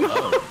 Chief.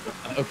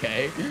 Oh,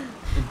 okay.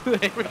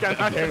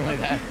 apparently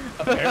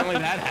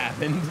that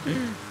happened.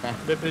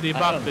 Bippity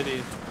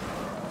boppity.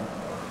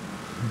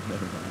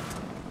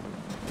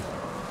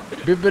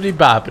 Bibbidi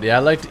boppity. I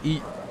like to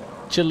eat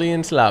chili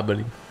and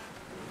slobbery.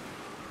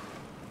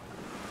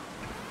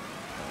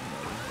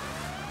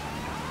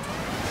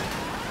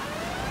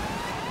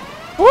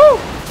 Woo!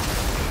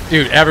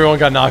 Dude, everyone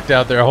got knocked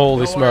out there.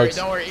 Holy smokes.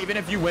 Don't worry. Even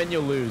if you win,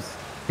 you'll lose.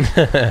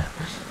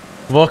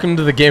 Welcome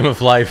to the game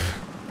of life.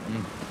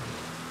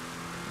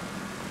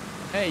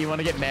 Hey, you want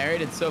to get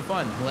married? It's so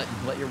fun.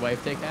 Let your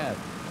wife take half.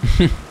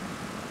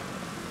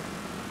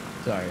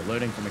 Sorry,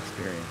 loading from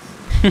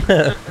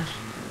experience.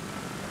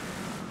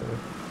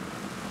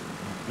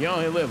 You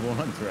only live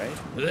once, right?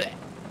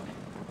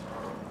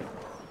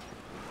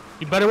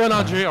 You better win,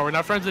 Andre, or we're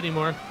not friends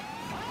anymore.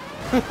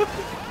 Alright,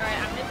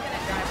 I'm just gonna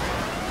drive.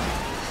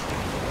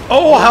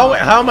 Oh,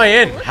 how am I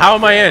in? How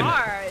am I in?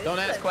 Don't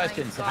ask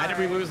questions. How did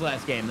we lose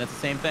last game? That's the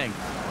same thing.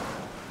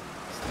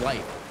 It's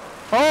life.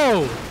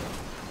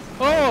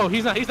 Oh,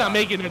 he's not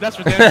making it. That's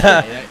for damn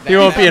sure. He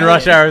won't be in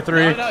Rush Hour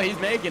 3. No, he's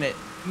making it.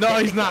 No,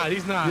 he's not.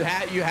 He's not.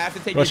 You have to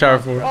take Rush these Hour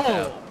monster 4. trucks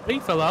out. Oh, he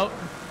fell out.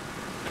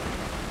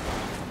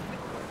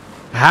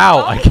 How?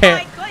 Oh I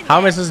can't. my How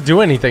am I supposed to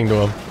do anything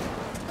to him?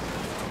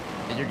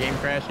 Did your game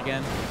crash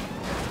again?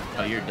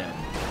 Oh, you're dead.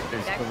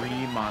 There's Exactly.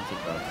 3 monster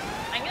trucks.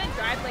 I'm gonna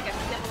drive like a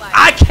civilized.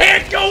 I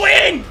can't go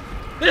in!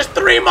 There's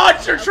 3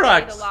 monster Obey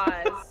trucks! the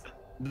laws.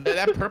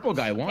 That purple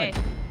guy won. Okay,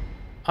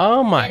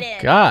 Oh my Get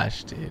in.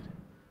 gosh, dude.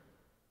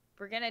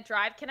 we're gonna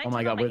drive. Can I? Oh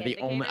my turn god, on we're the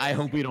only. indicators? I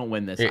hope we don't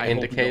win this. Your I hope we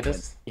don't win.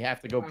 indicators? You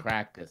have to go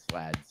practice,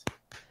 lads.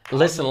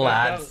 Listen,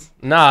 lads.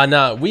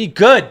 Nah, we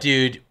good,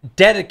 dude.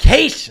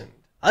 Dedication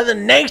of the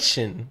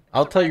nation.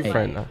 I'll tell your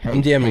friend now.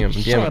 I'm DMing him.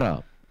 Shut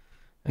up.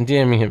 I'm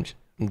DMing him.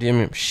 I'm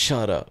DMing him.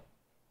 Shut up.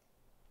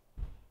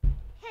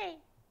 Hey,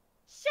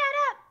 shut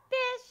up,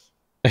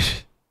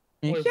 fish.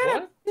 Wait, Shut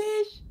what? up,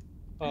 fish.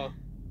 Oh.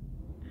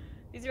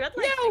 These red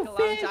lights take a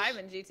long time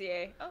in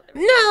GTA. Oh, there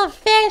we No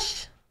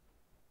fish.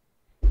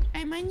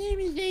 Hey, my name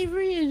is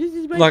Avery, and this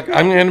is my. Look,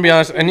 I'm gonna be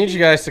honest. I need you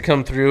guys to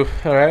come through.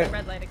 All right. go.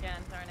 Red light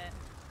again. Darn it.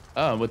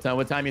 Oh,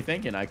 what time you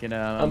thinking? I can.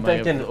 I'm might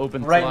have thinking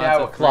open right slots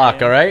now at o'clock.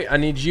 3 All right. I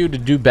need you to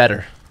do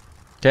better.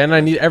 Okay, and I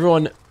need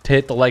everyone to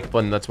hit the like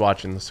button that's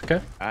watching this. Okay.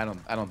 I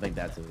don't think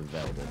that's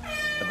available.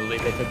 I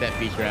believe they took that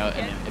feature out,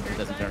 and if it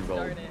doesn't turn gold.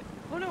 Darn it.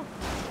 Oh no.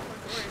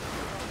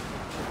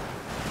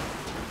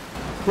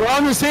 We're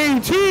on the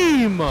same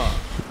team.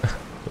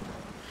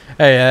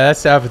 Hey,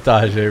 that's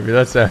sabotage, Avery.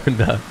 That's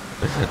sabotage.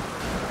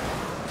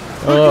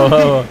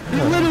 Oh. He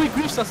literally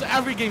griefs us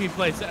every game he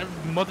plays. Every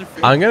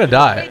motherfucker. I'm gonna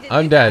die. Wait, did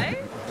I'm he dead. die?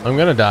 I'm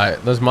gonna die.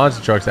 Those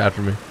monster trucks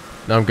after me.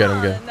 No, I'm good.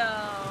 I'm good. Oh, no.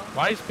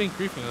 Why is Pink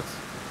griefing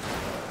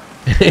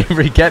us?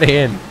 Avery, get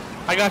in.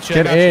 I got you.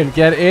 Get in.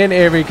 Get in,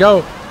 Avery.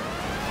 Go.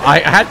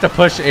 I had to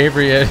push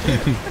Avery in.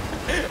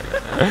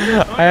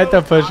 I had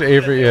to push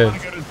Avery in. I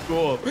want to go to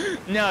school.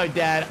 No,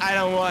 Dad, I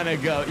don't want to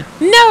go.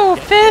 No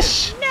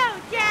fish. No,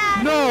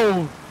 Dad.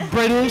 No,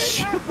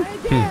 British.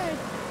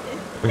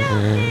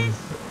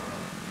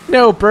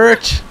 No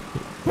birch.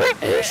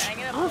 British. I'm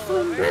gonna pull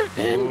over.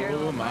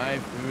 Oh, my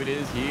food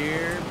is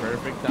here.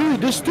 Perfect time.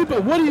 Dude, this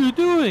stupid. What are you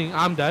doing?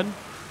 I'm dead.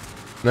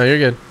 No, you're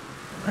good.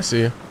 I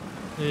see you.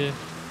 Yeah.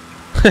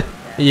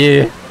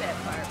 Yeah.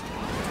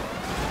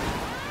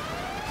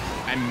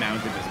 I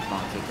mounted this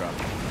monster truck.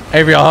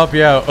 Avery, I'll help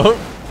you out. Oh,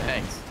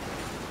 Thanks.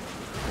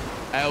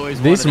 I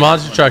always these wanted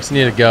monster that trucks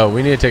need to go.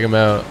 We need to take them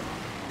out.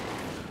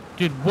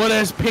 Dude, what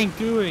is Pink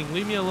doing?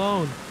 Leave me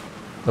alone.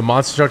 The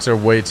monster trucks are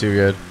way too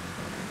good.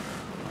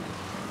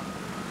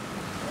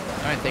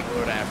 I'm gonna take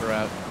Lord Afro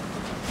out.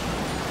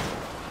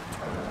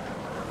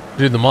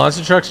 Dude, the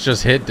monster trucks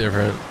just hit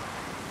different.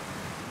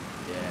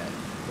 Yeah,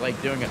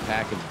 like doing a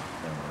pack of.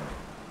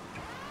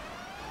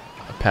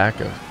 A pack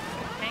of.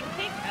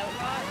 Pancake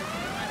Outlaw is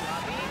in my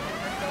lobby, and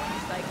we're going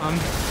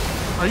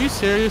psycho. Are you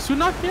serious? Who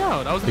knocked me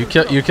out? I was. You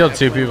killed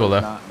two people though.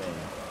 Not me.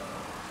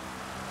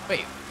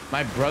 Wait,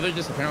 my brother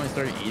just apparently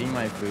started eating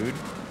my food.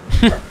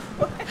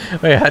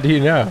 Wait, how do you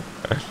know?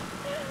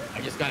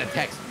 I just got a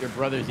text. Your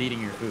brother's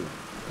eating your food.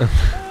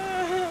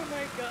 Oh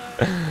my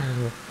god.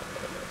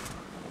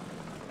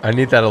 I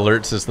need that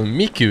alert system.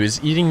 Miku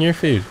is eating your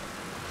food.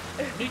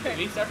 Miku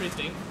eats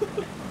everything.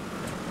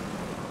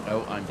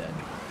 Oh, I'm dead.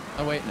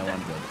 Oh wait, no, I'm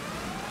good.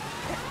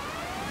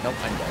 Nope,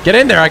 I'm dead. Get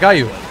in there, I got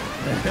you.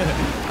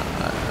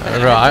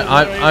 Bro,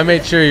 I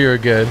made sure you were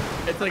good.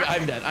 It's like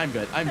I'm dead. I'm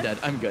good. I'm dead.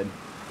 I'm good.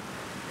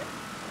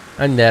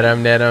 I'm dead,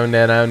 I'm dead, I'm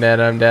dead, I'm dead,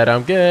 I'm dead,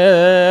 I'm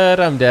good.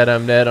 I'm dead,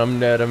 I'm dead, I'm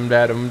dead, I'm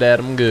dead, I'm dead,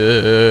 I'm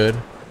good.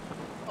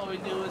 All we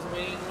do is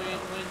win,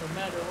 no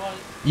matter what.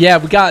 Yeah,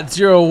 we got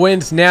 0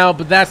 wins now,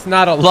 but that's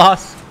not a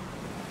loss.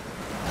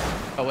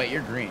 Oh wait,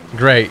 you're green.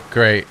 Great,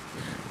 great.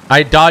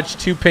 I dodged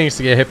 2 pinks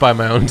to get hit by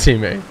my own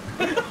teammate.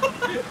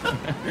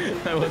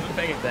 I wasn't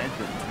paying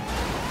attention.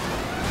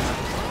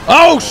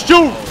 Oh,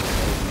 shoot!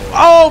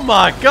 Oh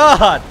my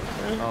god!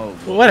 Oh.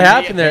 What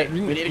happened there?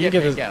 We need to You get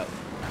get Pink this- out.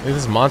 Look at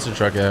this monster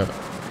truck out.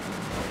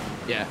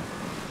 Yeah.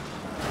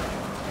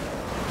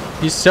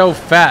 He's so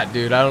fat,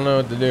 dude. I don't know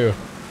what to do.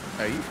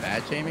 Are you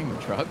fat shaming the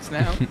trucks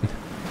now?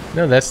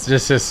 No, that's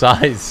just his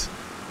size.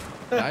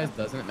 Size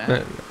doesn't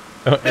matter.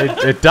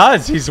 It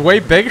does. He's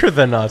way bigger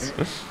than us.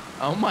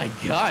 Oh my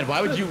god,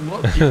 why would you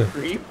look, you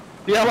creep?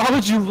 Yeah, why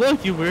would you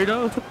look, you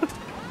weirdo?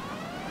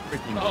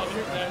 Freaking Oh,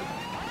 you're dead.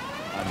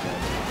 I'm dead.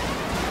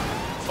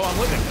 Oh, I'm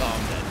living. Oh,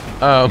 I'm dead.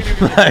 Oh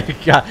my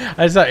god.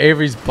 I saw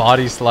Avery's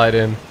body slide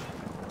in.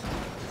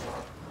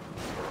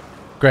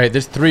 Great,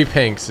 there's 3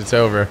 pinks. It's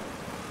over.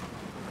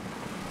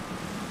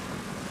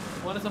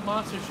 One is a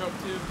monster truck,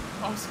 too.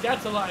 Oh,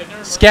 Scat's alive. Never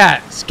mind.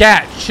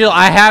 Scat, chill.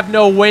 I have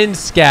no wins,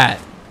 Scat.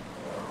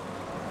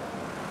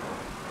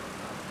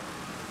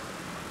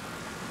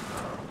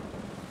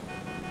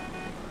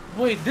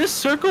 Wait, this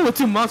circle with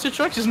 2 monster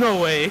trucks? There's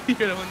no way you're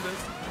gonna win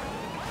this.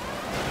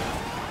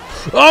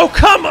 Oh,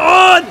 come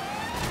on!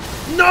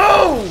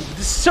 No! This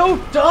is so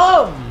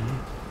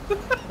dumb.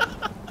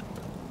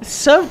 It's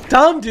so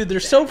dumb, dude. They're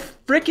so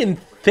freaking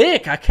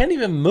thick. I can't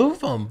even move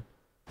them.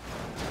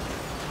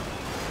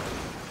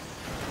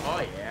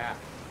 Oh yeah.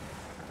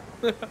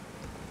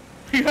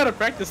 You gotta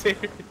practice here.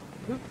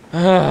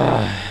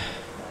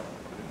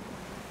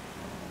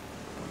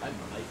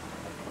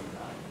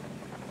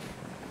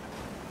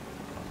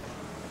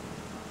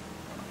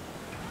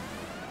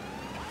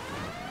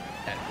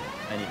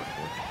 I need a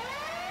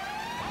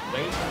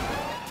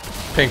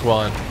fourth. Pink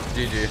one.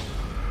 GG.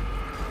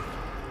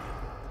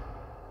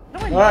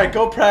 All right,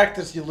 go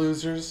practice, you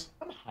losers.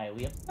 I'm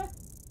highly upset.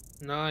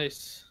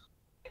 Nice.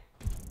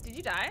 Did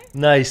you die?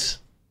 Nice.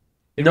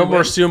 Did No we more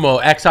win?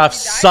 sumo. Xoff died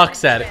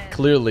sucks or at it. didn't?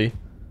 Clearly,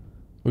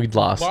 we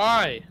lost.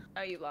 Why?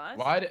 Oh, you lost?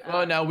 Why?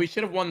 Oh no, we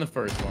should have won the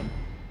first one.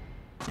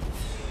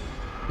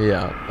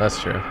 Yeah, that's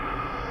true.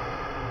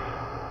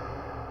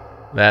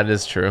 That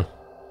is true.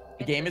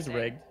 The game is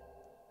Interesting. rigged.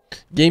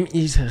 Game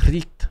is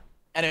rigged.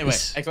 Anyway,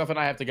 Yes. Xoff and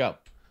I have to go.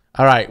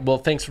 All right. Well,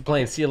 thanks for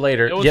playing. See you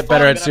later. It was Get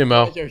better fun. at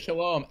sumo. Pleasure.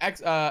 Shalom.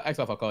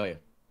 Xoff, I'll call you.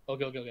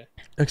 Okay.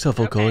 Xoff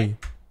will call Okay. you.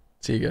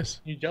 See you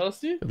guys. You jealous,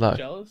 dude? Good luck.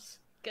 Jealous?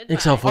 Goodbye.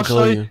 Xoff will I'll show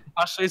call you. you.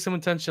 I'll show you some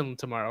attention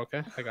tomorrow.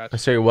 Okay, I got I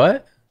say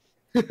what?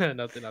 you.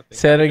 Nothing.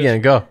 Say it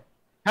again. Go.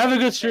 Have a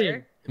good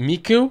stream.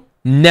 Miku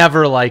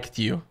never liked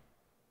you.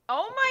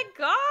 Oh my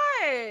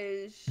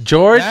gosh.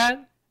 George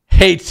That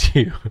hates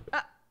you.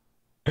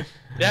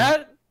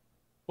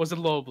 was a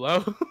low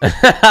blow. I'm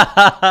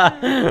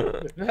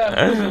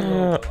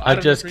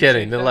don't just kidding.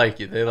 appreciate They that. like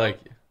you. They like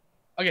you.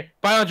 Okay,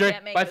 bye, Andre.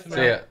 Can't make Bye this for up.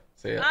 See now. ya.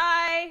 See ya.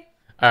 Bye.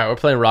 All right, we're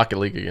playing Rocket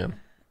League again.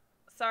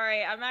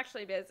 Sorry, I'm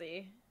actually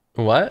busy.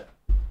 What?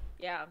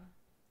 Yeah.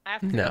 I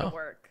have to go No. to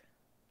work.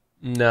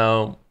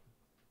 No.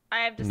 I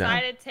have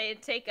decided to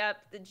take up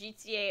the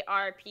GTA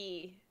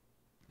RP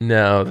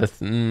No. That's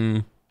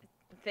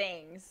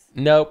things.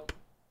 nope.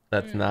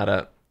 That's not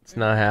a. It's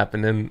not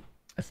happening.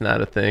 That's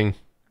not a thing.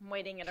 I'm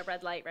waiting at a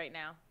red light right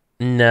now.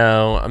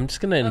 No. I'm just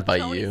gonna Oh,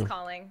 invite Tony's you,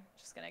 calling.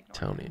 Just gonna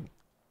ignore him. Tony.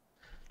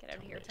 Get out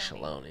of here,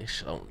 Tony.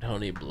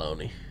 Tony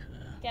Baloney.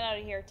 Get out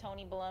of here,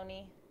 Tony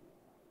Baloney.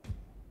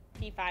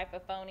 P5 for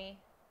phony.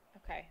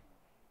 Okay.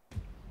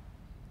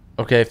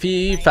 Okay,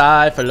 fee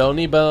fi for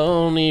lonely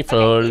bony for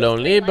Okay, these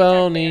lonely green lights are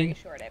bony. very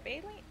short. It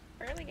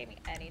barely gave me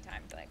any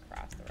time to like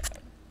cross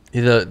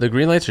the road. The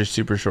green lights are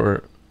super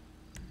short.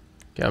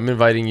 Okay, I'm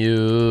inviting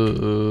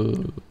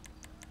you.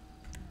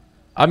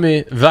 I'm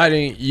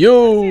inviting See,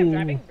 I'm you.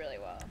 driving really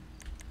well.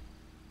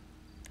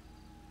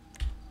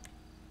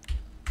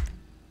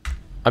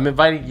 I'm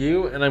inviting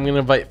you, and I'm gonna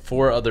invite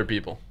 4 other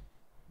people.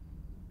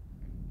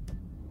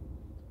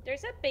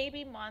 There's a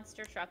baby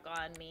monster truck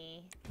on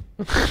me.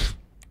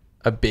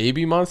 A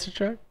baby monster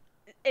truck?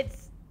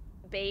 It's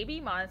baby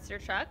monster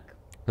truck,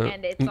 Huh.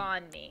 and it's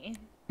on me.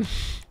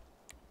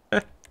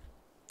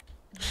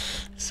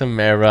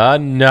 Samara,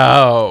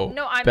 no.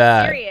 No, I'm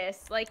Bad.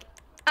 serious. Like,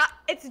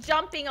 it's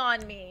jumping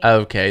on me.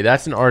 Okay,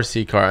 that's an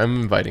RC car.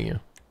 I'm inviting you.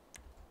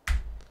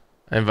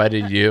 I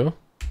invited you.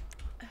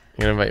 I'm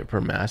gonna invite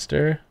Per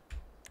Master.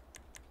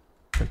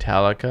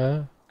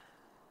 Metallica.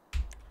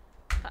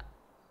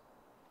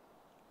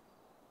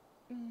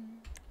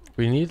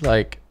 We need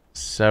like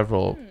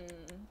several.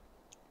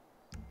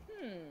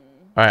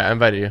 All right, I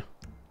invited you.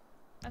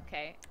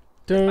 Okay.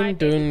 Dun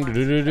dun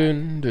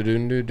dun dun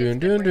dun dun dun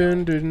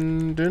dun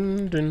dun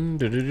dun dun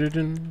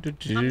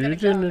dun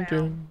dun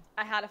dun.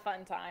 I had a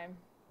fun time.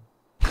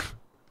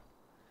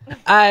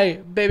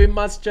 Hey, baby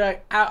monster,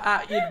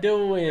 how you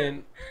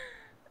doing?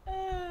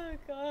 Oh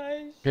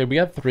gosh. Okay, we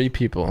got 3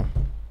 people.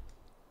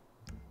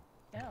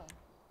 No.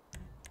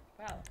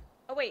 Wow.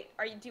 Oh wait,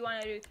 do you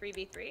want to do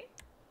 3v3?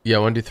 Yeah, I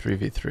want to do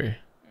 3v3.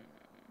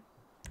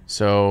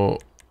 So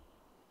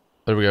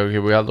there we go. Okay,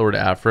 we got Lord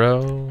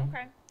Afro.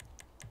 Okay.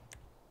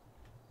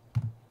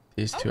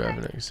 These 2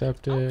 haven't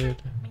accepted. Okay.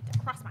 Need to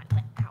cross my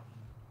leg out.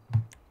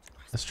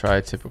 Let's try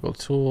typical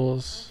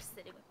tools.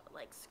 Sitting with my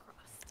legs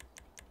crossed.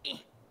 There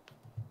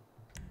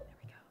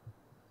we go.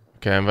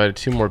 Okay, I invited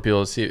 2 more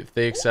people to see if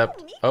they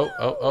accept. Ooh,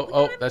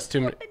 Oh, that's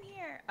too many.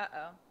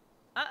 Uh-oh.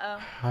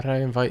 How did I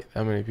invite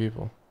that many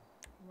people?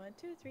 1,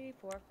 2, 3,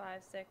 4,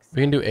 5, 6.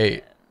 We can do 7,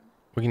 8.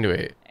 We can do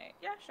 8.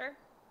 Yeah, sure.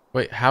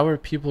 Wait, how are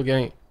people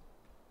getting?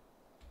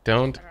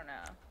 Don't I don't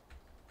know.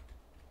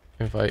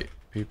 invite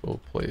people,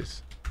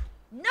 please.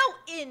 No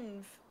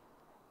inv.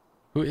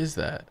 Who is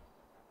that?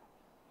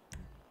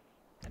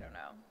 I don't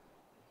know.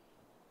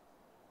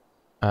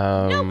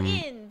 No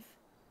inv.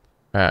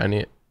 Alright, I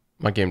need.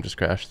 My game just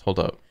crashed. Hold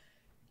up.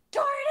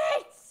 Darn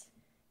it!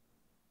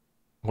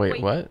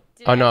 Wait, what?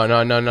 did Oh I no. I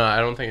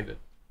don't think it did.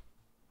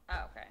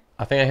 Oh, okay.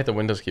 I think I hit the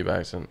Windows key by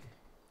accident.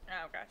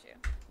 Oh, got you.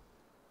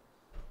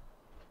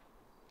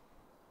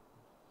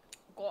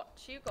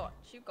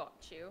 Got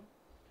you.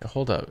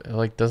 Hold up. It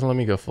like doesn't let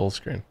me go full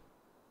screen.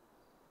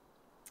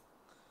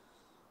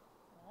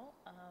 Well,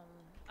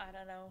 I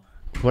don't know.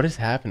 What is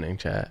happening,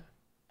 chat?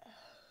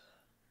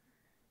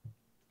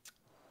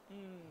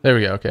 There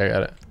we go. Okay, I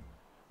got it.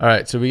 All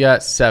right, so we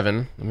got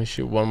 7. Let me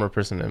shoot one more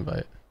person to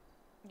invite.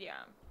 Yeah.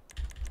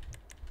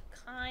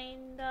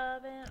 Kind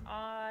of an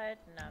odd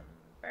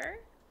number.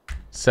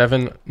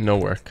 7, no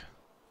work.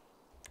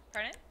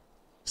 Pardon?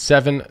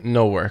 7,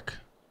 no work.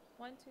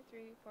 1, 2, 3,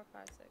 4,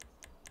 5, 6.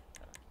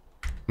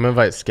 I'm gonna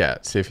invite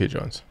Scat. See if he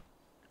joins.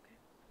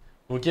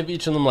 We'll give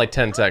each of them like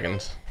 10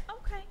 seconds.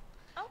 Okay.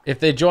 If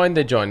they join,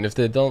 they join. If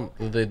they don't,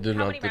 they do How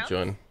not many rounds?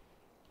 join.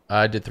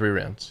 I did 3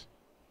 rounds.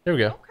 There we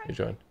go. Okay. They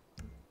joined.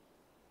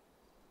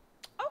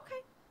 Okay.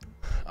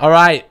 All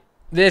right.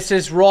 This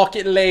is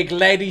Rocket League,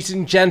 ladies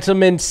and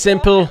gentlemen.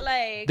 Simple. Rocket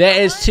League.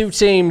 There is What? 2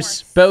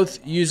 teams,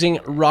 both using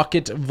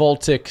Rocket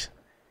Voltic.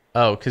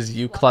 Oh, because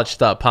you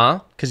clutched up, huh?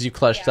 Because you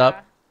clutched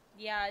up.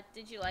 Yeah.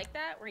 Did you like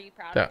that? Were you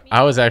proud Yeah, of me?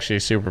 I was actually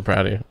super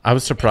proud of you. I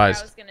was Think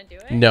surprised. I was gonna do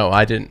it. No,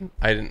 I didn't.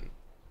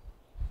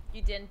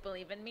 You didn't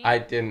believe in me. I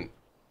didn't.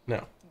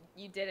 No.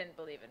 You didn't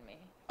believe in me.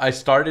 I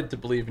started to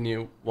believe in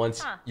you once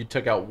Huh. you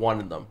took out one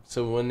of them.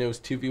 So when it was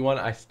 2v1,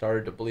 I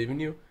started to believe in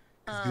you.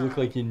 Because you looked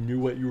like you knew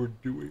what you were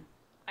doing.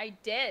 I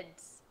did.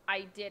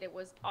 It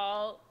was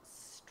all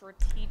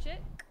strategic.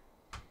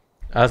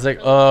 I was like,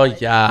 Really oh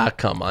good. yeah,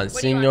 come on,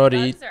 What do you want,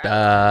 guns or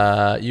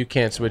señorita. You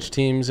can't switch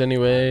teams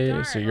anyway,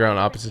 Darn, so you're on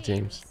what opposite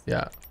teams.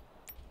 Yeah,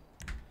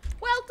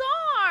 Well,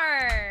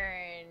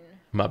 darn.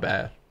 my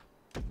bad.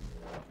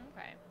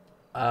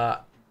 Okay.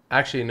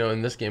 Actually, no,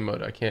 in this game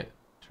mode, I can't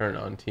turn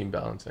on team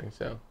balancing,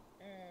 so.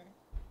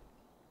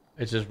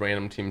 It's just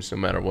random teams no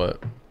matter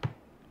what.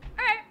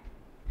 Alright.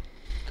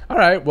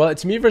 Alright, well,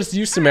 it's me versus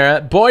you,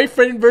 Samara.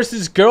 Boyfriend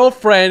versus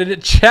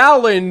girlfriend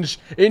challenge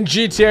in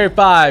GTA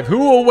 5. Who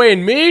will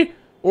win, me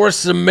or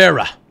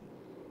Samara?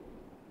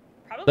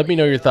 Probably Let me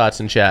know your you. thoughts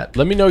in chat.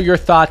 Let me know your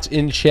thoughts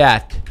in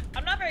chat.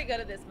 I'm not very good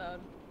at this mode.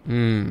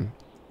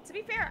 To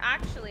be fair,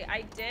 actually,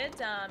 I did,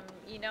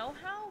 you know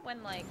how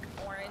when, like,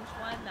 Orange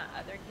won that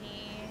other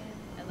game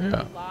and then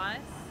Yeah. we lost?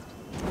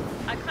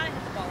 I kind of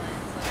hit the ball in, so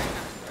I got to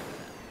work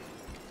with it.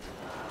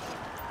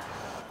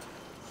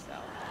 So,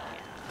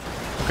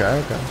 yeah.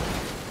 Okay. I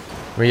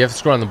mean, you have to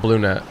score on the blue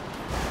net.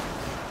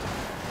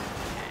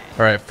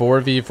 All right,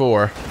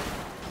 4v4.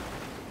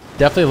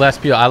 Definitely less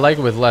people. I like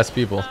it with less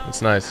people.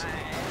 It's nice.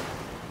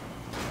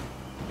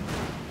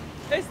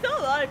 There's still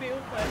a lot of people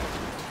playing.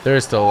 There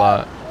is still a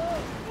lot.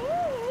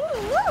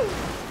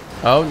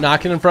 Oh,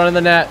 knocking in front of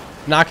the net.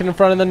 Knocking in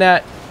front of the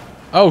net.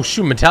 Oh,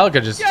 shoot.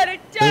 Metallica just Shut it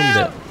boomed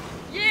down! it.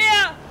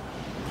 Yeah!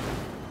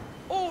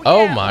 Oh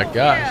yeah, my oh,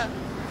 gosh. yeah.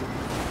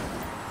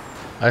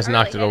 I just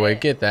knocked it hit away.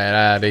 it. Get that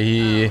out of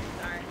here.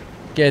 Sorry.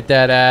 Get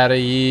that out of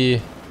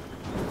here.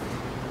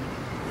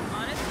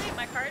 Honestly,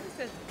 my car just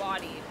says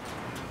bodied.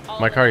 all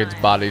My the car gets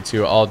time. bodied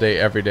too all day,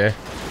 every day.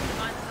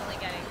 Constantly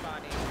getting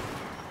bodied.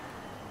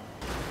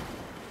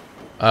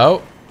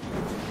 Oh.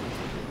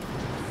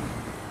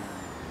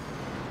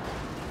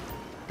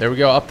 There we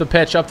go. Up the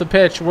pitch. Up the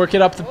pitch. Work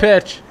it up the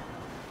pitch.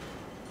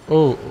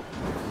 Oh.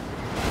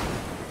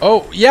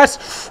 Oh,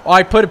 yes. Oh,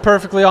 I put it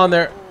perfectly on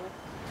there.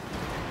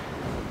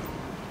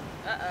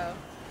 Uh-oh.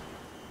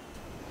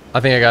 I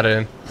think I got it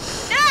in.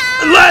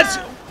 Let's.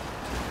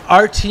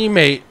 Our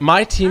teammate,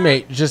 my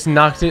teammate, just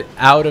knocked it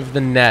out of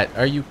the net.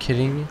 Are you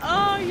kidding me?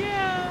 Oh,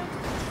 yeah.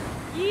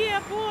 Yeah,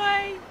 boy.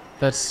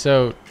 That's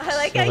so. I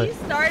like how you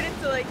started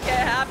to like get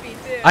happy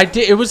too. I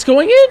did. It was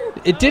going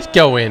in. It did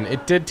go in.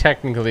 It did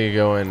technically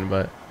go in,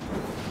 but.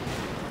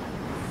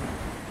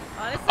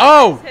 Honestly,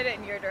 Oh! I just hit it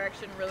in your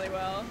direction really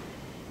well.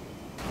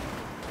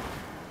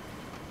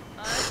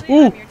 Honestly,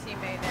 Ooh. I'm your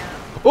teammate now.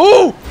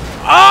 Ooh!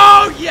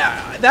 Oh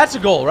yeah, that's a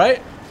goal,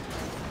 right?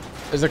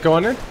 Is it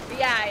going in?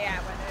 Yeah.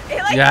 It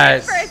like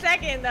Yes. hit for a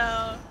second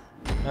though.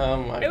 Oh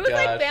my god. It was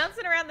like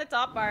bouncing around the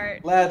top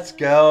part. Let's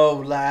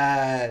go,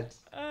 lads.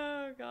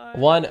 Oh god.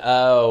 1-0,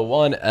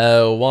 1-0,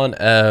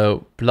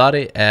 1-0.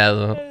 Bloody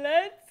hell.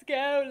 Let's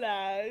go,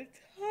 lads.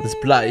 Let's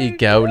bloody Oh,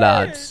 go, God.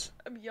 lads.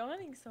 I'm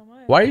yawning so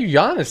much. Why are you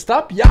yawning?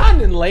 Stop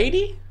yawning,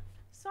 lady.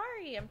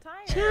 Sorry, I'm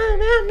tired.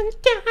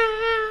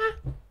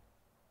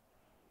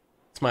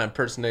 It's my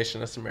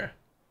impersonation of Samira.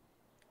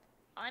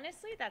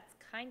 Honestly, that's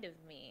kind of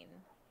mean.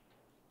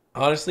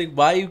 Honestly,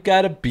 why you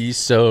gotta be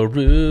so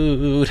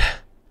rude?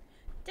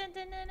 Dun,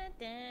 dun, dun, dun,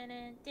 dun,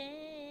 dun,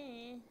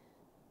 dun.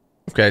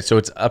 Okay, so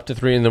it's up to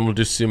 3, and then we'll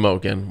do sumo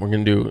again. We're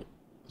gonna do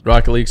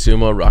Rocket League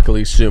sumo, Rocket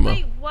League sumo.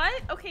 Wait,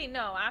 what? Okay,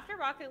 no. After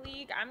Rocket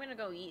League, I'm gonna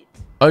go eat.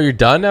 Oh, you're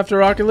done after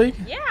Rocket League?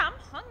 Yeah, I'm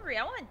hungry.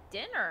 I want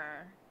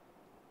dinner.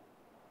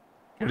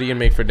 What are you gonna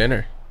make for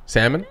dinner?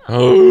 Salmon? I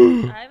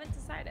Oh, haven't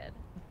decided.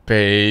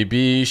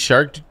 baby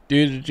shark.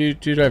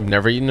 I've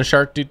never eaten a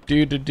shark.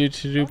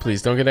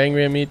 Please don't get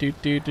angry at me. Or at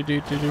Please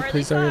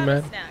least don't I'll get have a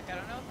mad. snack. I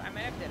don't know if I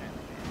might have dinner.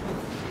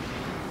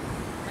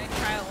 I might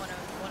try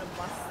one of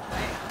busts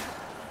right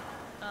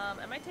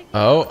now. Am I taking?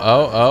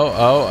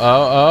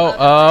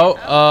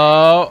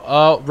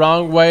 Oh,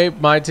 wrong way,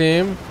 my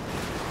team.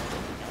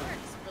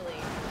 It's really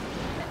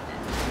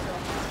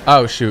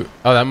Oh, shoot.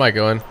 Oh, that might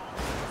go in.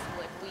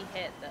 we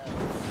hit though.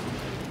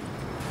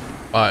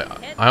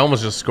 I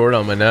almost just scored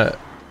on my net.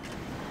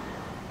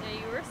 Yeah,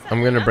 you were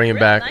I'm going to bring it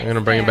back. I'm going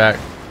to bring it back.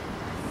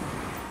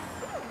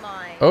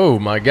 My. Oh,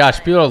 my gosh.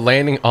 People are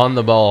landing on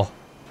the ball.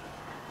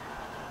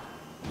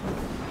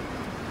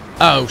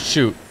 Oh,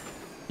 shoot.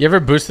 You ever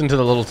boost into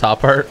the little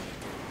top part?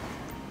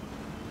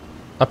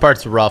 That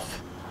part's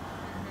rough.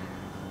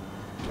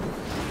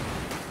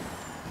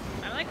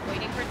 I'm like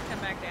waiting for it to come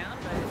back down,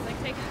 but it's like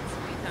taking its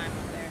sweet time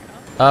up there.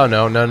 Oh,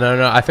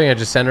 no. I think I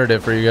just centered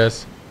it for you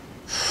guys.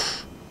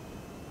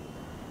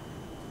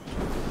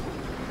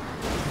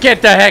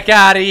 Get the heck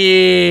out of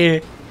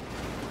here!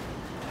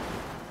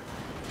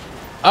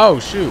 Oh,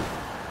 shoot.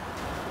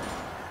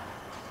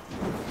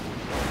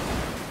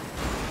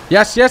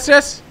 Yes.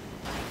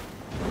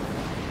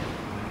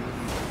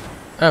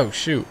 Oh,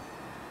 shoot.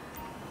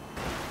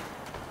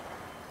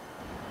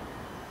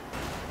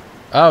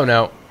 Oh,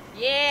 no.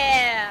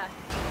 Yeah.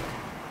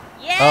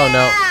 Yeah. Oh,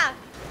 no.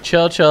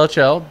 Chill.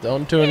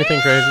 Don't do anything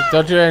crazy.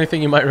 Don't do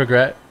anything you might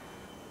regret.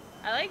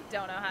 I like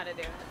don't know how to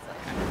do it. It's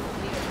like I have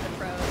to leave it to the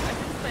pros. I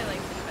should just play like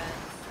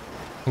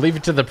defense. Leave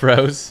it to the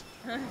pros.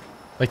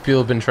 Like people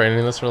have been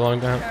training this for a long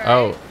time.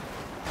 Oh.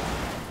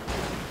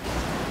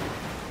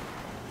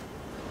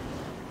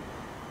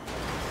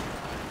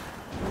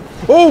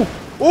 Oh!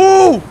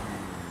 Oh,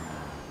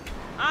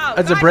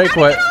 That's a God,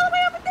 breakaway. gotta get all the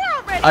way up and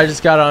down, Ready? I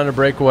just got on a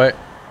breakaway.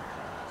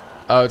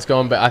 Oh, it's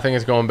going back. I think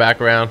it's going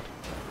back around.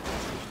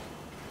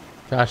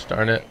 Gosh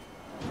darn it.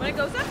 When it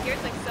goes up here,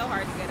 it's like so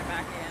hard to get it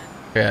back again.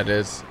 Yeah, it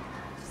is.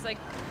 Just like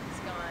it's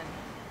gone.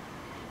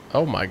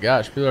 Oh my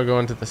gosh, people are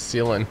going to the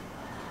ceiling.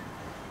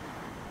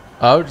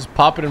 Oh, just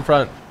pop it in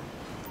front.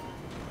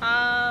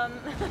 How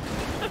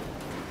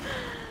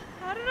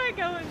did I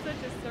go in such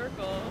a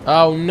circle?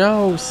 Oh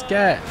no,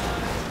 scat.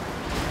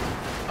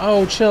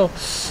 Oh, chill.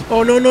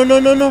 Oh,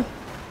 no.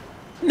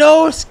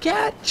 No,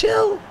 scat,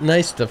 chill.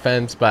 Nice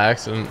defense by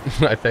accident,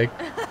 I think.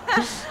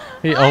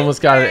 He almost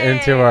got it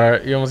into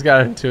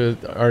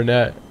our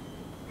net.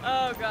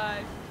 Oh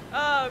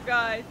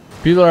god.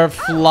 People are I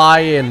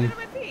flying. landed on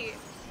my feet.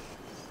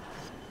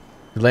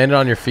 You landed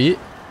on your feet?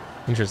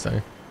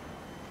 Interesting.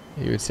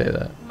 You would say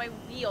that. My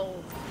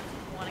wheels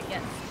want to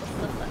get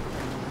specific.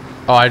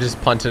 Oh, I just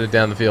punted it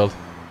down the field.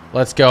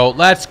 Let's go,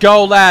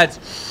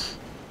 lads.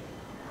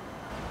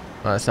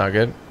 Oh, that's not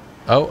good.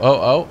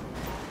 Oh.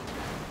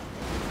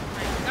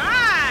 My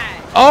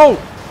god.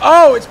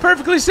 Oh, it's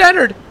perfectly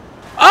centered.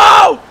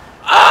 Oh.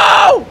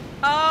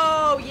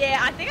 Oh yeah,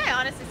 I think I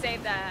honestly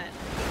saved that.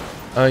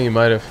 Oh, you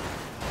might have.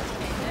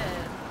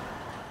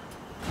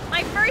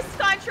 My first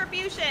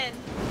contribution.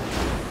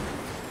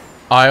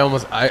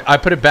 I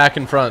put it back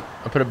in front.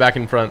 Yeah.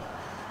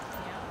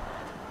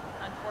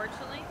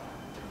 Unfortunately,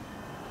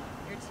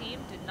 your team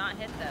did not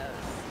hit those.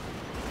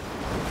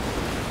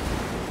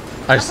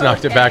 I just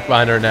knocked it back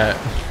behind our net.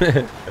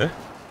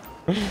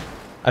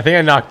 I think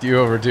I knocked you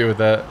over too with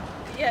that.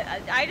 Yeah,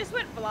 I just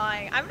went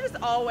flying. I'm just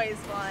always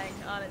flying,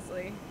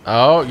 honestly.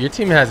 Oh, your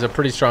team has a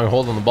pretty strong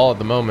hold on the ball at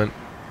the moment.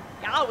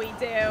 Yeah, we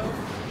do.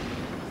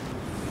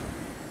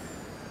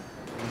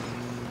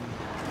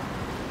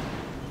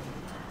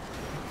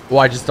 Oh,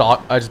 I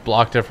just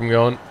blocked it from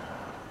going.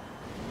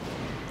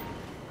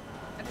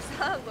 I just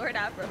saw Lord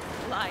Afro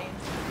flying.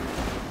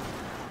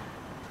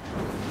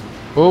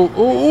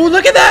 Oh,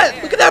 look at that!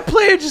 Look at that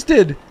play I just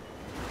did!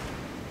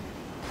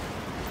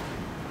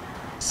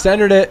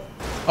 Centered it.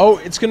 Oh,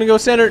 it's gonna go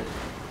center.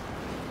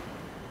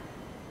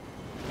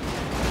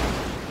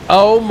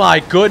 Oh my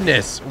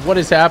goodness. What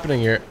is happening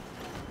here?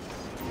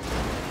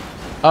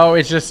 Oh,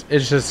 it's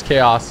just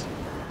chaos. It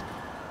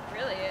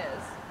really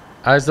is.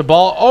 As the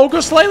ball, oh, go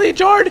slightly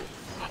jarred.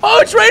 Oh,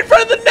 it's right in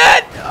front of the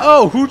net.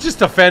 Oh, who just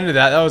defended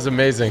that? That was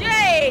amazing.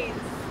 Jeez.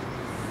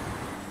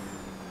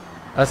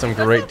 That's some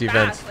Goes great so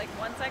defense. fast. Like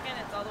 1 second,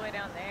 it's all the way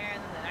down there,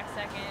 and then the next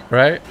second.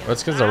 Right?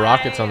 That's because the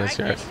Rockets on this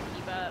I yard. can't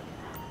keep up.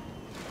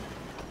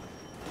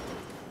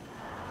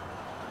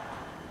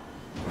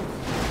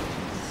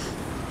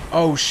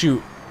 Oh,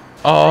 shoot.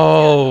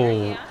 Oh.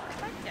 Yeah,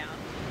 back down.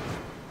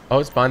 Oh,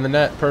 it's behind the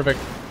net. Perfect.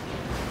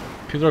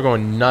 People are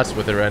going nuts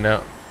with it right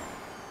now.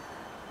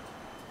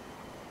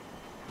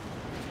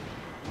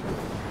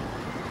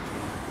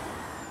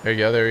 There you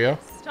go. There you go.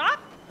 Stop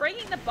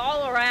bringing the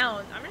ball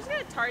around. I'm just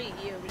gonna target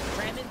you. Just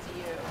ram into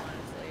you,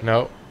 honestly.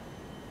 No.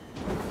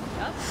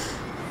 Yep.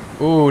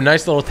 Ooh,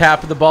 nice little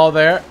tap of the ball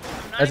there.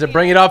 I'm not As I even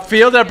bring it gonna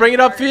upfield, I bring it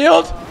target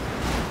upfield.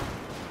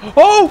 the ball.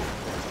 Oh!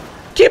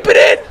 Keep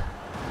it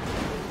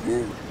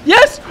in!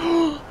 Yes!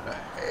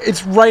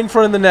 It's right in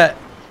front of the net.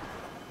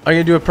 I'm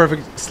gonna do a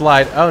perfect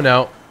slide. Oh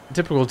no.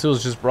 Typical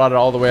Tools just brought it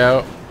all the way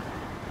out.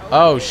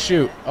 Oh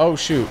shoot. Oh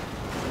shoot.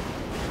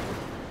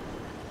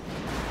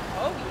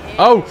 Oh yeah.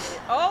 Oh!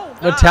 Oh.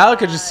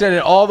 Metallica just sent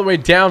it all the way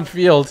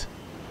downfield.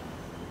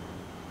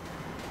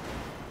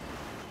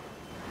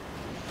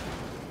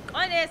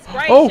 Goodness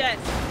Oh. gracious.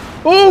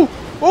 Oh!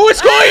 Oh,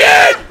 it's going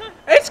in!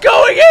 It's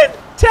going in!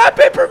 Tap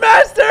it for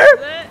Master!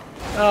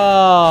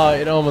 Oh,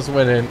 it almost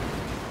went in.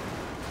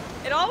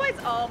 It always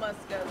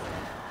almost goes in.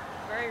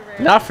 Very rare.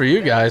 Not for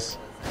you guys.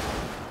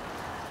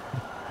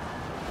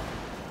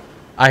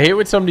 I hate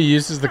when somebody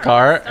uses the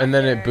car and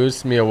then it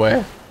boosts me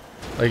away.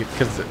 Like,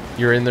 because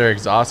you're in their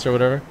exhaust or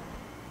whatever.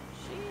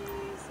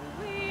 Jeez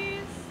Louise.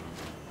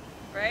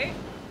 Right?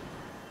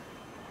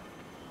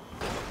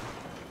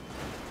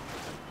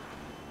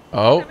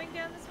 Oh. Coming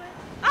down this way?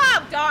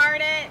 Oh,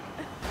 darn it.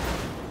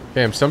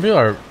 Damn, some people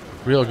are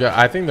real good.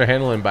 I think they're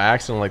handling by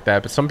accident like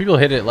that, but some people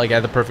hit it like at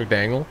the perfect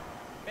angle.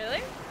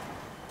 Really?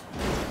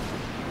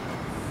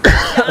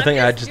 I think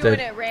I just doing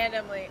did. it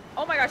randomly.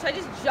 Oh my gosh, I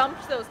just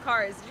jumped those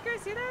cars. Did you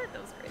guys see that?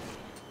 That was crazy.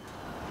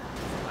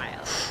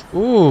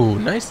 Wild. Ooh,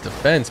 nice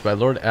defense by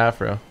Lord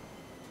Afro.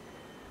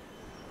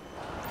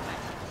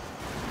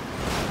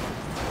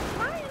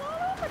 Flying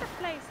all over the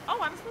place. Oh,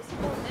 I'm supposed to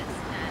go in this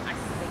net. I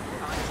think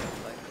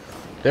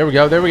on There we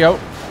go. There we go.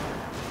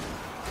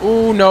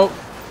 Ooh, no.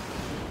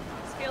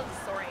 Just feel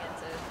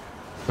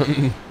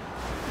disoriented.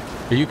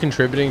 Are you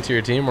contributing to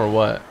your team or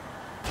what?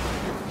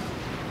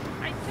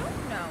 I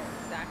don't know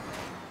exactly.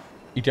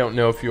 You don't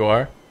know if you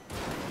are?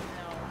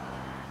 No.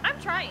 I'm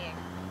trying.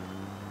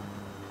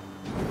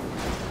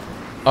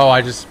 Oh,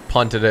 I just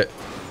punted it.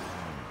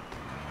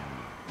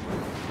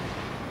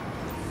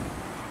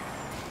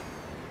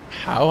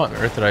 How on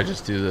earth did I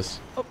just do this?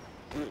 Oh,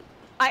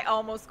 I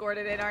almost scored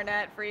it in our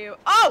net for you.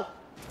 Oh!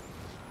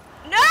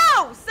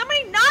 No!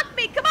 Somebody knocked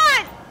me! Come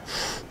on!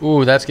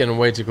 Ooh, that's getting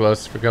way too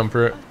close for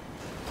comfort.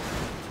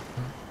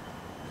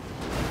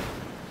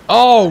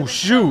 Oh,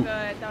 shoot! So good.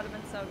 That would have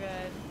been so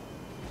good.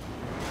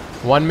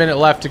 1 minute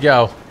left to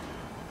go.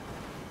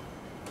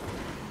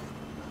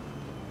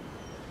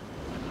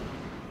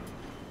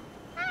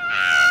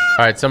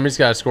 Alright, somebody's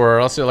got to score or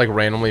else it like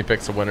randomly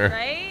picks a winner.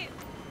 Right?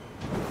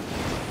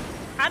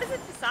 How does it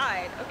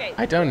decide? Okay.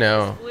 I don't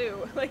know.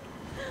 Blue. Like,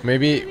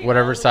 Maybe maybe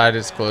whatever all side the way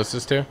it's around.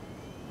 closest to.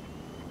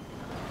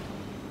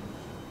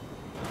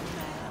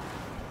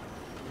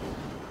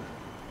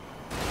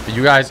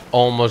 You guys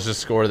almost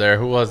just scored there.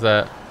 Who was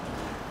that?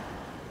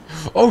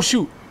 Oh,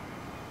 shoot.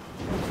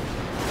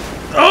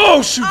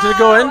 Oh, shoot. Did it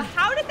go in?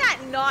 How did that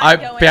not I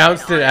go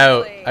bounced in, it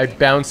out. honestly? I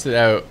bounced it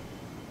out.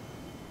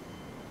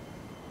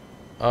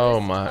 Oh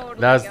It's my. totally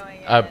That was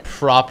going a in.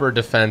 proper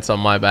defense on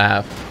my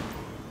behalf.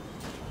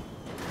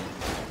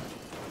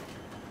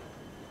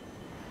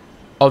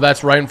 Oh,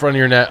 that's right in front of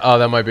your net. Oh,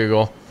 that might be a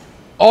goal.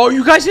 Oh,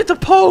 you guys hit the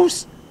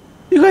post.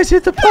 You guys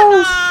hit the Come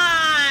post. on!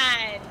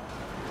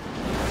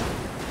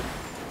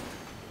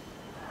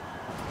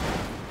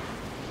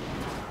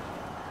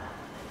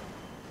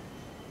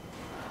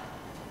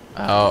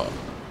 Oh,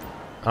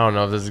 I don't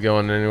know if this is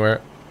going anywhere.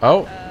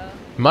 Oh,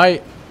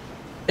 might.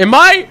 It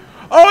might.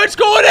 Oh, it's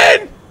going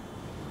in.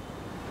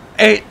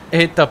 It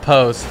hit the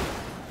post.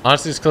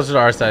 Honestly, it's closer to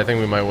our side. I think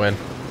we might win.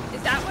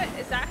 Is that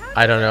how?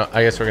 I don't know.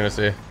 I guess we're gonna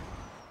see.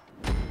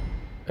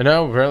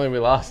 No, apparently we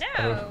lost.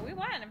 I don't know. No, we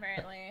won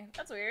apparently.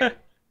 That's weird.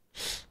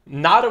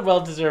 Not a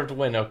well-deserved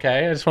win.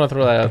 Okay, I just want to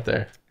throw that out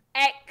there.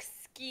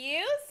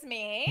 Excuse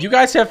me. You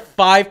guys have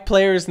 5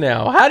 players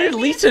now. How did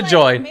Maybe it's Lisa like-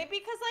 join? Maybe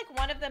because like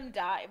one of them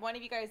died. One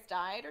of you guys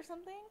died or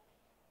something,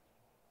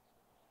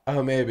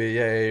 Oh, maybe.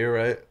 Yeah, you're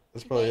right.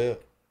 That's probably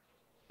it.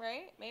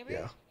 right? Maybe.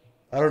 Yeah.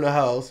 I don't know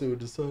how else it would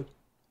decide.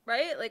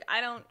 Right? Like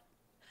I don't.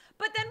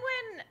 But then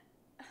when,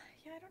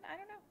 yeah, I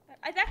don't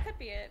know. That could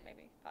be it.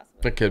 Maybe possibly.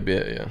 That could be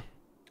it. Yeah.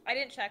 I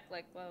didn't check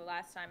like the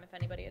last time if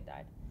anybody had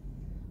died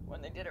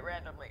when they did it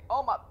randomly.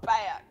 Oh my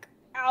back.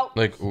 Ouch.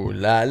 Like ooh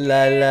la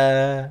la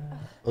la.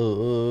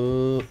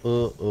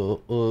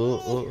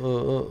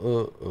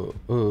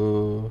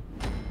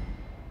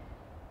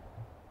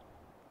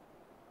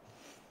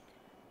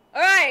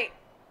 All right.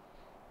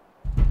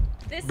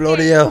 This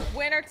Bloody game, hell.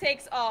 winner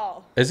takes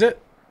all. Is it?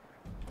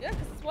 Yeah,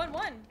 because it's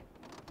 1-1.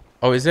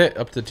 Oh, is it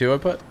up to 2 I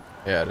put?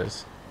 Yeah, it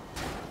is.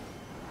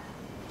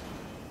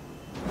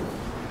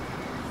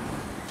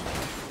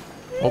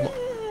 Oh my.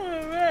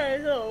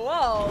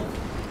 Whoa.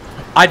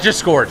 I just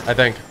scored, I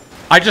think.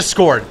 I just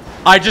scored.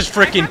 I just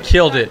freaking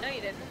killed it. No,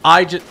 you didn't.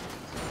 I just...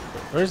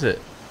 Where is it?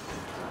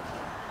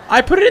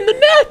 I put it in the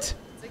net!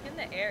 It's like in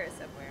the air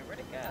somewhere. Where'd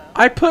it go?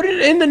 I put it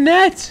in the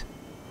net!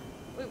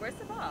 Wait, where's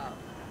the ball?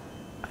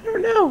 I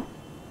don't know.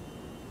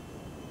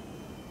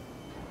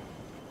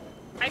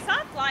 I saw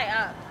it fly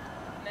up.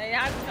 No, it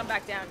hasn't come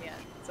back down yet.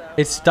 So.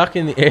 It's stuck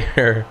in the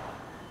air.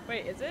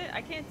 Wait, is it?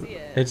 I can't see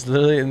it. It's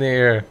literally in the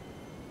air.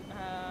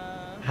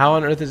 How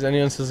on earth is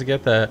anyone supposed to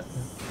get that?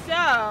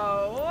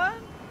 So.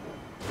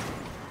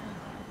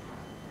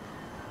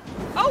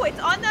 Oh, it's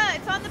on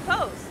the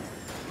post.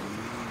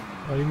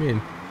 What do you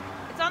mean?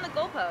 It's on the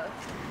goalpost.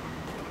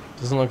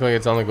 Doesn't look like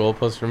it's on the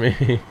goalpost for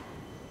me.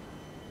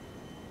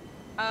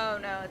 Oh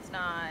no, it's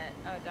not.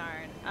 Oh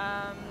darn.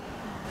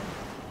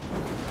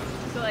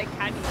 So like,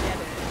 how do you get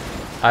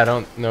it? I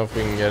don't know if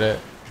we can get it.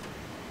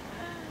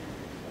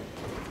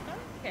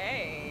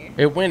 Okay.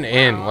 It went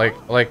in, Wow.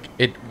 like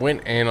it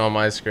went in on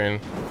my screen.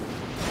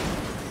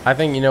 I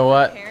think, you know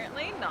what?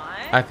 Apparently not.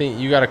 I think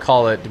you gotta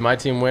call it. Did my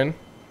team win?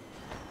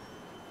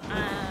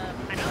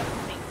 I don't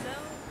think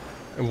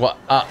so. What?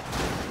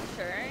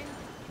 Sure.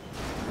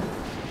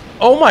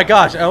 Oh my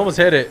gosh! I almost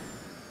hit it.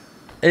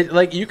 It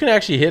like you can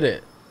actually hit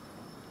it.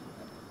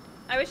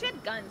 I wish you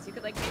had guns. You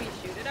could like maybe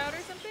shoot it out or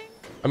something.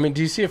 I mean,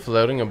 do you see it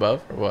floating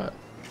above or what?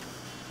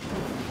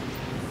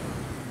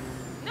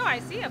 No, I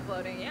see it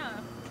floating. Yeah.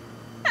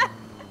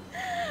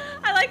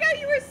 I like how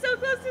you were so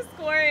close to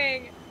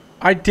scoring.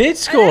 I did And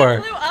score. then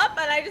it flew up,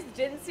 and I just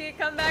didn't see it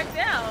come back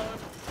down.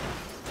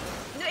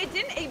 No, it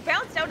didn't. It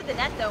bounced out of the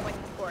net though when you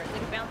scored.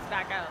 Like it bounced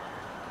back out.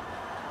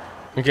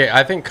 Okay,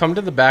 I think come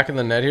to the back of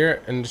the net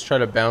here and just try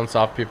to bounce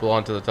off people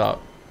onto the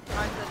top.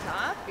 Onto the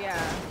top, yeah.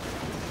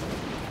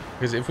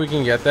 Because if we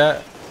can get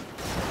that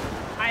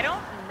I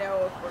don't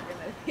know if we're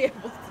gonna be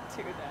able to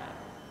do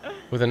that.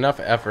 with enough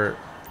effort.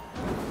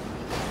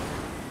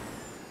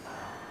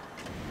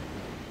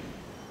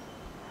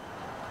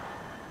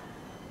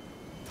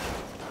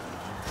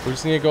 We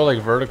just need to go like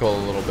vertical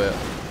a little bit.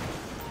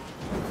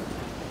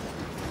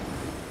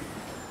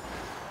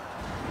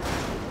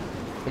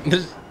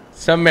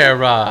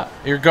 Samara,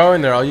 you're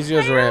going there. I'll use you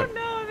as a I ramp. don't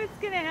know if it's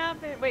gonna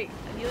happen. Wait,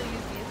 you'll use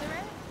me as a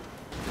ramp?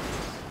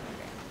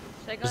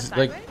 Okay. Should I go This is,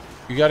 sideways? like,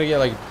 you gotta get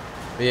like,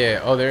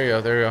 yeah. Oh, there you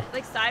go. There you go.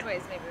 Like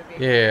sideways maybe would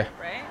be a Yeah, good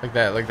ramp, right? like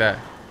that, like that.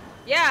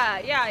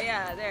 Yeah,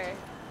 there.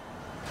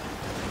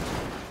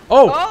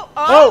 Oh, Oh,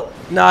 oh! oh.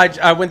 No,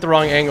 I went the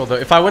wrong angle though.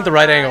 If I went the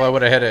right angle, I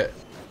would have hit it.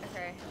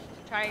 Okay.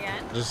 Try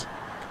again. Just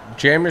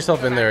jam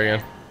yourself Go in there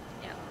back again.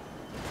 Yeah.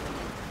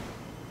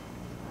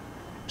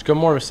 Just go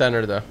more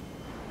center though.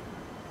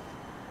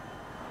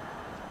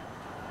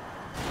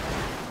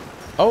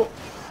 Oh,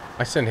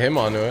 I sent him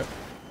onto it.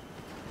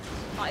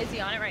 Oh, is he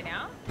on it right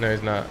now? No,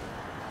 he's not.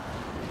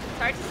 It's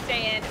hard to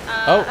stay in.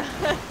 Oh.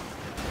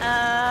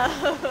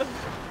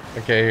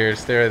 Okay, here,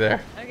 stay right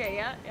there. Okay,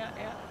 yeah.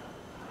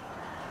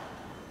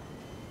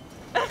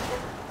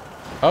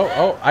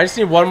 Oh, I just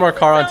need one more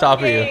car on So top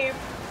of you. game.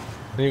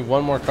 I need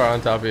one more car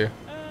on top of you.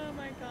 Oh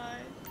my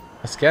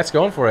god. Scat's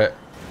going for it.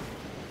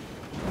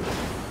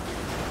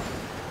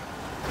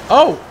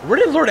 Oh, where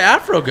did Lord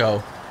Afro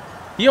go?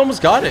 He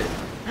almost got it.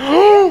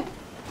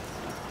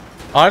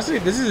 Honestly,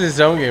 this is his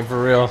own game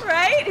for real.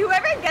 Right?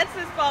 Whoever gets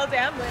this ball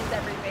down wins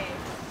everything.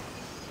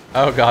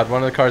 Oh god,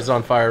 one of the cars is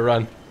on fire.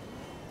 Run.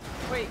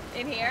 Wait,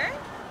 in here?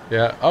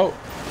 Yeah. Oh,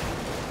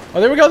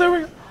 there we go. There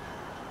we go.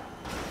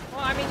 Well,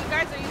 I mean, you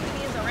guys are using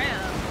me as a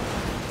ramp.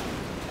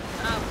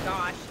 Oh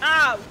gosh.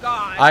 Oh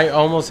gosh. I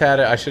almost had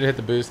it. I should have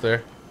hit the boost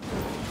there.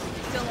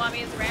 You still want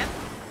me as a ramp?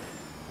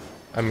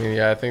 I mean,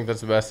 yeah, I think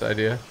that's the best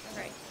idea.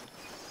 Okay.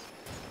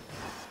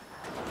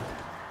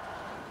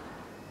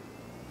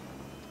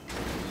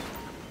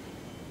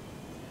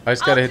 I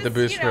just gotta I'll hit the just,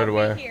 boost you know, right be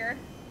away. here.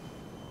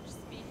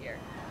 Just be here.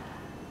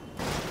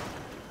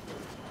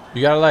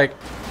 You gotta like,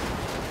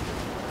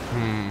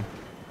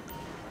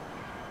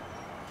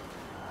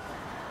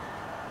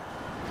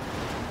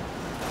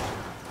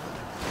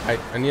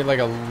 I need like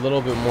a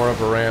little bit more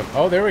of a ramp.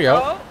 Oh, there we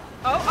go.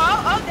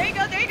 Oh, there you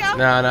go, there you go.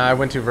 No, I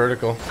went too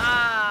vertical.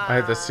 Ah. I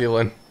hit the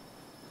ceiling.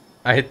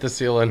 I hit the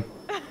ceiling.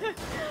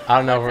 I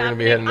don't know if we're gonna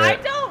be hitting I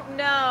it. don't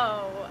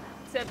know,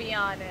 to be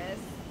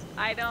honest.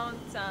 I don't,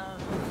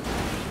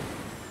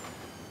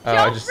 Oh, I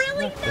don't just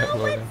really kept know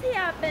loading. what's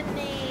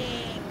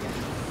happening.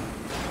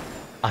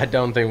 I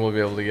don't think we'll be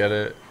able to get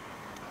it.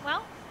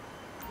 Well,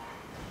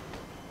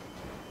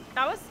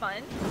 that was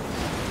fun.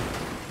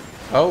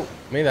 Oh,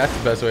 maybe that's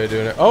the best way of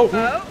doing it. Oh,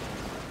 Oh,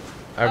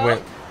 I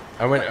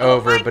went Oh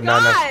over, my but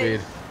not enough God.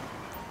 speed.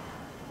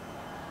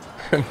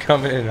 I'm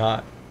coming in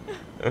hot.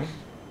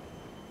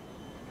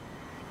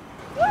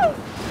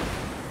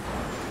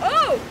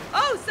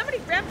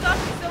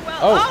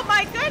 Oh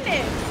my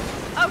goodness.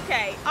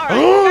 Okay. All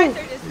right. You guys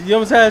are just. He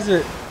almost has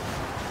it.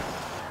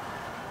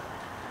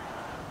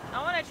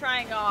 I want to try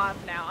and go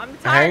off now. I'm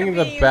tired Hang of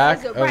the being back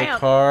used of as a the ramp.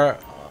 car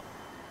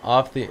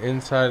off the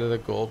inside of the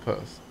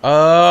goalpost.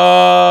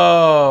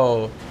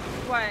 Oh.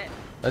 What?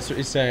 That's what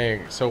he's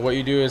saying. So what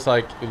you do is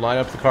like you line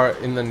up the car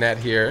in the net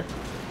here.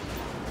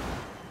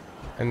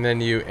 And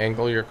then you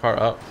angle your car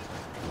up.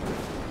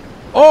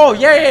 Oh,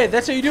 yeah,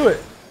 that's how you do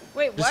it.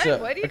 Wait, Just, what?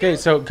 What do you okay, do?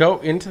 so go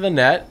into the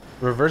net,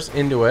 reverse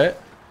into it,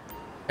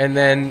 and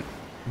then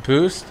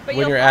boost But when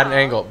you'll you're at an fall.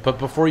 angle. But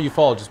before you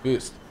fall, just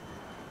boost.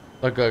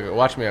 Look,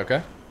 watch me,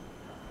 okay?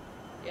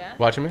 Yeah.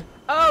 Watching me?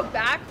 Oh,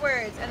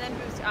 backwards and then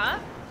boost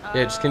up.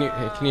 Yeah, just can you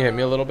hit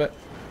me a little bit?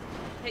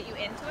 Hit you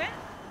into it?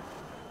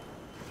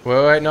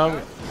 Wait,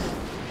 no.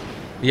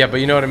 Yeah, but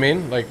you know what I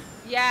mean? Like,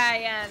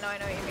 Yeah. No, I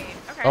know what you mean.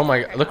 Okay. oh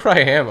my, okay. look where I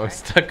am. I'm Okay.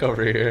 stuck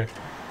over here.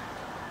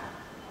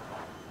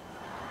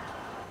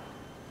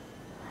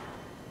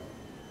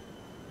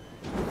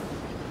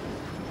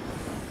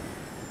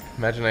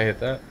 Imagine I hit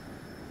that.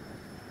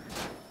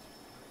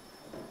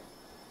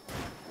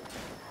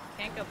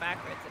 Can't go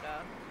backwards at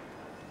all.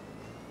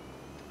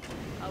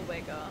 I'll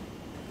wiggle.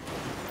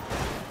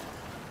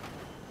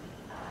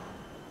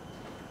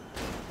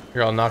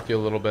 Here, I'll knock you a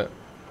little bit.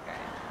 Okay.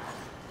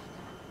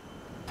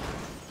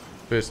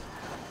 Boost.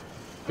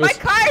 My Boost.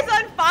 car's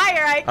on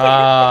fire. I can't.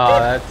 Ah,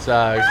 that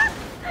sucks.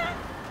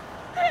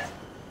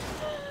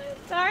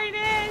 Darn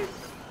it.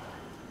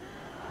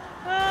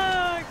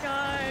 Oh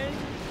god.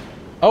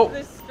 Oh.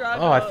 The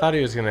struggle. Oh, I thought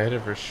he was gonna hit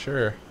it for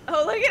sure.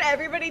 Oh, look at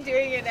everybody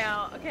doing it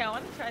now. Okay, I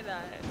want to try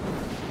that.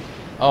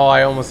 Oh,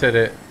 I almost hit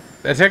it.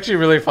 That's actually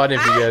really fun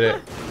if you get it.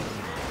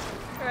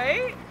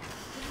 Right?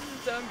 This is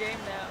its own game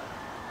now.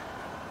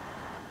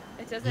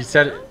 It doesn't. You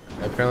said it.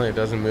 move? Apparently, it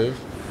doesn't move.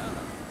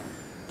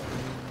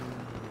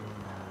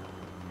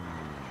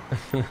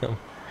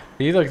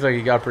 He looks like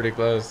he got pretty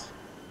close.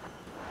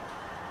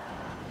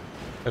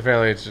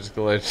 Apparently, it's just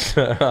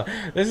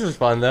glitched. This is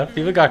fun though.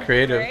 People got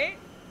creative. Right?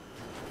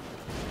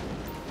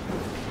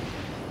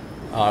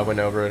 Oh, I went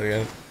over it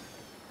again.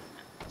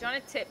 Do you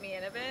want to tip me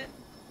in a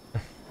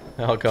bit?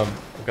 I'll come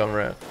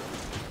around.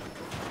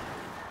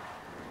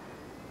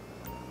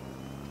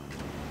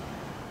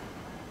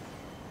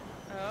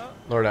 Oh,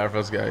 Lord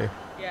Afro's got you.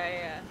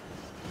 yeah.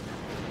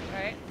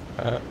 Right?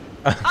 Uh,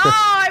 Oh,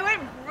 I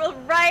went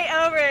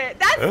right over it.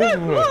 That's so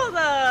Ooh. cool,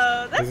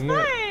 though. That's Isn't fun.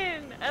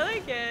 it? I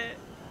like it.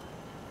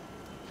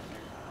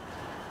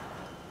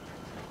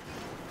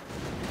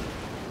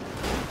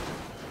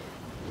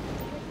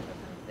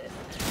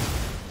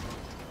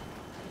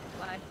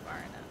 Fly far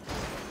enough.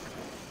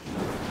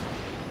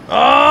 Oh,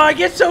 I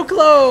get so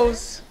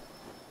close.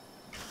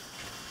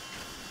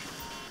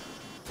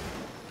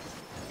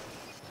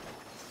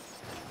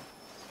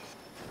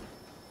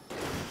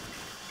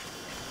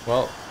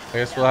 Well, I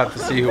guess we'll have to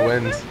see who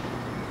wins.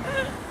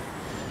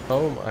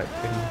 Oh my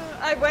goodness.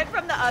 I went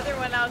from the other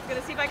one. I was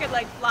gonna see if I could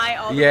like fly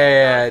all the way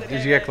Yeah. across and Did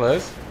hit you get it.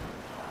 close?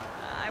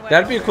 I went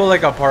That'd be over cool,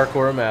 it. like a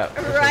parkour map. or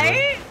something,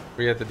 Right?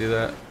 Where you have to do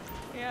that.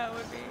 Yeah, it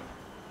would be.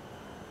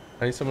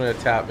 I need someone to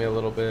tap me a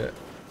little bit.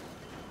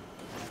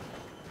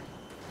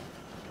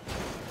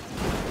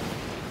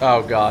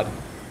 Oh god.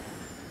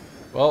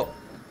 Well,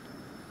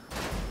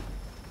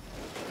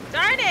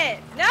 Darn it!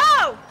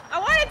 No! I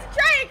wanted to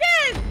try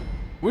again!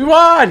 we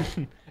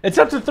won! It's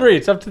up to 3.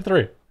 It's up to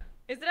 3.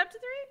 Is it up to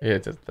 3? Yeah,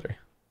 it's up to 3.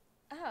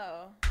 Oh.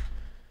 I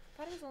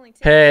thought it was only 2.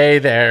 Hey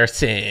there,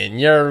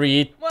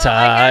 senorita. Well,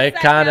 I It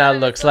guess that kind of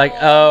counts. looks like, So,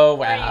 oh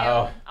where are you?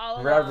 wow.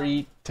 All along.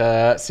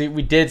 Rarita. See,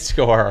 we did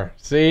score.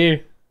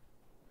 See?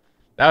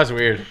 That was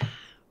weird.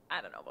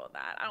 I don't know about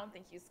that. I don't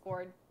think you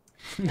scored.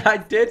 I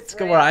did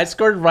score. I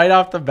scored right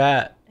off the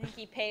bat. I think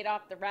he paid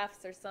off the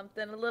refs or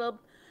something. A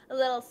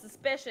little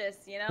suspicious,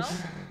 you know?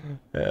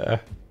 Yeah.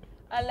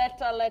 A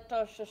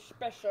little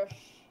suspicious.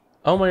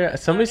 Oh my god.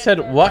 Somebody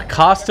said, what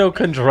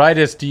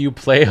costochondritis do you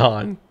play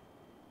on?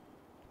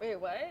 Wait,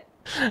 what?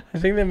 I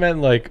think they meant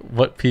like,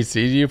 what PC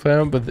do you play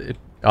on? But it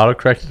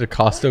autocorrected to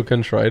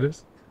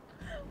costochondritis.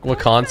 What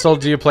console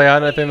do you play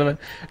on? I think they meant.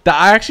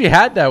 I actually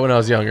had that when I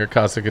was younger,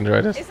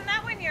 costochondritis. Isn't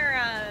that when your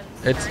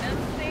It's- sternum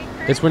thing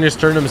hurts? It's when your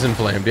sternum's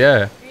inflamed,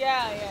 yeah.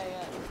 Yeah.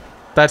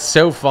 That's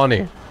so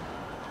funny.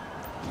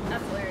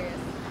 That's hilarious.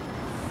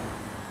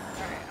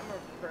 Alright, I'm gonna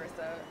reverse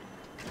out.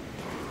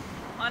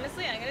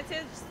 Honestly, I'm gonna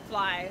just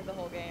fly the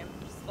whole game.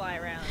 Just fly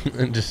around.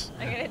 And just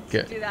I'm gonna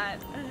get. do that.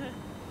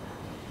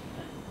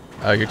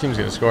 Oh, your team's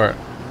gonna score.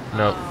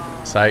 Nope.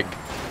 Oh. Psych.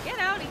 Get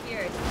out of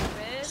here,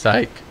 stupid.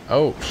 Psych.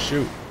 Oh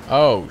shoot.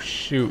 Oh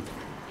shoot.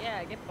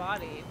 Yeah, get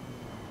bodied.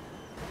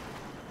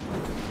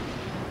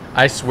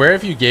 I swear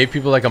if you gave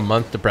people like a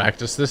month to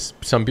practice this,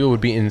 some people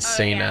would be Oh,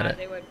 insane yeah, at it.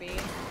 They would be.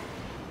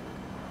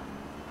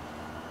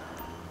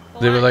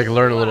 They would like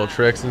learn little Fly.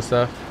 tricks and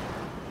stuff.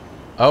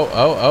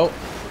 Oh.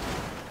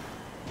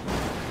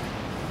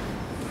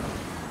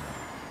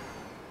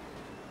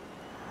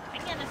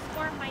 I'm gonna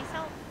score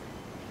myself.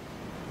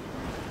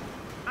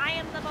 I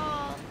am the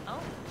ball.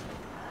 Oh.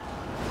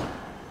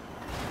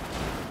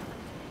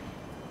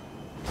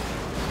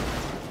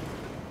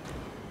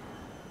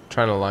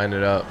 trying to line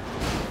it up.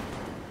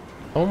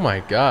 Oh my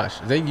gosh.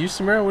 Is that you,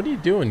 Samara? What are you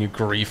doing, you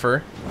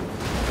griefer?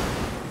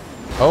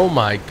 Oh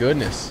my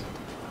goodness.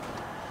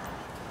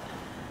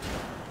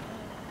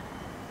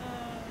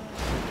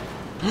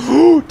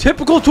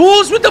 Typical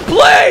tools with the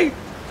play!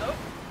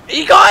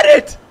 He got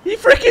it! He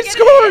freaking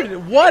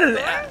scored! What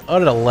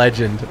a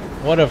legend.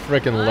 What a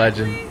freaking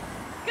legend.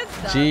 Good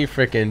stuff. G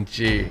freaking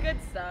G. Good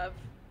stuff.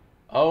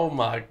 Oh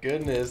my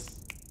goodness.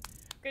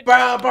 Good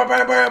Brow, job. brow,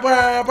 brow,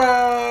 brow,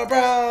 brow, brow.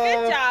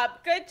 Good job.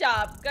 Good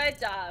job. Good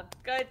job.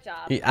 Good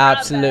job. He Bravo.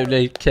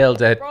 absolutely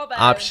killed it. Bravo.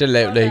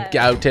 Absolutely Bravo.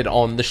 gouted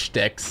on the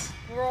sticks.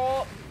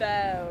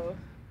 Bravo.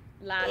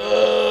 Laddie.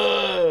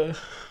 Ugh.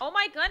 Oh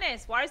my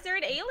goodness. Why is there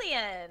an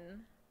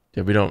alien?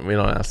 Yeah, we don't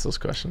ask those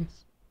questions.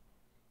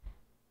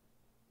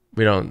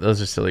 We don't.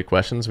 Those are silly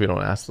questions. We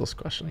don't ask those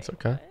questions. Wait,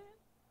 Okay.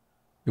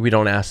 what? We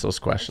don't ask those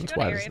We questions. should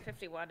go to Why does Area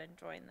 51 and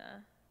join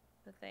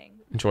the thing.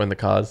 join the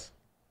cause?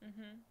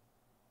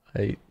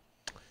 Mm-hmm. You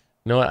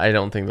know what? I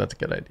don't think that's a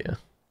good idea.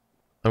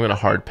 I'm gonna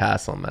hard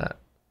pass on that.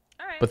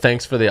 All right. But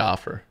thanks for the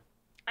offer.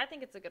 I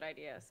think it's a a good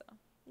idea. So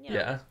you know,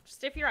 Yeah.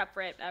 just if you're up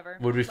for it ever.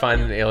 Would we Let find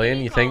me an know. alien? Give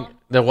me You a think call.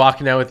 they're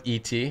walking out with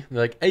ET? They're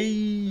like,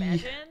 "Hey,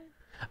 Imagine.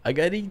 I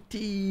got ET."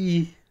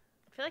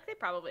 I feel like they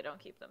probably don't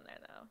keep them there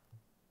though.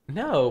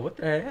 No, what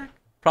the heck?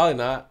 Probably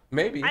not.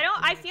 Maybe.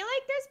 I feel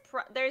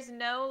like there's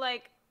no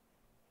like.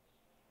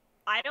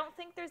 I don't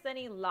think there's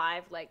any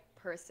live like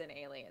person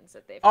aliens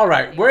that they've. All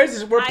right, found where yet. is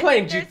this? We're I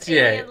playing think there's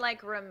GTA. Alien,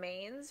 like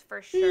remains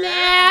for sure. And,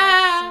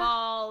 like,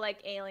 small like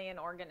alien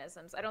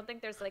organisms. I don't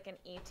think there's like an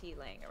ET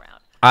laying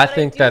around. I But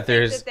think do that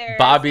there's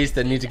bobbies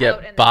that need to ETs out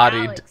get in the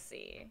bodied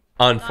galaxy.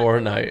 on Not to look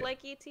Fortnite. like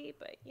ET,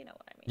 but you know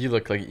what I mean. You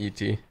look like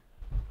ET.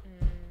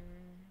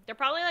 They're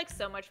probably like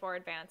so much more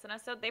advanced than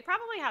us. So they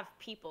probably have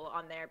people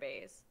on their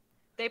base.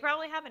 They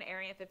probably have an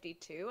Area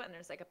 52, and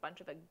there's like a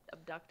bunch of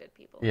abducted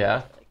people. Yeah.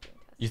 Like, being tested.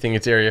 You think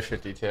it's Area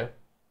 52?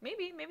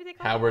 Maybe they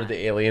call Howard it the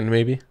that. alien,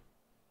 maybe?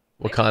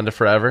 Wakanda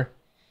forever?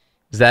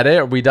 Is that it?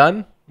 Are we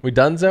done? We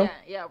done, Zo?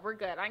 Yeah, we're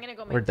good. I'm gonna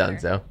go make We're done, dinner.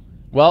 Zo.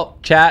 Well,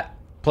 chat,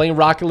 playing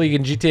Rocket League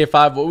in GTA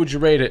 5, what would you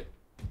rate it?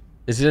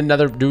 Is it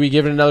another, do we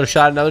give it another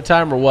shot another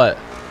time or what?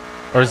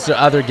 Or is there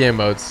other game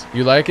modes?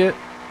 You like it?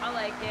 I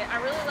like it.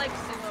 I really liked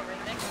Sumo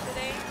Remix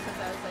today because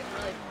I was like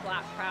really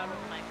proud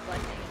of my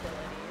collecting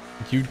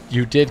abilities.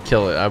 You did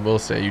kill it, I will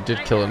say. You did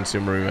I kill it know, in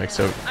Sumo I Remix.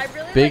 know. So I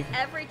really big. like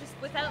every just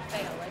without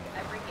fail, like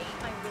every game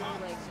I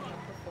really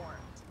like performed,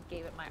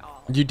 gave it my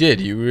all. You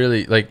did. You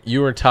really, like,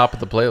 you were top of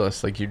the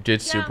playlist. Like, you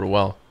did Yeah. super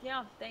well.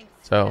 Yeah, thanks.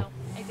 So- No,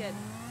 I did.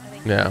 I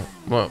think Yeah.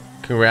 Well,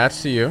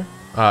 congrats to you.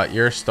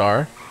 You're a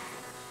star.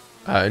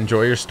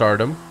 Enjoy your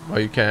stardom while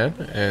you can.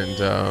 And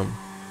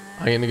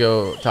I'm going to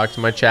go talk to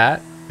my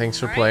chat. Thanks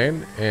for All right.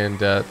 playing. And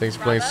thanks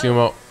for playing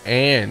Bravo. Sumo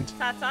and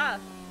Ta-ta.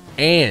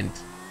 and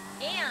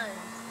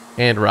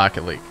And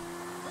Rocket League.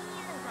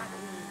 Rocket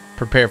League.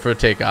 Prepare for a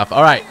takeoff.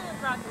 All right.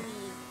 And Rocket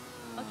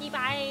League. Okay,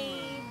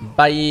 bye.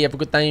 Bye. Have a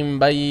good time.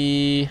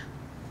 Bye.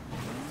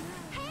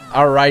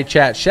 All right,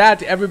 chat. Shout out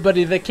to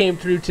everybody that came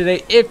through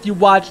today. If you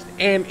watched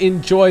and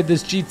enjoyed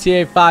this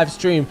GTA 5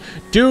 stream,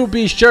 do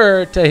be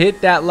sure to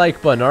hit that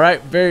like button. All right,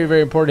 very,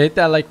 very important. Hit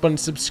that like button.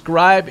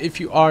 Subscribe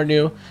if you are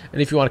new,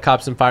 and if you want to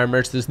cop some fire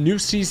merch, this new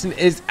season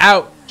is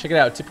out. Check it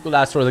out. Typical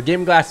Dot Store. The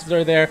game glasses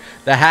are there,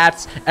 the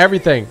hats,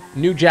 everything,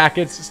 new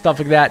jackets, stuff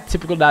like that.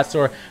 Typical Dot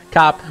Store.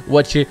 Cop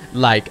what you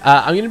like.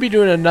 I'm gonna be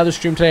doing another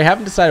stream today. I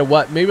haven't decided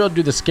what. Maybe I'll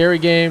do the scary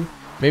game.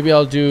 Maybe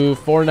I'll do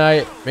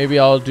Fortnite. Maybe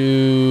I'll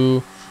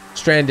do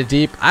Stranded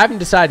Deep. I haven't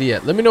decided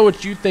yet. Let me know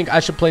what you think I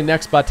should play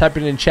next by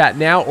typing it in chat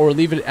now or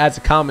leave it as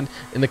a comment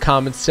in the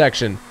comments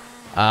section.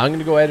 I'm going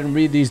to go ahead and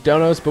read these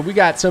donos, but we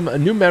got some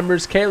new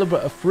members: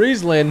 Caleb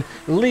Friesland,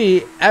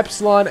 Lee,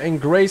 Epsilon,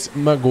 and Grace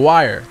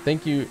McGuire.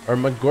 Thank you, or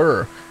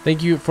McGuire.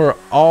 Thank you for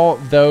all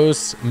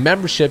those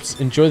memberships.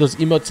 Enjoy those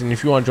emotes, and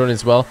if you want to join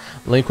as well,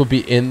 link will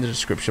be in the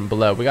description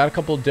below. We got a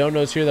couple of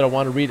donos here that I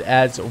want to read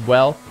as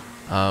well.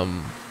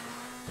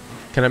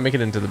 Can I make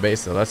it into the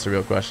base, though? That's the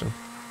real question.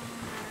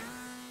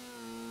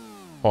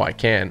 Oh, I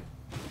can.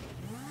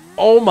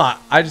 Oh my,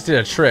 I just did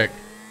a trick.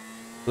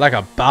 Like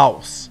a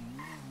boss.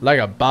 Like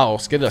a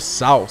boss. Get a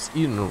sauce.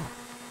 Eating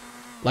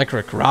like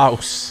a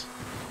grouse.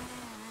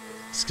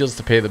 Skills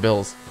to pay the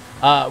bills.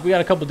 We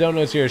got a couple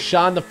donuts here.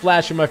 Sean the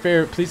Flash, you're my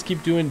favorite. Please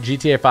keep doing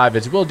GTA 5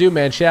 vids. Will do,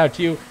 man. Shout out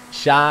to you,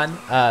 Sean.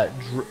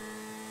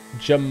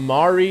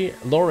 Jamari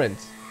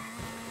Lawrence.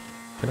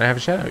 Can I have a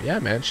shout out? Yeah,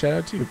 man. Shout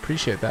out to you.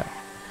 Appreciate that.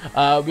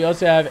 We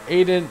also have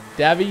Aiden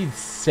David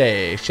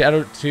say. Shout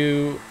out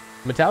to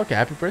Metallica.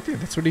 Happy birthday.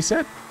 That's what he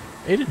said.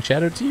 Aiden,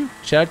 shout out to you.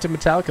 Shout out to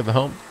Metallica, the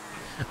home.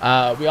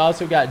 We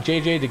also got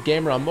JJ the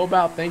Gamer on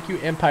mobile. Thank you,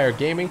 Empire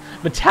Gaming.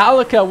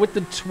 Metallica with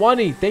the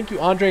 20. Thank you,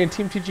 Andre and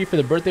Team TG, for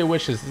the birthday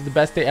wishes. This is the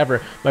best day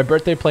ever. My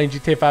birthday playing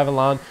GTA 5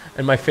 alone,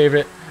 and my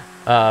favorite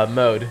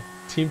mode,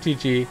 Team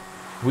TG,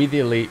 We the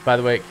Elite. By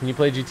the way, can you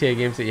play GTA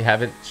games that you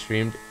haven't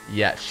streamed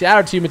yet? Shout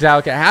out to you,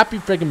 Metallica. Happy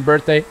freaking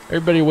birthday.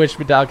 Everybody wish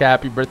Metallica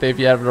happy birthday if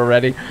you haven't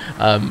already.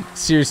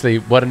 Seriously,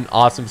 what an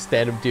awesome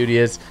stand-up dude he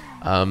is.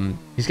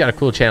 He's got a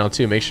cool channel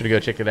too. Make sure to go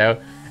check it out.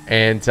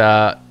 And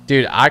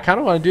dude, I kind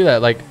of want to do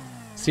that. Like,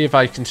 see if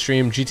I can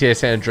stream GTA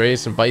San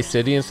Andreas and Vice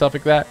City and stuff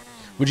like that.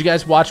 Would you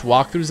guys watch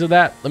walkthroughs of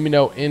that? Let me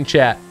know in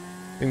chat.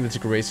 I think that's a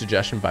great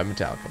suggestion by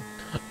Metallica.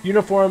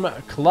 Uniform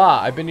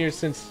Claw. I've been here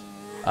since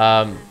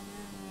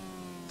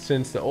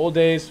the old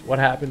days. What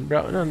happened,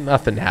 bro? No,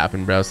 nothing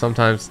happened, bro.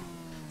 Sometimes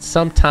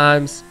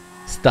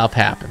stuff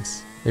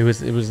happens. It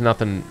was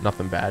nothing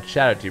bad.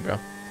 Shout out to you, bro.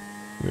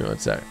 Give me one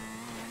sec.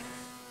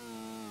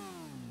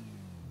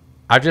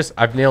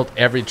 I've nailed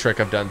every trick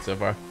I've done so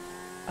far.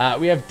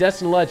 We have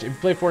Destin Ledge. If you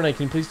play Fortnite,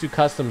 can you please do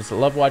customs? I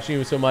love watching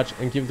you so much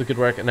and keep up the good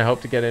work, and I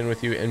hope to get in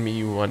with you and meet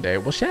you one day.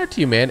 Well, shout out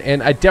to you, man.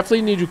 And I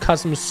definitely need to do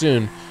customs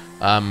soon.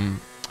 I'm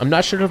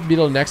not sure if it'll be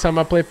the next time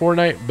I play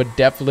Fortnite, but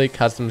definitely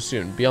customs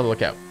soon. Be on the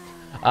lookout.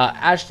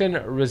 Ashton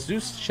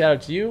Rezus, shout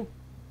out to you.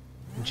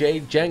 Jay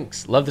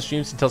Jenks, love the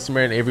streams. And tell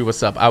Samara and Avery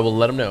what's up. I will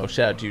let them know.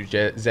 Shout out to you,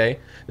 Zay.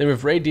 Then we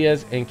have Ray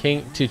Diaz and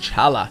King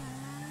T'Challa.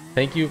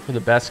 Thank you for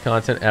the best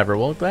content ever.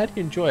 Well, glad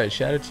you enjoy it.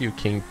 Shout out to you,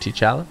 King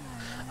T'Challa.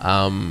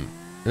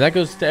 And that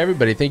goes to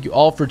everybody. Thank you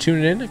all for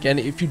tuning in. Again,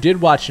 if you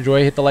did watch,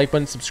 enjoy, hit the like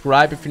button,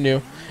 subscribe if you're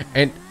new,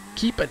 and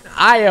keep an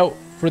eye out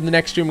for the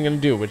next stream I'm going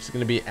to do, which is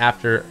going to be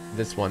after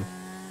this one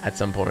at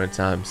some point in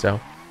time. So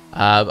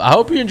I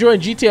hope you're enjoying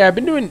GTA. I've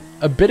been doing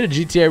a bit of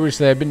GTA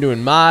recently. I've been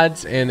doing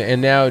mods and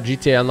now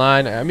GTA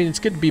Online. I mean, it's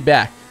good to be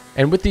back.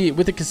 And with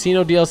the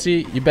casino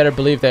DLC, you better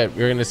believe that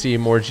we're going to see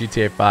more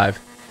GTA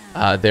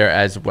 5 there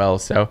as well.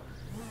 So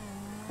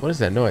what is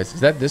that noise?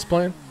 Is that this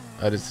plane?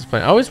 Oh, it is this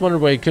plane. I always wondered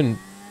why you couldn't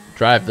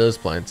drive those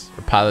planes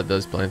or pilot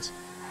those planes.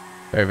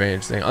 Very, very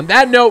interesting. On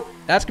that note,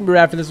 that's gonna be a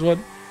wrap for this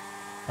one.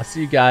 I'll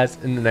see you guys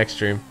in the next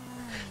stream.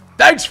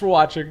 Thanks for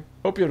watching.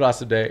 Hope you have an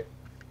awesome day.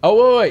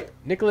 Oh, wait.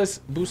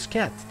 Nicholas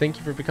Busquets, thank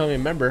you for becoming a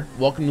member.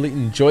 Welcome to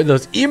enjoy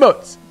those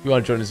emotes. If you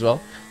want to join as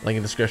well, link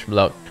in the description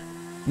below.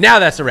 Now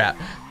that's a wrap.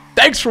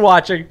 Thanks for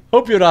watching.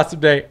 Hope you have an awesome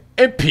day,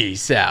 and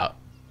peace out.